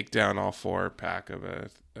to take down all 4-pack of an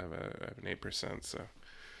 8%,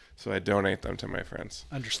 so I donate them to my friends.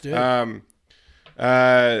 Understood.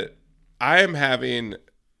 I am having.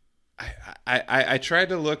 I tried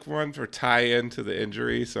to look one for tie-in to the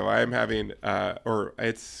injury, so I am having, or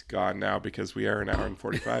it's gone now because we are an hour and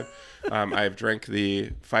 45. I've drank the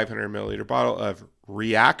 500 milliliter bottle of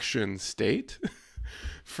Reaction State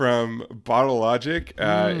from Bottle Logic.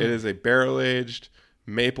 It is a barrel-aged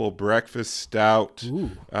maple breakfast stout,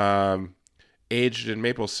 aged in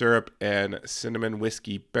maple syrup and cinnamon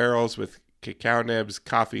whiskey barrels with cacao nibs,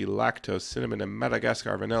 coffee, lactose, cinnamon, and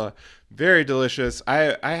Madagascar vanilla. Very delicious.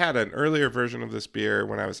 I had an earlier version of this beer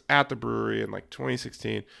when I was at the brewery in like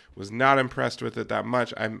 2016. Was not impressed with it that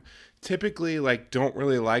much. I'm typically like don't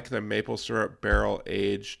really like the maple syrup barrel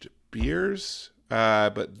aged beers,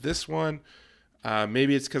 but this one,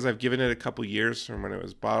 maybe it's because I've given it a couple years from when it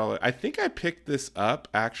was bottled. I think I picked this up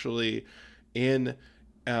actually in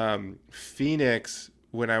Phoenix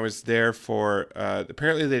when I was there for,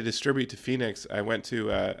 apparently they distribute to Phoenix. I went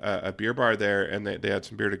to a beer bar there, and they had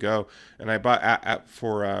some beer to go, and I bought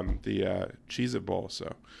for the Cheez-It Bowl,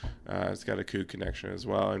 so it's got a Coug connection as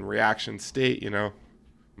well. And Reaction State,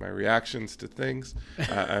 my reactions to things.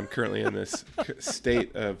 I'm currently in this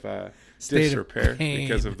state of disrepair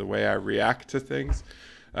because of the way I react to things.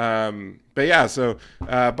 But yeah, so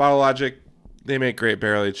Bottle Logic, they make great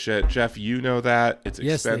barrel-aged shit. Jeff, you know that. It's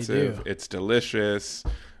expensive. Yes, they do. It's delicious.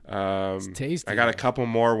 It's tasty. I got a couple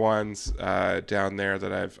more ones down there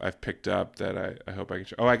that I've picked up that I hope I can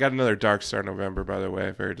show. Oh, I got another Dark Star November, by the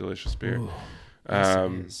way. Very delicious beer. Ooh, yes,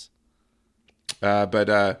 it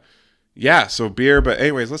is. Yeah, so beer. But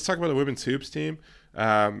anyways, let's talk about the women's hoops team.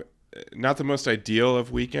 Not the most ideal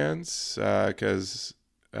of weekends because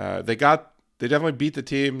they definitely beat the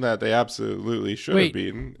team that they absolutely should have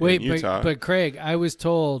beaten in Utah. But Craig, I was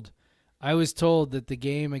told that the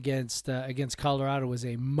game against Colorado was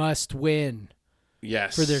a must-win.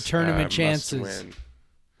 Yes, for their tournament chances.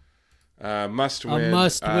 Must win. A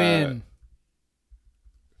must-win.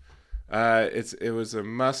 It was a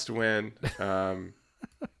must-win.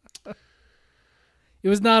 It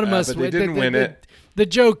was not a must but win. they didn't win it. The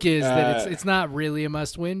joke is that it's not really a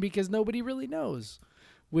must win because nobody really knows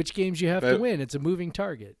which games you have to win. It's a moving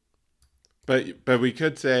target. But we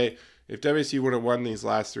could say if WSU would have won these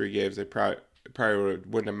last 3 games, they probably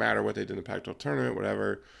wouldn't have mattered what they did in the Pac-12 tournament,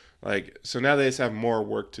 whatever. Like, so now they just have more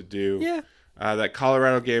work to do. Yeah. That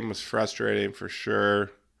Colorado game was frustrating for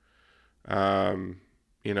sure.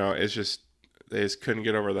 It's just they just couldn't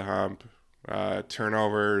get over the hump.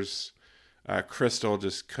 Turnovers. Crystal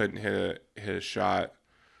just couldn't hit a shot.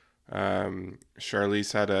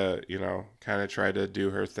 Charlize had to, kind of try to do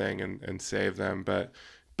her thing and save them. But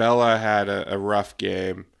Bella had a rough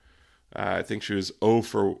game. I think she was 0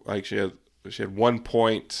 for, like, she had 1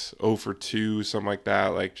 point, 0 for 2, something like that.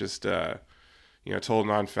 Like, just, total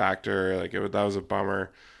non-factor. Like, that was a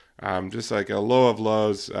bummer. Just like a low of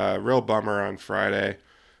lows, real bummer on Friday.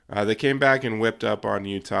 They came back and whipped up on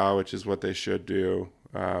Utah, which is what they should do.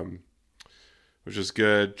 Which is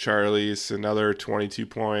good. Charlize, another 22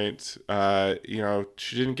 points.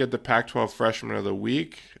 She didn't get the Pac-12 Freshman of the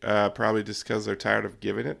Week, probably just because they're tired of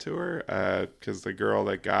giving it to her, because the girl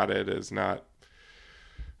that got it is not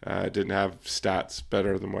didn't have stats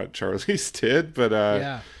better than what Charlize did. But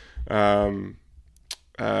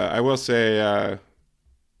I will say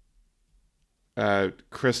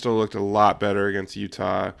Crystal looked a lot better against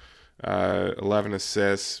Utah. 11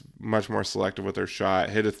 assists, much more selective with her shot.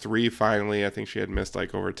 Hit a 3 finally. I think she had missed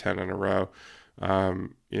like over 10 in a row.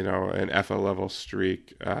 An FL level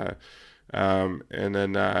streak. And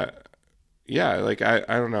then like I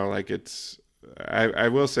don't know, like I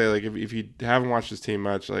will say, like, if you haven't watched this team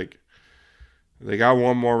much, like, they got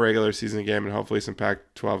one more regular season game and hopefully some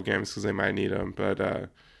Pac-12 games because they might need them. But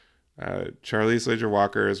Charlize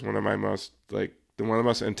Leger-Walker is one of my most, like, one of the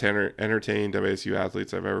most entertaining WSU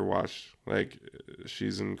athletes I've ever watched. Like,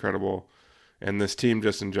 she's incredible. And this team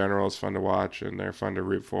just in general is fun to watch, and they're fun to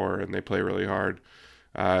root for, and they play really hard.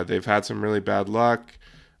 They've had some really bad luck.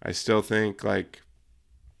 I still think, like,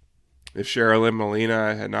 if Sherilyn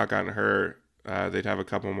Molina had not gotten hurt, they'd have a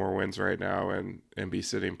couple more wins right now and be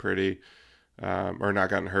sitting pretty. Or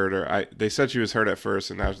not gotten hurt. They said she was hurt at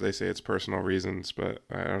first, and now they say it's personal reasons, but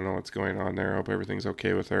I don't know what's going on there. I hope everything's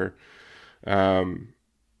okay with her.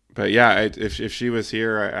 But yeah, if she was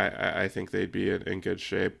here, I think they'd be in good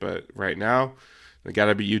shape. But right now, they got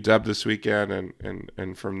to be UW this weekend,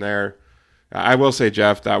 and from there, I will say,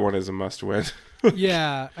 Jeff, that one is a must win.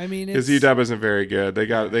 Yeah, I mean, because UW isn't very good.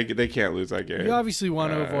 They can't lose that game. You obviously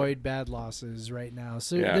want to avoid bad losses right now,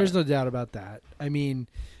 so there's no doubt about that.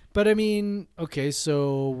 Okay,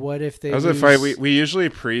 so what if they? That was a fight. We usually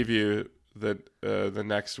preview the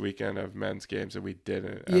next weekend of men's games, and we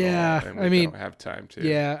didn't. Yeah, and we don't have time to.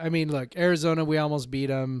 Yeah, I mean, look, Arizona, we almost beat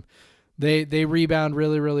them. They rebound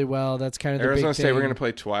really, really well. That's kind of the Arizona big State. thing. We're going to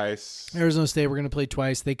play twice. Arizona State, we're going to play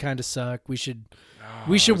twice. They kind of suck. We should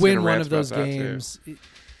win one of those games.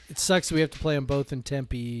 It sucks that we have to play them both in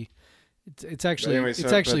Tempe. It's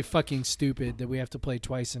actually fucking stupid that we have to play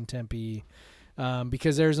twice in Tempe,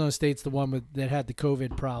 because Arizona State's the one that had the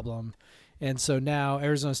COVID problem. And so now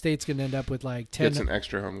Arizona State's going to end up with like 10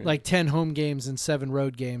 extra home games. Like 10 home games and 7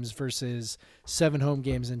 road games versus 7 home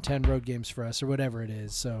games and 10 road games for us, or whatever it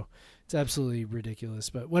is. So it's absolutely ridiculous,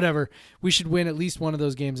 but whatever. We should win at least one of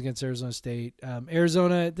those games against Arizona State.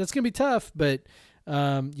 Arizona, that's going to be tough, but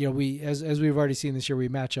we as we've already seen this year, we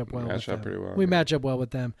match up well. Pretty well. We match up well with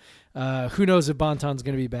them. Who knows if Bonton's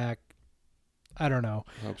going to be back? I don't know.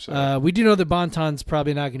 I hope so. We do know that Bonton's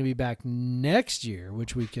probably not going to be back next year,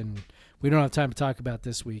 which we don't have time to talk about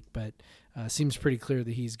this week, but seems pretty clear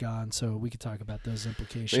that he's gone, so we could talk about those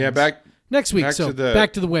implications. Yeah, next week.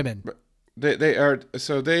 Back to the women. They got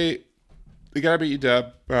to beat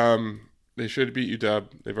UW. They should beat UW.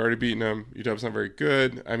 They've already beaten them. UW's not very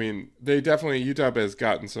good. I mean, UW has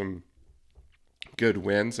gotten some good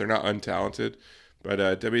wins. They're not untalented, but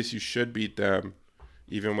WSU should beat them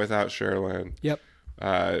even without Sherilyn. Yep.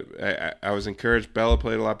 I was encouraged. Bella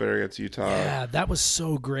played a lot better against Utah. Yeah, that was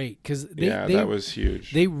so great because that was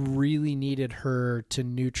huge. They really needed her to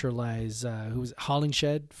neutralize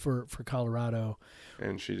Hollingshed for Colorado,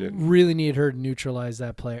 and she didn't. Really needed her to neutralize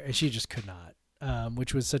that player, and she just could not,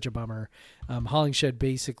 which was such a bummer. Hollingshed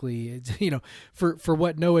basically, for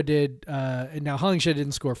what Noah did. Now Hollingshed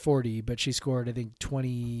didn't score 40, but she scored I think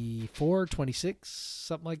 24, 26,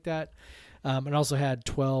 something like that. And also had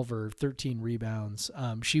 12 or 13 rebounds.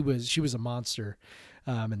 She was a monster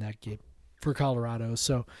in that game for Colorado.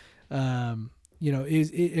 So, and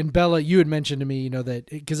Bella, you had mentioned to me, that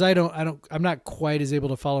because I'm not quite as able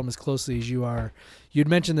to follow them as closely as you are. You'd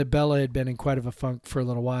mentioned that Bella had been in quite of a funk for a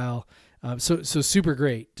little while. So super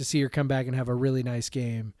great to see her come back and have a really nice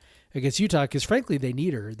game against Utah, because frankly they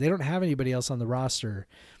need her. They don't have anybody else on the roster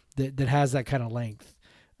that has that kind of length.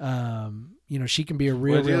 She can be a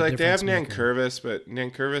real they have difference maker. Nankervis, but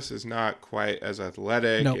Nankervis is not quite as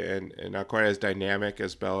athletic and not quite as dynamic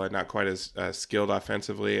as Bella, not quite as skilled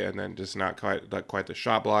offensively, and then just not quite the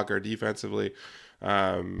shot blocker defensively.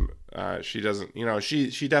 She doesn't,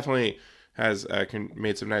 she definitely has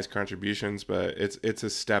made some nice contributions, but it's a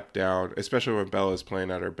step down, especially when Bella's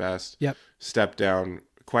playing at her best. Yep.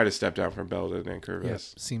 Quite a step down from Bella to Nankervis. Yep,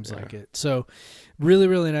 seems like it. So really,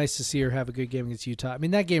 really nice to see her have a good game against Utah. I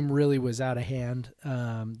mean, that game really was out of hand.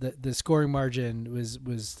 The scoring margin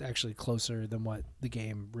was actually closer than what the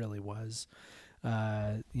game really was.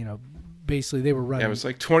 Basically they were running. Yeah, it was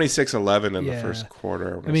like 26-11 in the first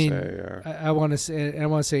quarter. I want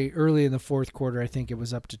to say early in the fourth quarter, I think it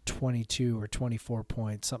was up to 22 or 24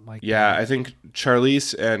 points, something like that. Yeah, I think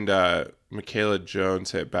Charlize and Michaela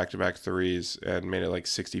Jones hit back-to-back threes and made it like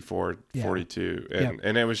 64-42.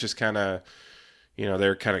 And it was just kind of, they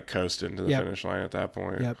were kind of coasting to the finish line at that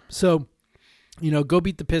point. Yep. So, go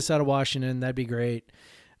beat the piss out of Washington. That'd be great.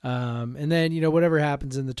 And then, whatever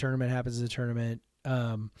happens in the tournament happens in the tournament.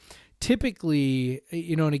 Typically,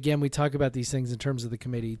 and again, we talk about these things in terms of the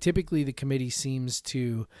committee. Typically, the committee seems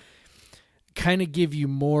to kind of give you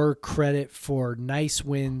more credit for nice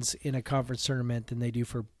wins in a conference tournament than they do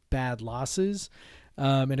for bad losses.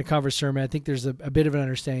 In a conference tournament, I think there's a bit of an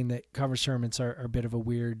understanding that conference tournaments are a bit of a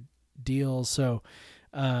weird deal. So,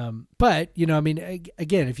 but,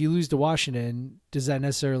 again, if you lose to Washington, does that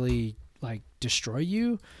necessarily destroy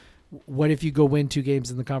you? What if you go win 2 games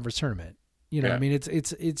in the conference tournament?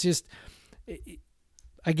 It's just,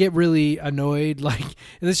 I get really annoyed. And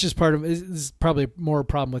this is just this is probably more a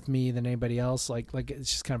problem with me than anybody else.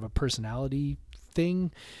 It's just kind of a personality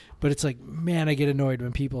thing, but it's man, I get annoyed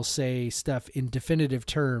when people say stuff in definitive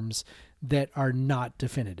terms that are not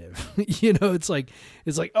definitive. It's like,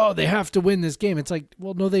 oh, they have to win this game. It's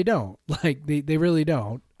well, no, they don't. They really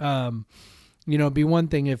don't. It'd be one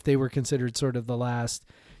thing if they were considered sort of the last,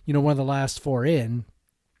 one of the last 4 in,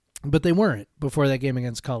 but they weren't before that game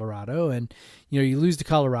against Colorado. And, you lose to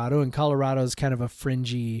Colorado, and Colorado is kind of a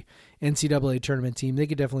fringy NCAA tournament team. They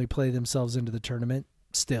could definitely play themselves into the tournament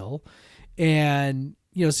still. And,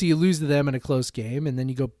 so you lose to them in a close game, and then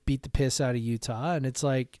you go beat the piss out of Utah. And it's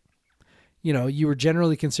you were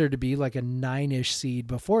generally considered to be like a 9-ish seed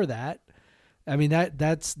before that. I mean,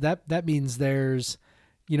 that means there's,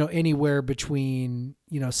 anywhere between,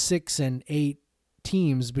 6 and 8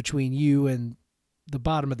 teams between you and the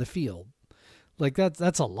bottom of the field.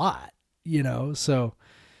 That's a lot, so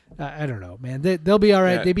I don't know, man. They'll be all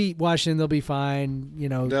right. Yeah. They beat Washington. They'll be fine.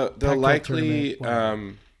 They'll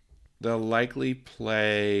likely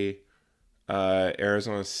play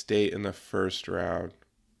Arizona State in the first round,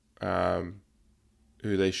 who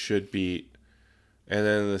they should beat. And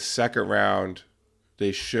then in the second round,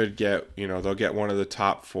 they should get, they'll get one of the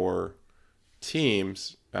top 4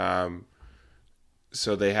 teams.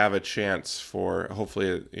 So they have a chance for,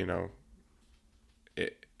 hopefully,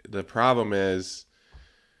 the problem is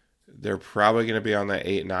they're probably going to be on that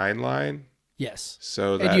 8-9 line. Yes.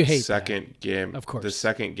 So that second game, of course, the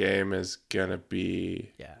second game is going to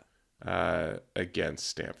be against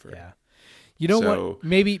Stanford. Yeah. What?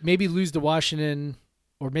 Maybe lose to Washington,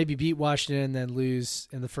 or maybe beat Washington and then lose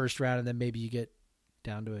in the first round, and then maybe you get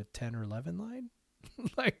down to a 10 or 11 line.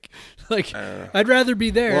 I'd rather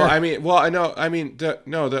be there. They'll be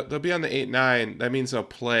on the 8-9. That means they'll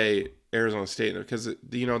play Arizona State because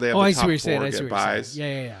they have the top 4 get buys.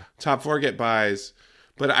 Yeah. Top 4 get buys,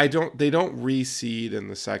 but they don't reseed in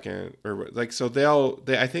the second, or I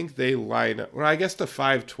think they line up. Well, I guess the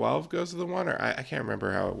 5-12 goes to the 1, or I can't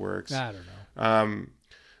remember how it works. I don't know.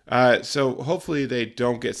 So hopefully they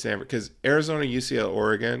don't get Stanford, because Arizona, UCLA,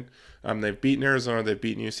 Oregon, they've beaten Arizona, they've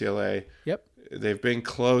beaten UCLA. Yep. They've been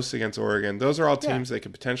close against Oregon. Those are all teams they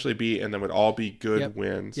could potentially beat, and then would all be good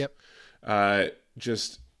wins. Yep.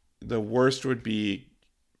 Just the worst would be,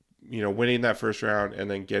 winning that first round and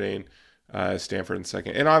then getting Stanford in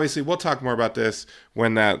second. And obviously, we'll talk more about this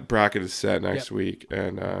when that bracket is set next week.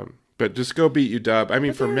 And but just go beat UW. I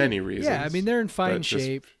mean, for many reasons. Yeah, I mean, they're in fine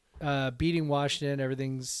shape. Beating Washington,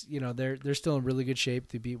 everything's, they're still in really good shape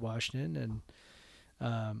to beat Washington, and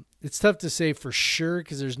it's tough to say for sure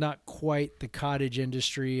because there's not quite the cottage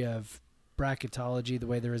industry of bracketology the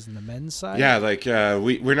way there is in the men's side. Yeah,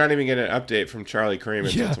 we're not even getting an update from Charlie Cream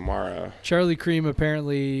until tomorrow. Charlie Cream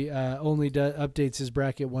apparently only updates his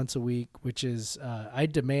bracket once a week, which is I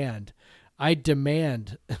demand yeah,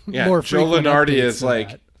 more Joe frequent Lenardi updates is than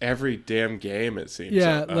that. every damn game, it seems.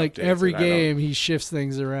 Yeah, like updates every it. I don't- game he shifts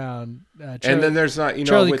things around. And then there's not,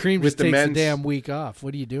 Charlie with, Cream with just the takes men's a damn week off.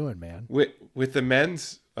 What are you doing, man? with the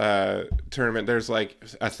men's tournament, there's like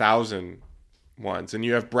 1,000 ones, and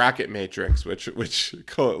you have bracket matrix, which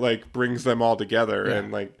like brings them all together, Yeah.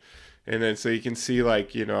 and like, and then so you can see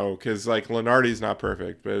like because like Lenardi's not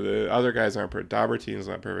perfect, but the other guys aren't perfect. Daubertine's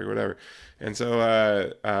not perfect, whatever, and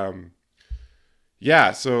so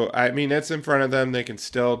yeah, so I mean it's in front of them. They can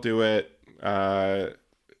still do it.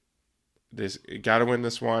 They got to win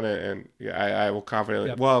this one, and I will confidently.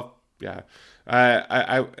 Yep. Well, yeah.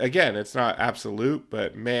 I again, it's not absolute,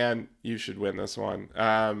 but man, you should win this one.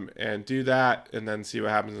 And do that, and then see what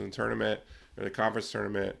happens in the tournament or the conference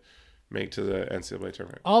tournament. Make to the NCAA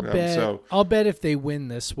tournament. I'll bet if they win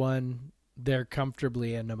this one, they're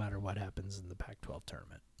comfortably in no matter what happens in the Pac-12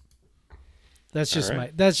 tournament. That's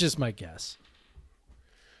just my guess.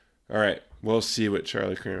 All right, we'll see what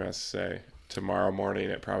Charlie Cream has to say tomorrow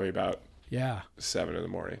morning at probably about 7 in the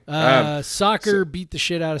morning. Soccer beat the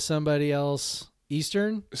shit out of somebody else.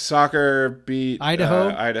 Eastern? Soccer beat Idaho.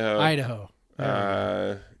 Idaho.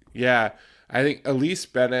 Yeah, I think Elise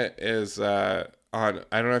Bennett is on.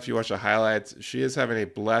 I don't know if you watch the highlights. She is having a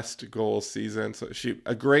blessed goal season. So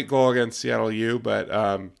a great goal against Seattle U, but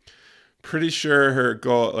pretty sure her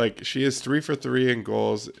goal, like she is 3 for 3 in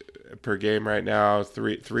goals per game right now.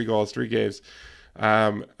 Three goals, 3 games.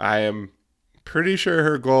 I am pretty sure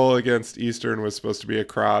her goal against Eastern was supposed to be a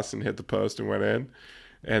cross and hit the post and went in.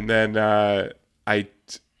 And then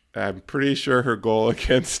I'm pretty sure her goal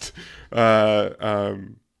against Idaho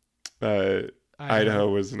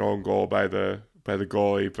was an own goal by the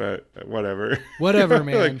goalie, but whatever. Whatever,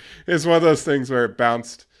 man. Like, it's one of those things where it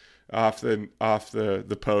bounced off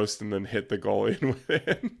the post and then hit the goalie and went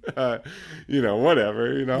in.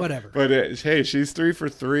 Whatever. Whatever. But hey, she's 3 for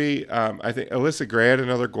 3. I think Alyssa Gray had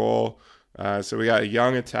another goal. So we got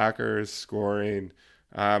young attackers scoring.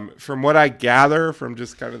 From what I gather from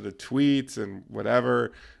just kind of the tweets and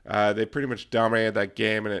whatever, they pretty much dominated that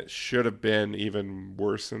game, and it should have been even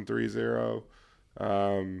worse than 3-0.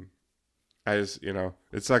 I just,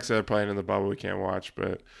 it sucks that they're playing in the bubble. We can't watch,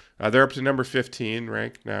 but they're up to number 15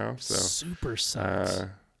 ranked now. So super sucks.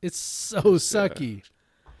 It's so sucky.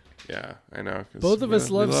 Yeah, I know. Both of us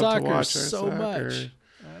love soccer so soccer. much.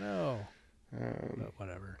 I know. But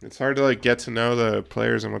whatever. It's hard to like get to know the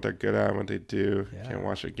players and what they're good at and what they do. Yeah. You can't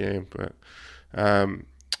watch a game, but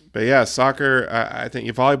yeah, soccer. I think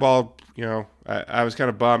volleyball. I was kind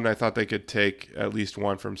of bummed. I thought they could take at least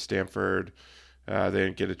one from Stanford. They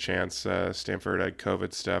didn't get a chance. Stanford had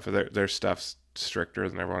COVID stuff. Their stuff's stricter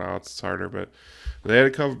than everyone else. It's harder, but they had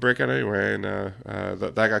a COVID breakout anyway, and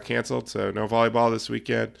that got canceled. So no volleyball this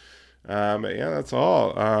weekend. But yeah, that's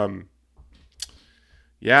all.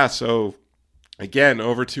 Yeah, so. Again,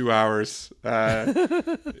 over 2 hours.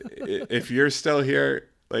 If you're still here,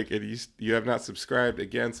 like if you have not subscribed,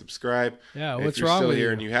 again, subscribe. Yeah, if what's you're wrong still with here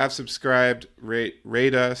you? and you have subscribed,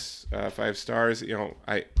 rate us 5 stars.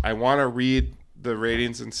 I want to read the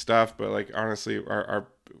ratings and stuff, but like honestly,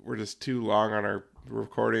 we're just too long on our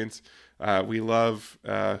recordings. We love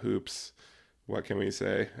hoops. What can we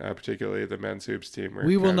say? Particularly the men's hoops team.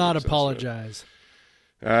 We will not apologize.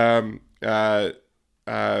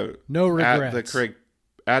 No regrets.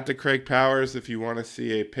 At the Craig Powers, if you want to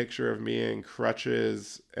see a picture of me in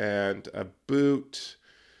crutches and a boot.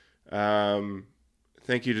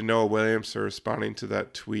 Thank you to Noah Williams for responding to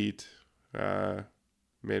that tweet.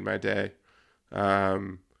 Made my day.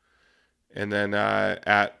 And then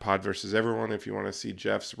at Pod versus Everyone, if you want to see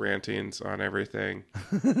Jeff's rantings on everything.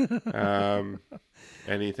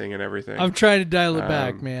 Anything and everything. I'm trying to dial it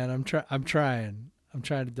back, man. I'm trying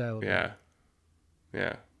to dial it back.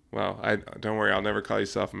 Yeah. Well, don't worry. I'll never call you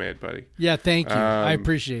self-made, buddy. Yeah, thank you. I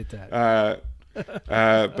appreciate that.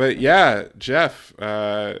 But yeah, Jeff,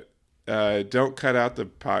 don't cut out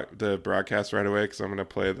the broadcast right away because I'm going to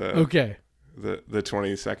play the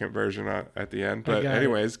 20-second version at the end. But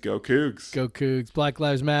anyways, go Cougs. Go Cougs. Black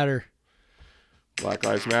Lives Matter. Black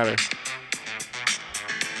Lives Matter.